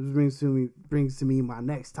this brings to me my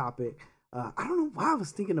next topic. I don't know why I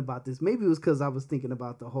was thinking about this. Maybe it was because I was thinking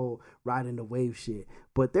about the whole riding the wave shit.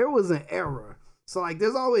 But there was an era. So like,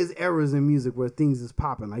 there's always eras in music where things is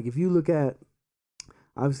popping. Like if you look at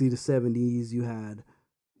obviously the 70s, you had,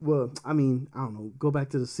 well, I mean, I don't know, go back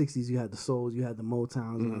to the 60s, you had the souls, you had the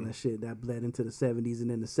Motowns and all that shit that bled into the 70s. And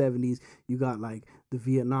then the 70s, you got like the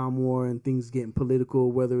Vietnam War and things getting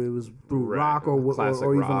political, whether it was through rock or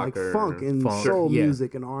even like funk and soul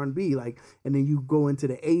music and R&B. Like, and then you go into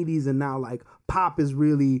the 80s and now like pop is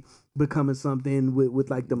really becoming something with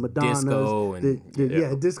like the Madonnas, disco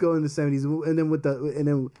and, disco in the 70s, and then with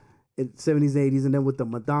the 70s, 80s, and then with the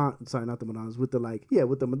with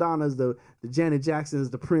the Madonnas, the Janet Jacksons,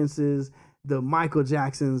 the Princes, the Michael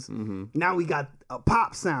Jacksons. Now we got a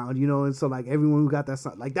pop sound, you know, and so like everyone who got that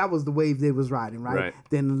sound, like that was the wave they was riding, right?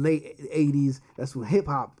 Then the late 80s, that's when hip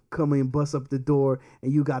hop come in, bust up the door,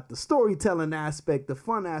 and you got the storytelling aspect, the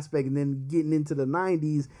fun aspect, and then getting into the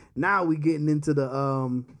 90s. Now we getting into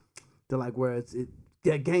the like where it's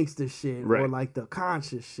that gangster shit or like the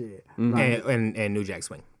conscious shit, and New Jack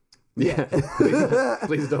Swing. Yeah,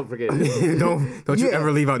 please don't forget. don't you ever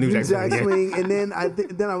leave out New Jack Swing. And then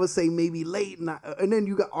I would say maybe late, and then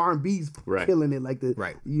you got R&B's killing it, like the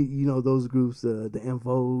you know those groups, the En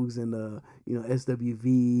Vogues and the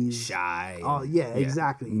SWVs, Shy. Oh yeah,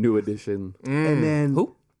 exactly. New Edition. And then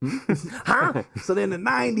who? So then the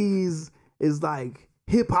 90s is like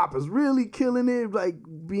hip hop is really killing it, like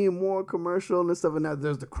being more commercial and stuff. And now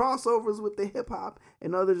there's the crossovers with the hip hop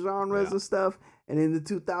and other genres and stuff. And then the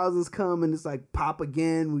 2000s come and it's like pop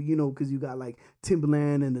again, you know, because you got like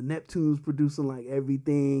Timbaland and the Neptunes producing like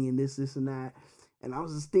everything and this and that. And I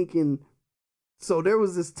was just thinking, So there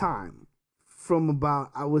was this time from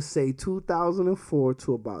about, I would say 2004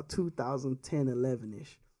 to about 2010,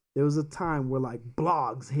 11-ish. There was a time where like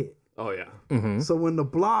blogs hit. Oh yeah. Mm-hmm. So when the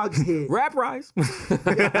blogs hit, Rap Rise. When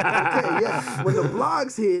the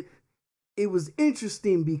blogs hit, it was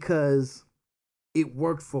interesting because it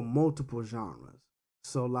worked for multiple genres.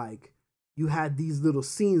 So like you had these little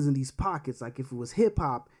scenes in these pockets. Like if it was hip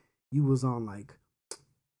hop, you was on like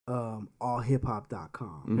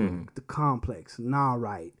allhiphop.com, Mm-hmm. The Complex, Nah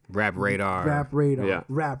Right, Rap Radar. Yeah.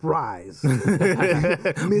 Rap Rise,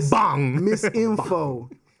 Bong. Miss Info,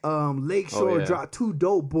 Lakeshore yeah. Drop, Two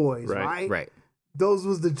Dope Boys, right? Right. Those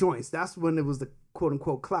was the joints. That's when it was the quote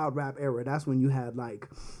unquote cloud rap era. That's when you had like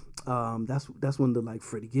that's when the like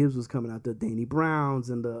Freddie Gibbs was coming out, the Danny Browns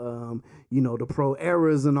and the the Pro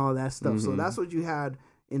Eras and all that stuff. So that's what you had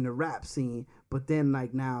in the rap scene. But then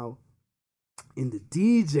like now in the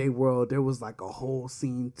DJ world, there was like a whole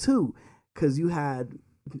scene too, because you had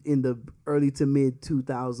in the early to mid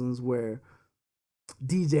 2000s where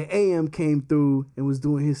DJ AM came through and was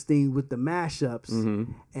doing his thing with the mashups,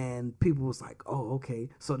 and people was like, oh, okay.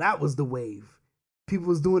 So that was the wave. People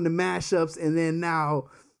was doing the mashups, and then now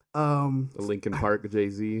The Linkin Park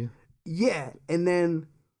Jay-Z. yeah, and then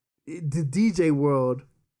the DJ world,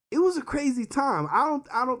 it was a crazy time. I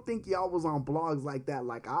don't think y'all was on blogs like that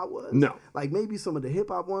like I was. No. Like maybe some of the hip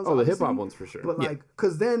hop ones. Oh, the hip hop obviously, ones for sure. But like,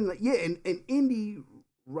 cause then and indie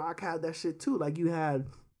rock had that shit too. Like you had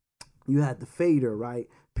the Fader, right?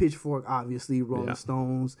 Pitchfork, obviously, Rolling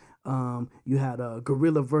Stones. You had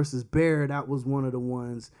Gorilla versus Bear. That was one of the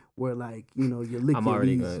ones where like your Lick I'm Your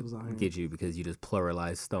already Leaves was on gonna here. get you because you just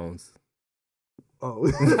pluralized Stones. Oh,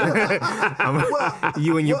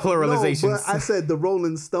 You and your pluralizations. No, but I said the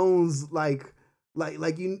Rolling Stones, like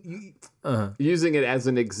you. Using it as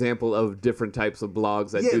an example of different types of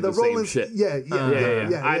blogs that Yeah, do the Rolling, same shit. Yeah.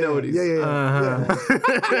 I know what he's. You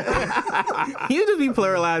just be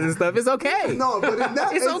pluralizing stuff. It's okay. No, but in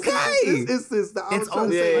that, It's okay. It's this. It's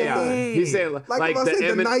Yeah. He's saying like Like if I the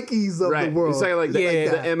said the Nikes of right. the world. He's saying like the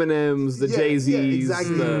Eminems, the Yeah, Jay-Z's. yeah,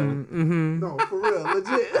 exactly. the- No, for real,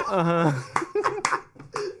 legit.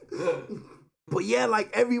 But yeah,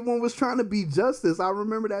 like everyone was trying to be Justice. I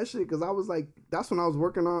remember that shit because I was like, that's when I was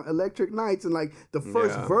working on Electric Nights, and like the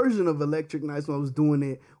first version of Electric Nights when I was doing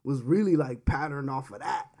it was really like patterned off of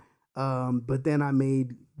that. But then I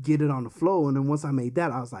made Get It on the Flow, and then once I made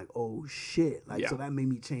that, I was like, oh shit! Like so that made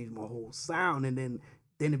me change my whole sound, and then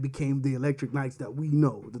it became the Electric Nights that we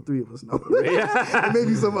know, the three of us know, and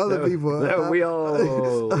maybe some other people. That we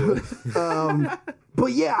all.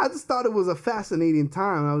 But yeah, I just thought it was a fascinating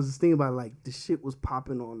time. I was just thinking about like the shit was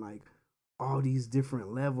popping on like all these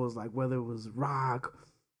different levels, like whether it was rock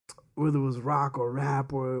or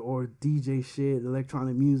rap or DJ shit,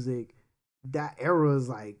 electronic music. That era is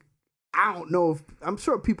like, I don't know if, I'm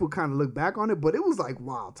sure people kind of look back on it, but it was like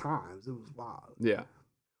wild times. It was wild. Yeah.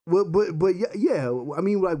 But yeah, I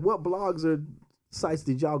mean, like what blogs or sites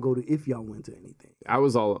did y'all go to if y'all went to anything? I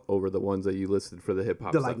was all over the ones that you listed for the hip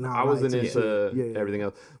hop They're stuff. like, nah, I wasn't right, into everything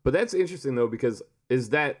else. But that's interesting though, because is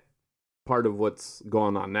that part of what's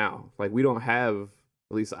going on now? Like we don't have,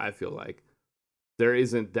 at least I feel like, there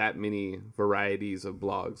isn't that many varieties of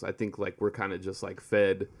blogs. I think like we're kind of just like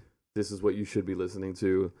fed, this is what you should be listening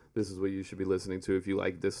to. This is what you should be listening to if you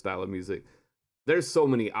like this style of music. There's so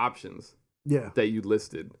many options that you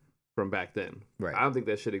listed from back then. Right. I don't think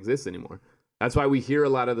that shit exists anymore. That's why we hear a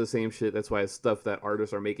lot of the same shit. That's why stuff that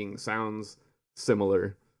artists are making sounds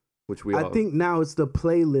similar, which we all... I think now it's the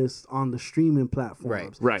playlist on the streaming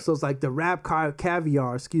platforms. Right. So it's like the Rap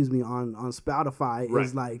Caviar, on Spotify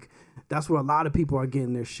is like, that's where a lot of people are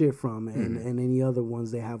getting their shit from. And any other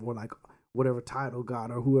ones they have, or like whatever Tidal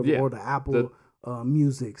got or whoever, or the Apple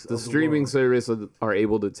Musics. The streaming service are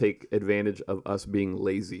able to take advantage of us being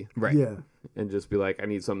lazy. Right. Yeah. And just be like, I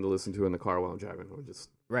need something to listen to in the car while I'm driving. Or just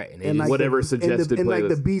and like whatever suggested and playlist. like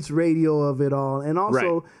the Beats Radio of it all. And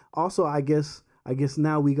also I guess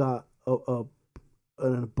now we got an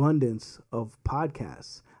abundance of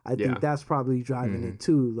podcasts. I think that's probably driving it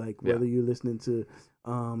too. Like whether you're listening to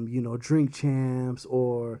Drink Champs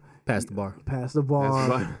or Pass the Bar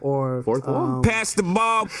or Fourth Wall. Pass the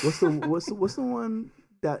ball. What's the one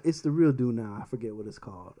that it's the real dude now? I forget what it's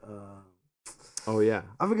called. Oh yeah,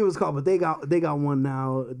 I forget what it's called, but they got one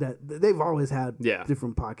now that they've always had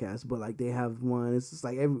different podcasts, but like they have one. It's just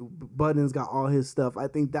like every Budden's got all his stuff. I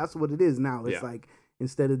think that's what it is now. It's like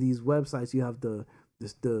instead of these websites, you have the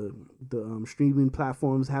streaming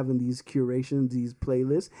platforms having these curations, these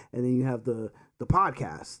playlists, and then you have the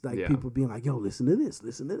podcasts, like people being like, yo, listen to this,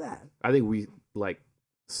 listen to that. I think we like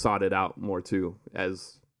sought it out more too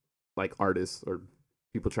as like artists or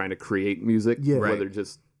people trying to create music, whether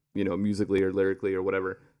just, musically or lyrically or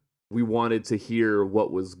whatever. We wanted to hear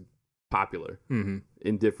what was popular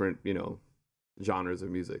in different, genres of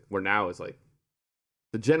music. Where now it's like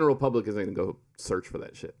the general public isn't going to go search for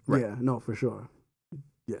that shit. Right. Yeah, no, for sure.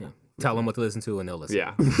 Yeah. Tell them what to listen to and they'll listen.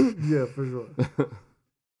 Yeah. Yeah, for sure.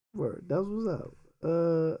 Word. That's what's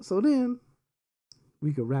up. So then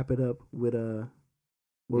we could wrap it up with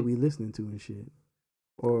what we listening to and shit.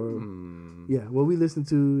 Or what we listen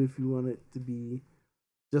to, if you want it to be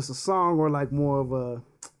just a song or like more of a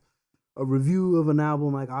review of an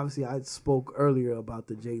album. Like obviously I spoke earlier about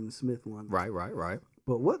the Jaden Smith one. Right.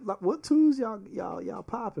 But what tunes y'all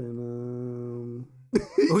popping?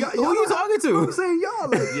 Who you talking to? I'm saying y'all.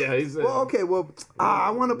 Like, yeah, he's. I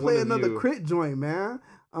want to play another Crit joint, man.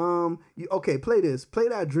 Play this. Play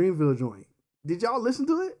that Dreamville joint. Did y'all listen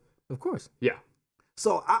to it? Of course. Yeah.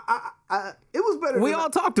 So I it was better. We all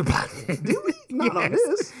talked about it. Did we? Not on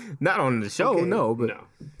this. Not on the show. Okay. No, but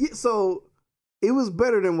Yeah, so it was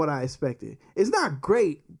better than what I expected. It's not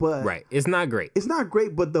great, but it's not great. It's not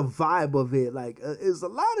great, but the vibe of it, like, it's a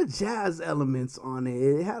lot of jazz elements on it.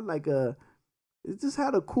 It had it just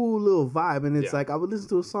had a cool little vibe, and it's like I would listen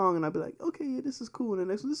to a song and I'd be like, okay, yeah, this is cool, and the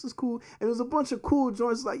next one, this is cool, and there's a bunch of cool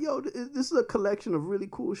joints. Like, yo, this is a collection of really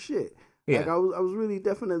cool shit. Yeah. Like I was really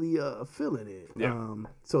definitely feeling it. Yeah.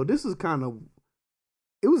 So this is kind of,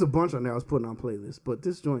 it was a bunch on there I was putting on playlists, but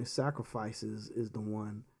this joint Sacrifices is the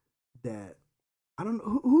one that I don't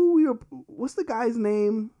know what's the guy's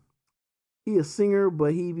name? He a singer,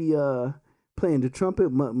 but he be playing the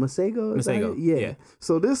trumpet, Masego. Masego, yeah.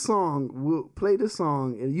 So this song, we'll play this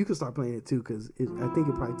song, and you can start playing it too, because I think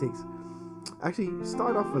it probably takes. Actually,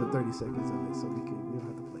 start off with the 30 seconds of it, so we don't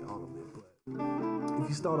have to play all of it. But if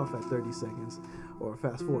you start off at 30 seconds, or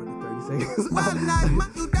fast forward to 30 seconds.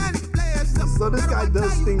 So this guy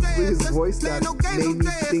does things with his voice that made me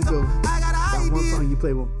think of that one song you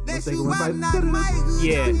play with Masego.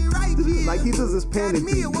 Yeah. Like he does this panic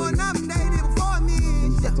thing.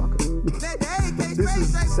 Stop talking. This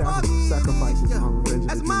is Sacrifices on Revenge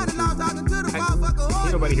of the Dreamers.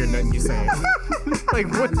 Ain't nobody hear nothing you saying. Like,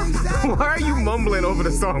 what? Why are you mumbling over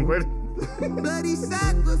the song? What? Bloody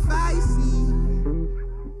sacrificing.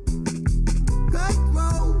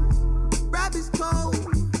 Cutthroat. Rabbit's cold.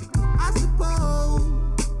 I suppose.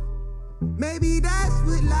 Maybe that's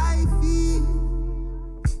what life is.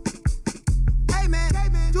 Hey man,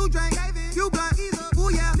 you drink, you blunt, who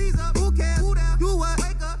yeah, who cares, do what,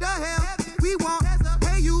 the hell, we want,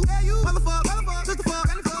 hey you, motherfucker, sister fuck,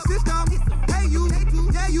 system, hey you,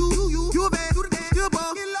 yeah you a bad, you a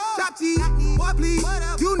ball, top G, boy please,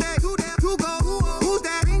 you next, you go, who's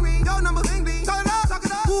that, your number, talk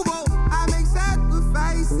it up, who go, I make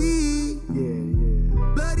sacrifices.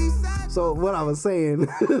 Bloody sacrifices. So what I was saying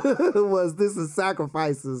was this is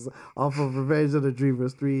Sacrifices off of Revenge of the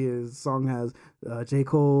Dreamers 3. His song has J.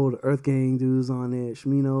 Cole, Earth Gang dudes on it,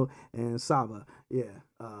 Shmino, and Saba. Yeah.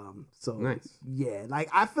 So nice. Yeah, like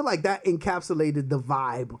I feel like that encapsulated the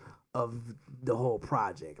vibe of the whole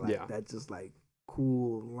project. Like that just like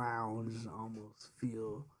cool lounge almost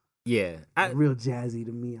feel. Yeah. Real jazzy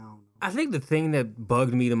to me. I don't know. I think the thing that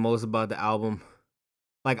bugged me the most about the album,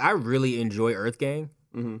 like I really enjoy Earth Gang.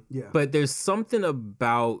 Mm-hmm. Yeah. But there's something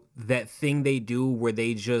about that thing they do where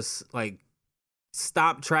they just like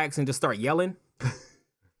stop tracks and just start yelling.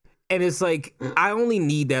 And it's like, I only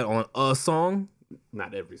need that on a song.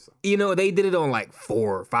 Not every song. They did it on like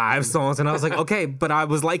 4 or 5 songs. And I was like, okay, but I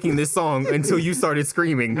was liking this song until you started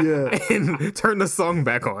screaming and turned the song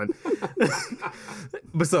back on.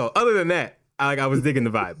 But so other than that, I was digging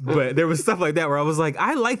the vibe. But there was stuff like that where I was like,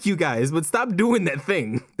 I like you guys, but stop doing that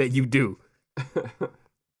thing that you do.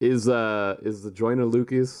 Is the Joyner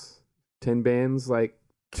Lucas 10 bands like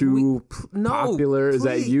too popular? Is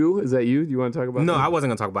that you? You want to talk about No, that? I wasn't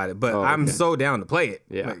going to talk about it, but I'm so down to play it.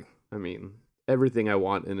 Yeah. Like, I mean, everything I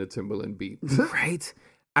want in a Timbaland beat. Right?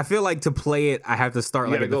 I feel like to play it, I have to start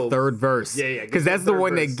like at the third verse. Yeah. Because that's the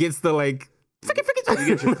one that gets the like... You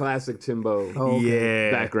get your classic Timbo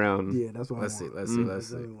background. Yeah, that's what Let's see. That's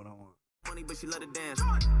what I want. Money, but she love to dance.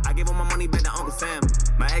 I give all my money back to Uncle Sam.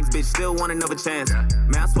 My ex bitch still want another chance.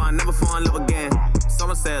 Man, I swear I never fall in love again.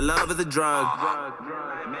 Someone said love is a drug.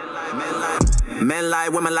 Men lie,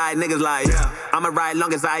 women lie, niggas lie. I'ma ride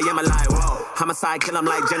long as I am alive. Whoa. Homicide, kill 'em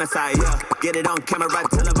like genocide. Get it on camera,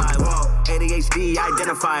 televised. Whoa. ADHD,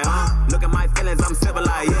 identify. Look at my feelings, I'm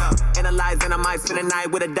civilized. Analyzing, I might spend a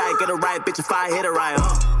night with a die. Get a right, bitch, if I hit a right.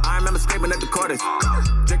 I remember scraping at the quarters.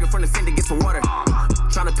 Drinking from the sink to get some water.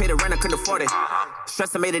 Tryna pay the rent, I couldn't afford it.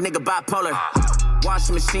 Stress, I made a nigga bipolar.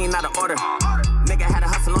 Washing machine out of order. Nigga had a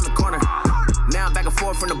hustle on the corner. Now I'm back and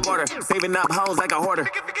forth from the border. Saving up hoes like a hoarder.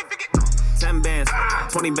 10 bands,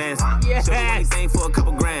 20 bands. Yes. She'll do anything for a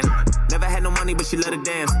couple grand. Never had no money, but she let it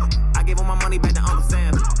dance. I gave all my money back to Uncle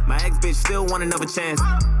Sam. My ex bitch still want another chance.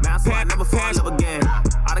 Man, I swear I never fall in love again.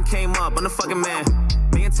 I done came up, I'm the fucking man.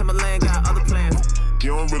 Me and Timberland got other plans. You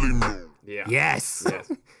don't really know. Yeah. Yes.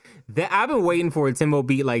 Yes. That I've been waiting for a Timbo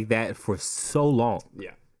beat like that for so long.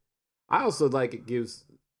 Yeah. I also like it gives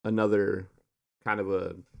another kind of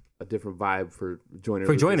a different vibe for Joyner.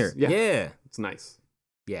 For Lucas. Joyner. Yeah. It's nice.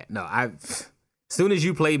 Yeah. No, as soon as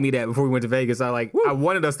you played me that before we went to Vegas, I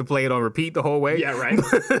wanted us to play it on repeat the whole way. Yeah, right.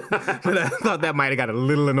 But I thought that might have got a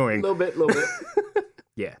little annoying. Little bit.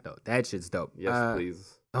 Yeah, no, that shit's dope. Yes,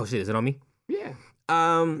 please. Oh shit, is it on me? Yeah.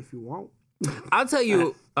 If you want. I'll tell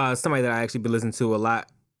you somebody that I actually been listening to a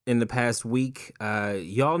lot in the past week.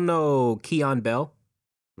 Y'all know Keon Bell?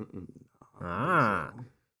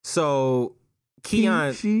 So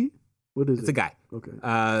Keon, what is it? It's a guy.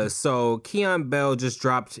 Okay. So Keon Bell just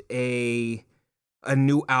dropped a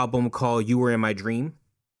new album called "You Were in My Dream,"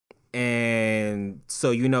 and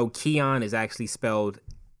so Keon is actually spelled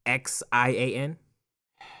Xian.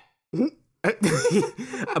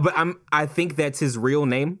 But I think that's his real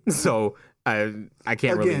name, so I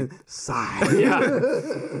can't really. Sigh. Yeah.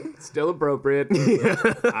 Still appropriate.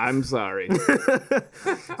 I'm sorry.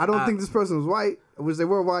 I don't think this person was white. I wish they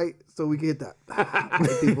were white, so we could hit that.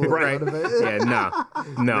 People right. Yeah, no.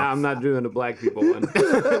 No, I'm not doing the black people one.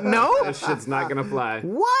 No? That shit's not gonna fly.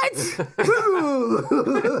 What?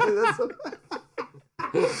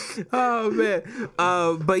 Oh man.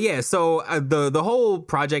 But yeah, so the whole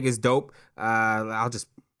project is dope. I'll just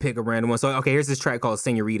pick a random one. So okay, here's this track called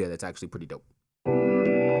Senorita that's actually pretty dope.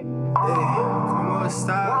 Como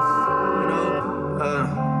estás?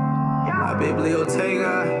 La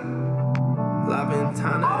biblioteca, la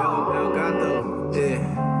ventana, el gato.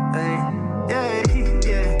 Yeah.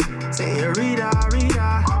 Senorita,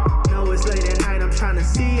 Rita. Know it's late at night, I'm trying to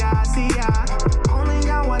see ya. Only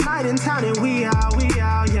got one night in town and we out,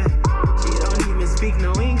 yeah. She don't even speak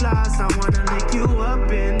no English. I wanna lick you up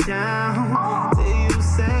and down till you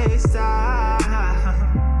say stop.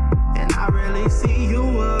 And I really see you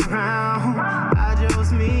around. I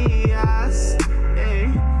just me, yes. Hey,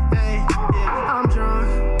 I'm drunk.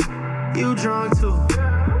 You drunk too.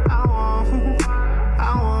 I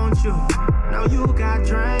want you. No, you got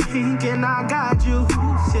drink and I got you.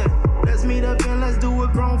 Shit. Let's meet up and let's do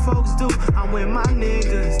what grown folks do. I'm with my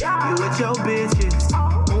niggas, you with your bitches.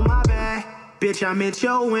 On my back, bitch, I'm at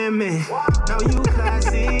your women. No, you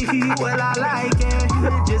classy, well, I like it.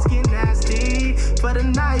 Just get nasty for the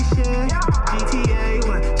night shit. GTA,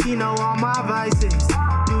 what? She know all my vices.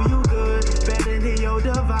 Do you good, better than your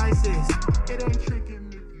devices. It ain't tricking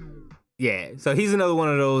me. Yeah, so he's another one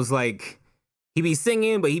of those, like, he be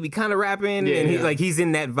singing, but he be kind of rapping, and he's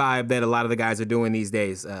in that vibe that a lot of the guys are doing these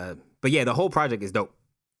days. But yeah, the whole project is dope.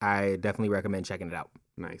 I definitely recommend checking it out.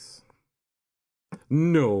 Nice.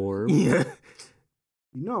 Norm. Yeah.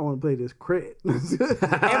 You know I want to play this Crit.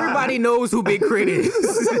 Everybody knows who Big Crit is.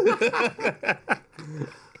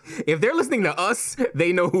 If they're listening to us,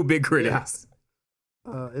 they know who Big Crit is.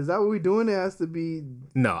 Is that what we're doing? It has to be.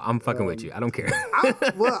 No, I'm fucking with you. I don't care. I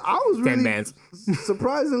was 10 really bands.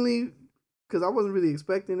 surprisingly, because I wasn't really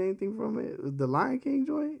expecting anything from it. The Lion King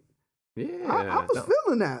joint. Yeah, I was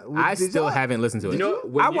feeling that. I still haven't listened to it.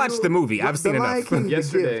 When I watched the movie. I've seen enough.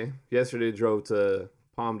 Yesterday drove to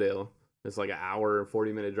Palmdale. It's like an hour and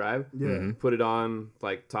 40-minute drive. Yeah. Put it on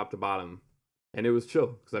like top to bottom, and it was chill.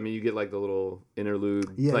 Because I mean, you get like the little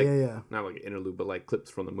interlude. Yeah. Not like an interlude, but like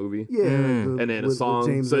clips from the movie. Yeah. And then a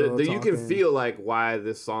song, so that you can feel like why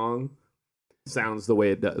this song sounds the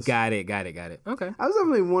way it does. Got it. Okay. I was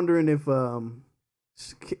definitely wondering if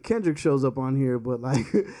Kendrick shows up on here, but like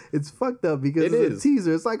it's fucked up because it's a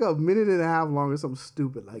teaser. It's like a minute and a half long or something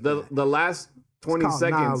stupid like that. The last 20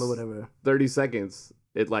 seconds, or whatever. 30 seconds,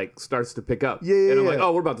 it like starts to pick up. Yeah. And I'm like,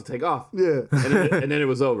 oh, we're about to take off. Yeah. And then it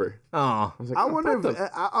was over. Oh. I was like, I wonder if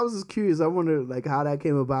I was just curious. I wonder like how that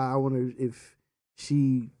came about. I wonder if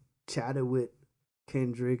she chatted with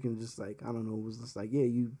Kendrick and just like, I don't know, was just like, yeah,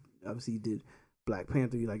 you obviously did Black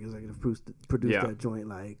Panther, you like executive produced that joint,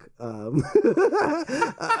 like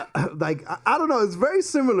like I don't know, it's very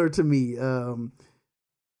similar to me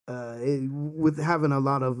with having a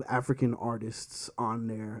lot of African artists on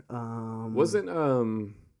there.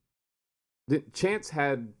 Chance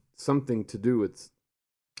had something to do with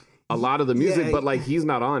a lot of the music, but like he's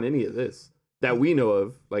not on any of this that we know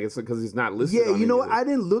of, like it's because he's not listed. Yeah, you know, I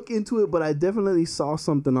didn't look into it, but I definitely saw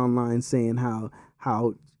something online saying how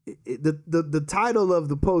the title of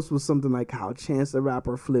the post was something like how Chance the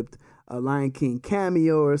Rapper flipped a Lion King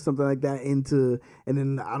cameo or something like that and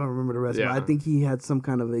then I don't remember the rest, but I think he had some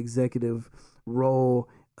kind of executive role.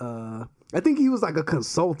 I think he was like a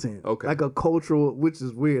consultant, like a cultural, which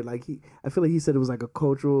is weird. Like I feel like he said it was like a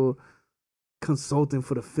cultural consultant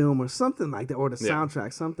for the film or something like that, or the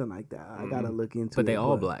soundtrack, something like that. I gotta look into it. But they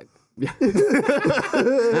all black.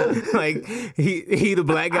 Like he the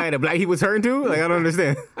black guy, the black he was turned to. Like I don't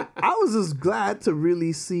understand. I was just glad to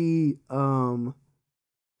really see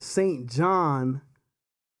St. John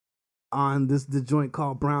on the joint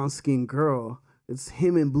called Brown Skin Girl. It's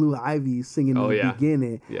him and Blue Ivy singing in the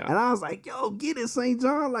beginning. Yeah. And I was like, yo, get it, St.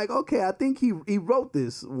 John. Like, okay, I think he wrote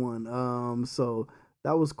this one. So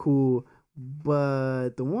that was cool.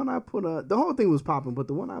 But the one I put on, the whole thing was popping, but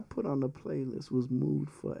the one I put on the playlist was Mood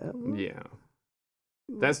Forever. Yeah.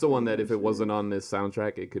 That's the one that if it wasn't on this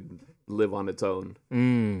soundtrack, it could live on its own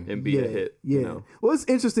and be a hit. Yeah. You know? Well, it's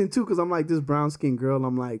interesting, too, because I'm like, this Brown Skin Girl,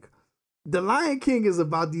 I'm like, The Lion King is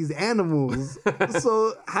about these animals.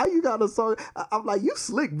 So how you got a song? I'm like, you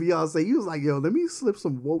slick, Beyonce. You was like, yo, let me slip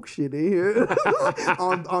some woke shit in here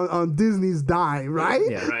on Disney's dime, right?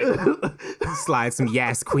 Yeah, right. Slide some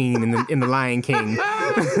Yas Queen in the Lion King.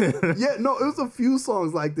 Yeah, no, it was a few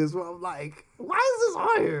songs like this where I'm like, why is this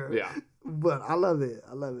on here? Yeah. But I love it.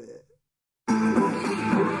 I love it.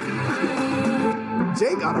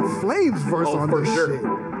 Jay got a Flames verse on this shit.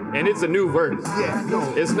 And it's a new verse. Yeah,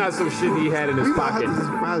 no. It's not some shit he had in his pocket. Have to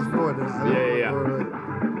just fast forward. Yeah.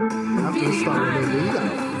 After the start of it, you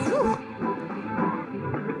gotta.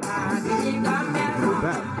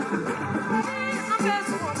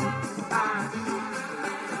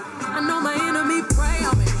 I know my enemy pray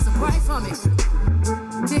on me, so pray for me.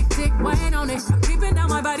 Tick, tick, wait on it. I'm keeping down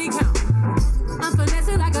my body count. I'm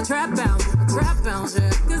finessing like a trap bounce, yeah.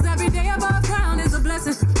 Cause every day above ground is a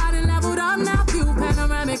blessing. I done leveled up now, view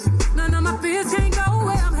panoramic. None of my fears can't go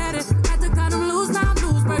where I'm headed. Had to cut them loose, now I'm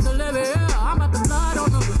loose, break the levee. Yeah, I'm about to blood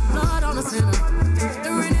on the sinner.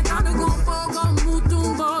 They're raining down to go for, go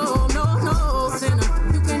mutumbo. No, sinner.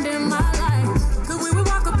 You can dim my light. Cause when we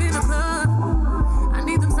walk up in the club, I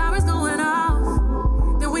need them sirens going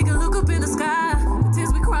off. Then we can look up in the sky. The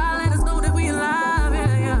tears we cry, let us know that we alive,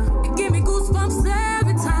 yeah. It give me goosebumps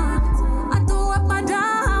every time I throw up my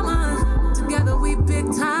diamond. Together we big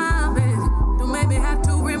time, baby. Don't make me have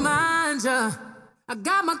to remind ya. I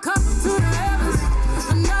got my cup up to the heavens.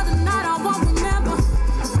 Another night I won't remember.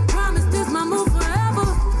 Promise this my move forever.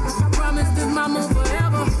 Promise this my move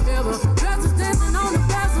forever, ever. Dresses dancing on the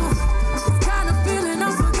bezel. This kind of feeling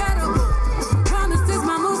unforgettable. Promise this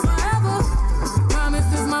my move forever. Promise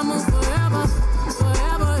this my move forever,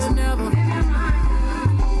 forever and ever.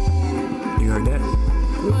 You heard that?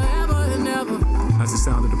 Forever and ever. That's the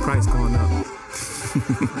sound of the price going up.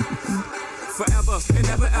 Forever and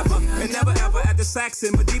never ever, and never ever at the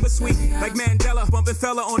Saxon, Madiba Suite. Like Mandela, bumping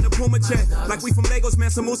fella on the Puma jet. Like we from Lagos,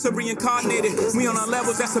 man, Samusa reincarnated. We on our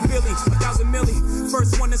levels, that's a billion, 1,000 milli.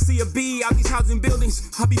 First one to see a B out these housing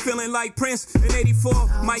buildings. I be feeling like Prince in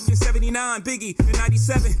 84, Mike in 79, Biggie in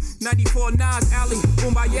 97, 94, Nas, Ali,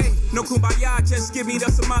 Boombaye. No kumbaya, just give me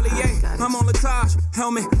the sommelier. I'm on Latage,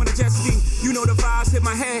 helmet on a jet ski. You know the vibes hit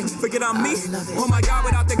my head, forget I'm me. Oh my God,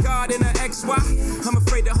 without the God and the XY, I'm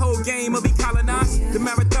afraid the whole game will be colonized. The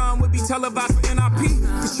marathon would be televised for NRP.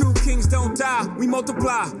 Cause true kings don't die, we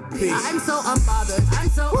multiply. Peace. I'm so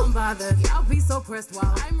unbothered. Y'all be so pressed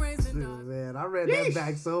while I'm raising dogs. Man, I read that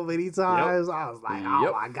back so many times. I was like,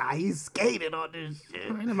 oh my God, he's skating on this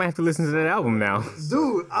shit. I might have to listen to that album now.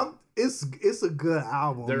 Dude, it's a good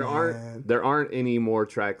album. There aren't any more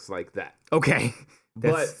tracks like that. Okay.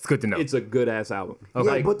 That's good to know. It's a good ass album.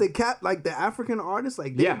 Okay. Yeah, but the the African artists,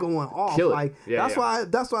 like they're going off. Kill it. Like that's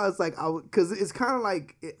why it's like because it's kind of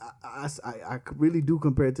like I really do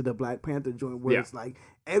compare it to the Black Panther joint where it's like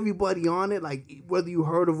everybody on it, like whether you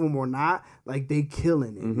heard of them or not, like they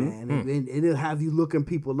killing it, man. And it'll have you looking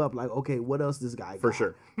people up, like okay, what else this guy got? For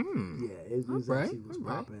sure. Yeah, it was actually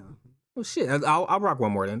popping. Well, shit, I'll rock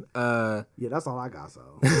one more then. Yeah, that's all I got. So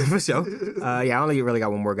for sure. I only really got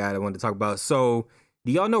one more guy I wanted to talk about. So,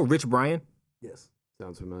 do y'all know Rich Brian? Yes,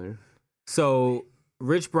 sounds familiar. So,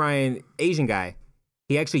 Rich Brian, Asian guy,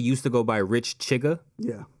 he actually used to go by Rich Chigga.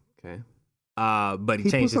 Yeah. Okay. But he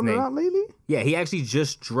changed his name. Out lately? Yeah, he actually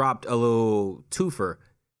just dropped a little twofer.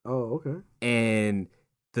 Oh, okay. And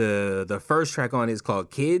the first track on it is called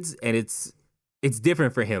Kids, and it's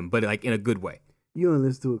different for him, but like in a good way. You don't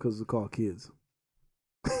listen to it because it's called Kids.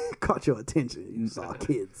 Caught your attention. You saw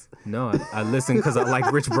Kids. No, I listened because I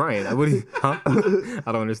like Rich Brian. I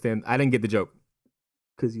don't understand. I didn't get the joke.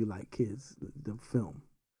 Because you like Kids, the film.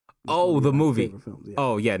 Oh, the movie. Favorite films, yeah.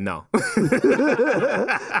 Oh, yeah, no. I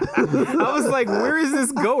was like, where is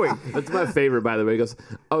this going? That's my favorite, by the way. He goes,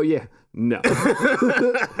 oh, yeah, no.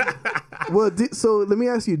 Well, so let me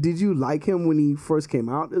ask you, did you like him when he first came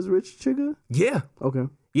out as Rich Chigga? Yeah. Okay.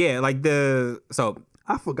 Yeah, like I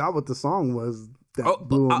forgot what the song was that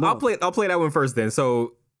blew him I'll up. play that one first then.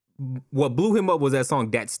 So what blew him up was that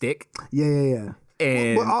song Dat Stick. Yeah.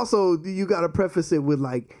 And but also you got to preface it with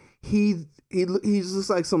like he's just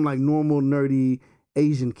like some like normal nerdy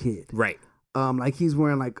Asian kid. Right. Like he's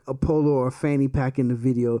wearing like a polo or a fanny pack in the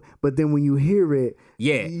video, but then when you hear it,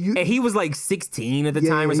 and he was like 16 at the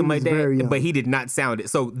time or something like that, but he did not sound it.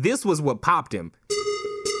 So this was what popped him.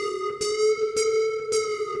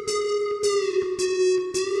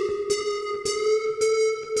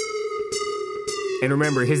 And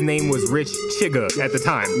remember, his name was Rich Chigga at the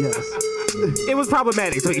time. Yes. It was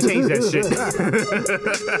problematic, so he changed that shit.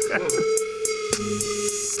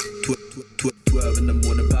 12 in the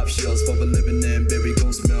morning, pop shells for a living and berry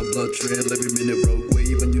gon' smell blood trail every minute road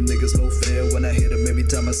wave and you niggas low fair. When I hit 'em, every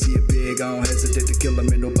time I see it big, I don't hesitate to kill 'em.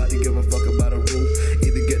 Ain't nobody give a fuck about a rule.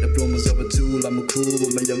 Either get diplomas or a tool. I'm a cool,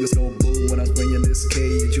 my youngest no boo. When I was bringing this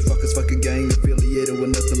cage, you fuckers fucking gang affiliated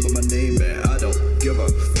with nothing but my name, man. I don't give a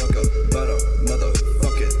fuck about a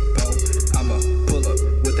motherfucking pole. I'ma pull up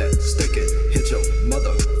with that stick and hit your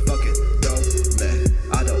motherfucking dog, man.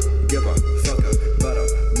 I don't give a fuck about a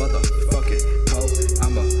motherfucking pole.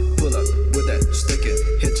 I'ma pull up with that stick and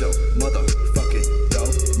hit your motherfucking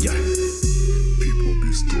dog, yeah. People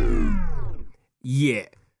be stoned. Yeah.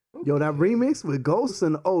 Yo, that remix with Ghost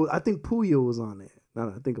and I think Puyo was on it. Now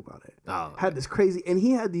that I think about it, had this crazy, and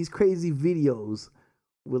he had these crazy videos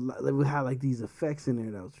with like, had like these effects in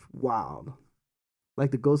there that was wild.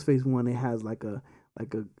 Like the Ghostface one, it has like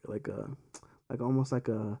almost like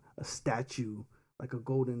a statue, like a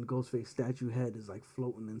golden Ghostface statue head is like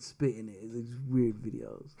floating and spitting it. It's these weird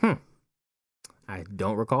videos. I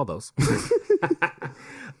don't recall those.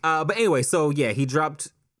 But anyway, so yeah, he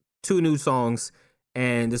dropped 2 new songs.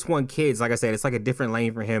 And this one Kids, like I said, it's like a different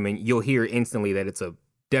lane for him, and you'll hear instantly that it's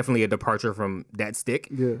definitely a departure from Dat Stick.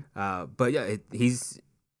 Yeah. But yeah, he's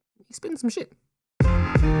spitting some shit. Okay.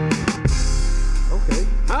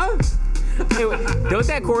 Huh? Anyway, don't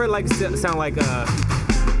that chord like sound like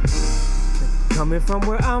coming from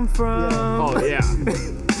where I'm from? Yeah. Oh yeah.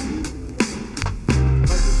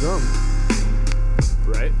 Like the drum.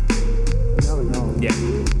 Right? No.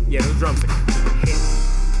 Yeah, those drums hit.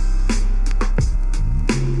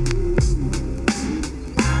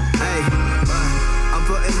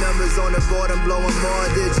 Putting numbers on the board and blowing more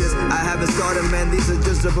digits. I haven't started, man, these are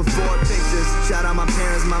just the before pictures. Shout out my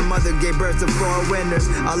parents, my mother gave birth to 4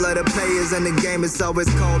 winners. All of the players in the game, it's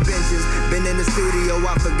always called benches. Been in the studio,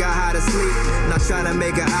 I forgot how to sleep. Not trying to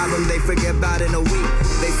make an album, they forget about in a week.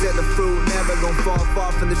 They said the fruit never gon' fall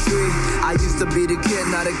far from the tree. I used to be the kid,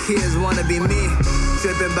 now the kids wanna be me.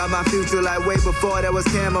 Tripping about my future like way before there was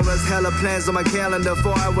cameras. Hella plans on my calendar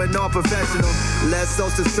before I went all professional. Less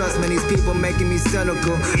social stress, man, these people making me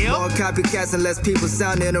cynical. More copycats and less people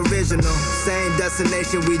sounding original. Same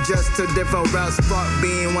destination, we just took different routes. Fuck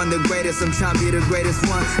being one of the greatest, I'm trying to be the greatest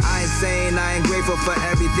one. I ain't saying I ain't grateful for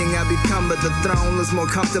everything I become, but the throne looks more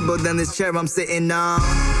comfortable than this chair I'm sitting on.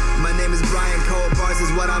 My name is Brian Cole, bars is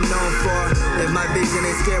what I'm known for. If my vision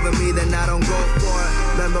ain't scaring me, then I don't go for it.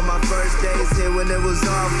 Remember my first days here when it was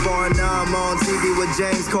all foreign. Now I'm on TV with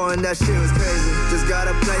James Corden, that shit was crazy. Just got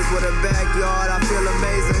a place with a backyard, I feel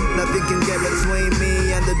amazing. Nothing can get between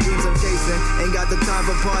me and the dreams I'm chasing. Ain't got the time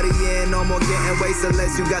for partying, no more getting wasted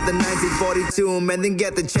unless you got the 1942, man, then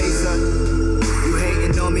get the chaser. You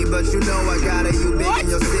hating on me, but you know I got it. You big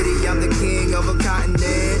in your city, I'm the king of a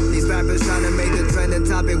continent. These rappers trying to make the trending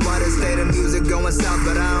topic. Why the state of music going south,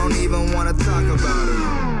 but I don't even want to talk about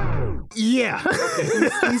it. Yeah.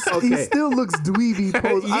 He still looks dweeby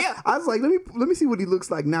pose. Yeah. I was like, let me see what he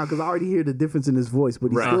looks like now, because I already hear the difference in his voice,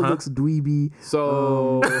 but he still looks dweeby.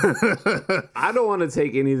 So I don't want to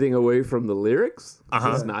take anything away from the lyrics.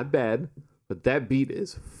 It's not bad, but that beat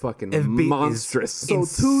is fucking monstrous. So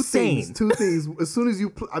two things. As soon as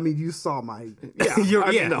you, you saw my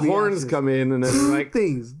the horns come in, and then two like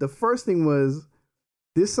things. The first thing was,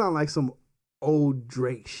 this sound like some old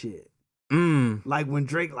Drake shit. Like when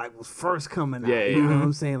Drake was first coming out, you know what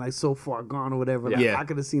I'm saying? Like So Far Gone or whatever. Like, I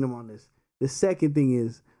could have seen him on this. The second thing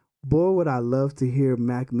is, boy, would I love to hear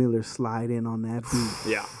Mac Miller slide in on that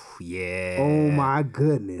beat. Yeah. Oh my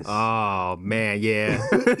goodness. Oh man, yeah.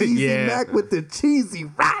 Easy Mac with the cheesy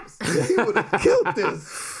raps. He would have killed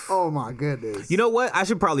this. Oh my goodness. You know what? I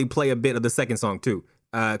should probably play a bit of the second song too,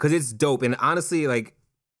 because it's dope. And honestly, like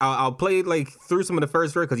I'll play like through some of the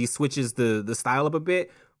first verse because he switches the style up a bit.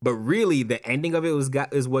 But really, the ending of it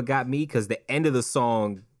is what got me, because the end of the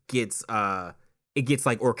song gets it gets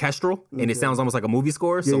like orchestral and it sounds almost like a movie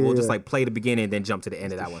score. So we'll just like play the beginning and then jump to the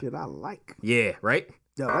end of that one. Shit, I like. Yeah, right?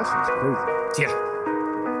 Yo, that shit's crazy. Yeah.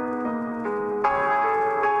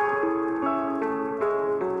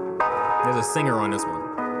 There's a singer on this one.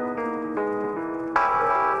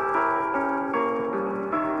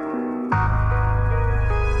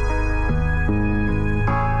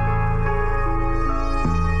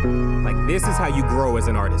 Like, this is how you grow as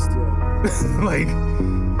an artist. Like,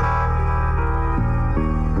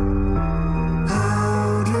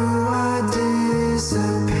 how do I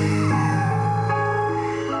disappear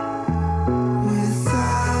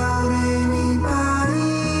without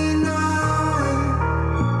anybody knowing?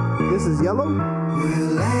 This is Yellow?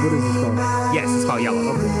 What is this called? Yes, it's called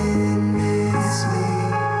Yellow.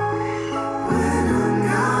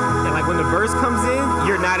 And like when the verse comes in,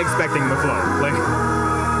 you're not expecting the flow. Like,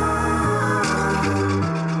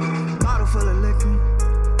 bottle full of liquor,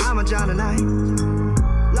 I'm a John tonight.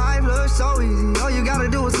 Life looks so easy, all you gotta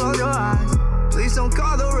do is close your eyes. Please don't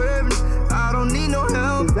call the ravens, I don't need no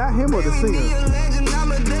help. Is that him or the singer? You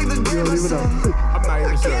don't even know. I'm not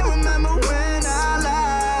even sure. I can't remember when I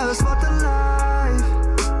last fought the life.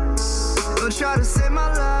 Don't try to save my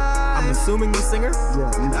life. I'm assuming the singer?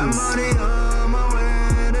 Yeah, I'm already on my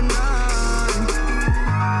way tonight.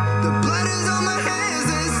 The blood is on my hands,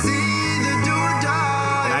 it's either do or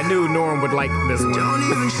die. I knew Norm would like this one. Don't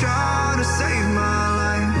even try to save my life.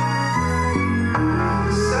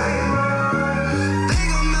 Save my life. They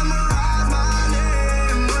gon' memorize my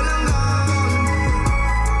name when I'm gone.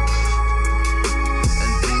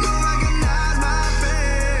 And they gon' recognize my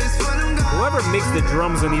face when I'm gone. Whoever mixed the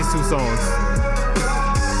drums on these two songs.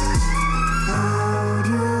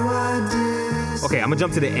 Okay, I'm gonna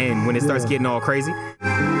jump to the end when it starts getting all crazy. There we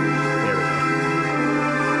go.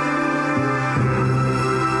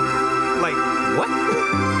 Like, what?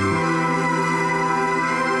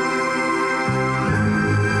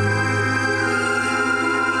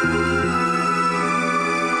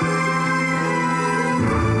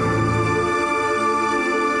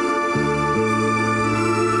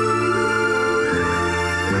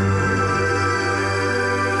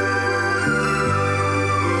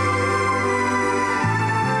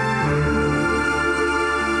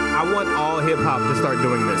 Hip-hop to start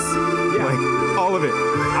doing this. Yeah. Like, all of it.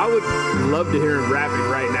 I would love to hear him rapping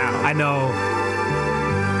right now. I know.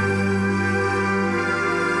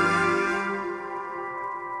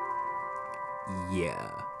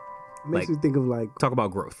 Yeah. Makes me think of like talk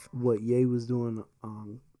about growth. What Ye was doing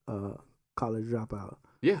on College Dropout.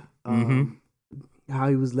 Yeah. How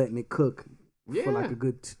he was letting it cook for like a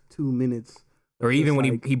good 2 minutes. Or even when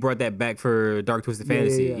like, he brought that back for Dark Twisted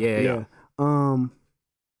Fantasy. Yeah.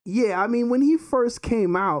 Yeah, I mean, when he first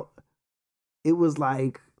came out, it was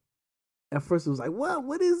like, at first it was like,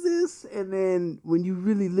 what is this? And then when you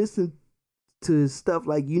really listen to his stuff,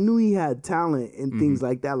 like, you knew he had talent and things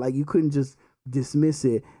like that. Like, you couldn't just dismiss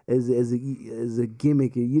it as a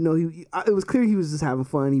gimmick. And, you know, it was clear he was just having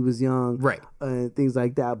fun. He was young. Right. And things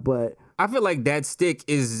like that. But I feel like that stick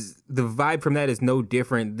is, the vibe from that is no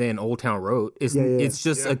different than Old Town Road. It's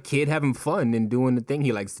just a kid having fun and doing the thing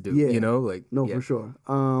he likes to do. You know, like for sure.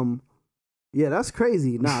 Yeah, that's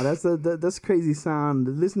crazy. Nah, that's crazy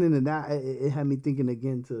sound. Listening to that, it had me thinking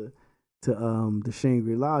again to the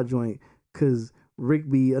Shangri-La joint, because Rick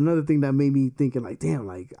be another thing that made me thinking like, damn,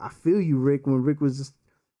 like I feel you, Rick. When Rick was just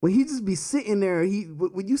when he just be sitting there,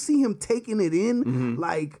 when you see him taking it in,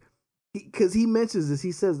 like, because he mentions this,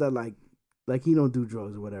 he says that like he don't do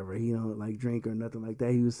drugs or whatever. He don't like drink or nothing like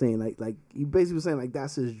that. He was saying like he basically was saying like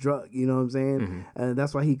that's his drug. You know what I'm saying? And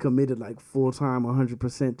that's why he committed like full time,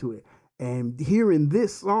 100% to it. And hearing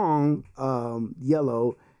this song,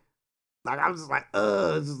 Yellow, like I was just like,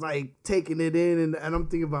 just like taking it in, and I'm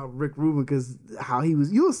thinking about Rick Rubin because how he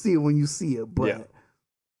was. You'll see it when you see it, but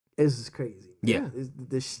it's just crazy. Yeah,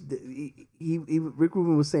 Rick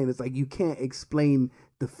Rubin was saying it's like you can't explain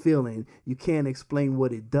the feeling, you can't explain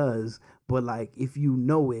what it does, but like if you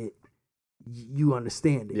know it, you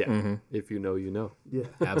understand it. Yeah. If you know, you know. Yeah.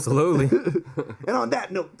 Absolutely. And on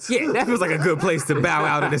that note. Yeah, that feels like a good place to bow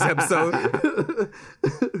out of this episode.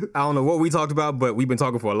 I don't know what we talked about, but we've been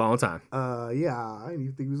talking for a long time. Yeah, I didn't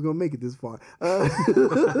even think we was going to make it this far.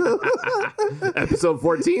 Episode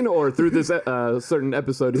 14 or through this certain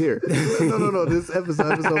episode here? No, this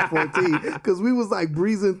episode 14. Because we was like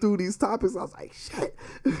breezing through these topics. I was like, shit.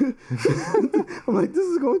 I'm like, this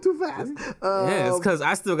is going too fast. Yeah, it's because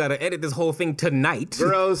I still got to edit this whole thing tonight.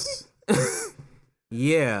 Gross.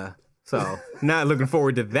 Yeah. So, not looking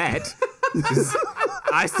forward to that.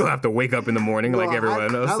 I still have to wake up in the morning like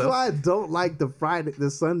everyone else. That's so. why I don't like the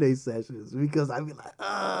Sunday sessions, because I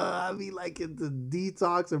be like into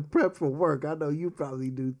detox and prep for work. I know you probably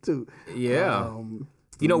do too. Yeah.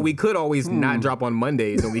 You know, we could always not drop on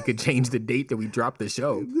Mondays, and we could change the date that we drop the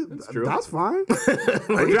show. That's true. That's fine.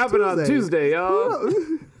 We're dropping on Tuesday, y'all.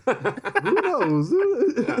 Who knows?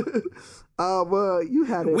 Well, you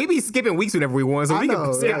had it. We be skipping weeks whenever we want, so we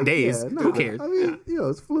can skip days. Who cares? I mean,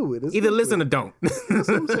 it's fluid. It's Either fluid. listen or don't. That's what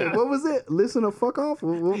I'm saying. What was it? Listen or fuck off?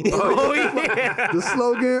 Oh, yeah. The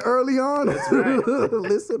slogan early on. That's right.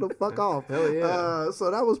 Listen or fuck off. Hell yeah. So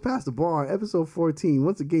that was Past the Bar, episode 14.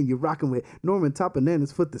 Once again, you're rocking with Norman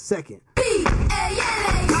Topananas Foot II.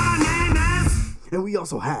 And we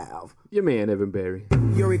also have your man, Evan Barry.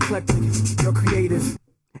 You're eclectic. You're creative.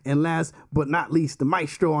 And last but not least, the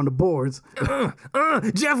maestro on the boards.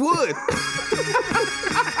 Jeff Wood.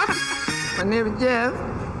 My name is Jeff.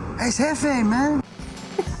 It's Hefe, man.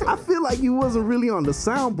 I feel like you wasn't really on the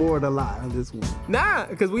soundboard a lot on this one. Nah,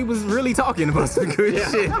 because we was really talking about some good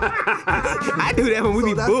shit. I do that when we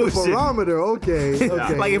be that's bullshitting. The barometer, okay.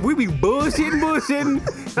 Like if we be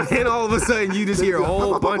bullshitting, then all of a sudden you just hear a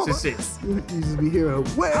whole bunch of shits. You just be hearing,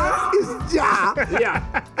 where is Ja?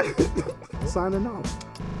 Yeah. Signing off.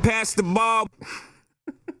 Pass the ball.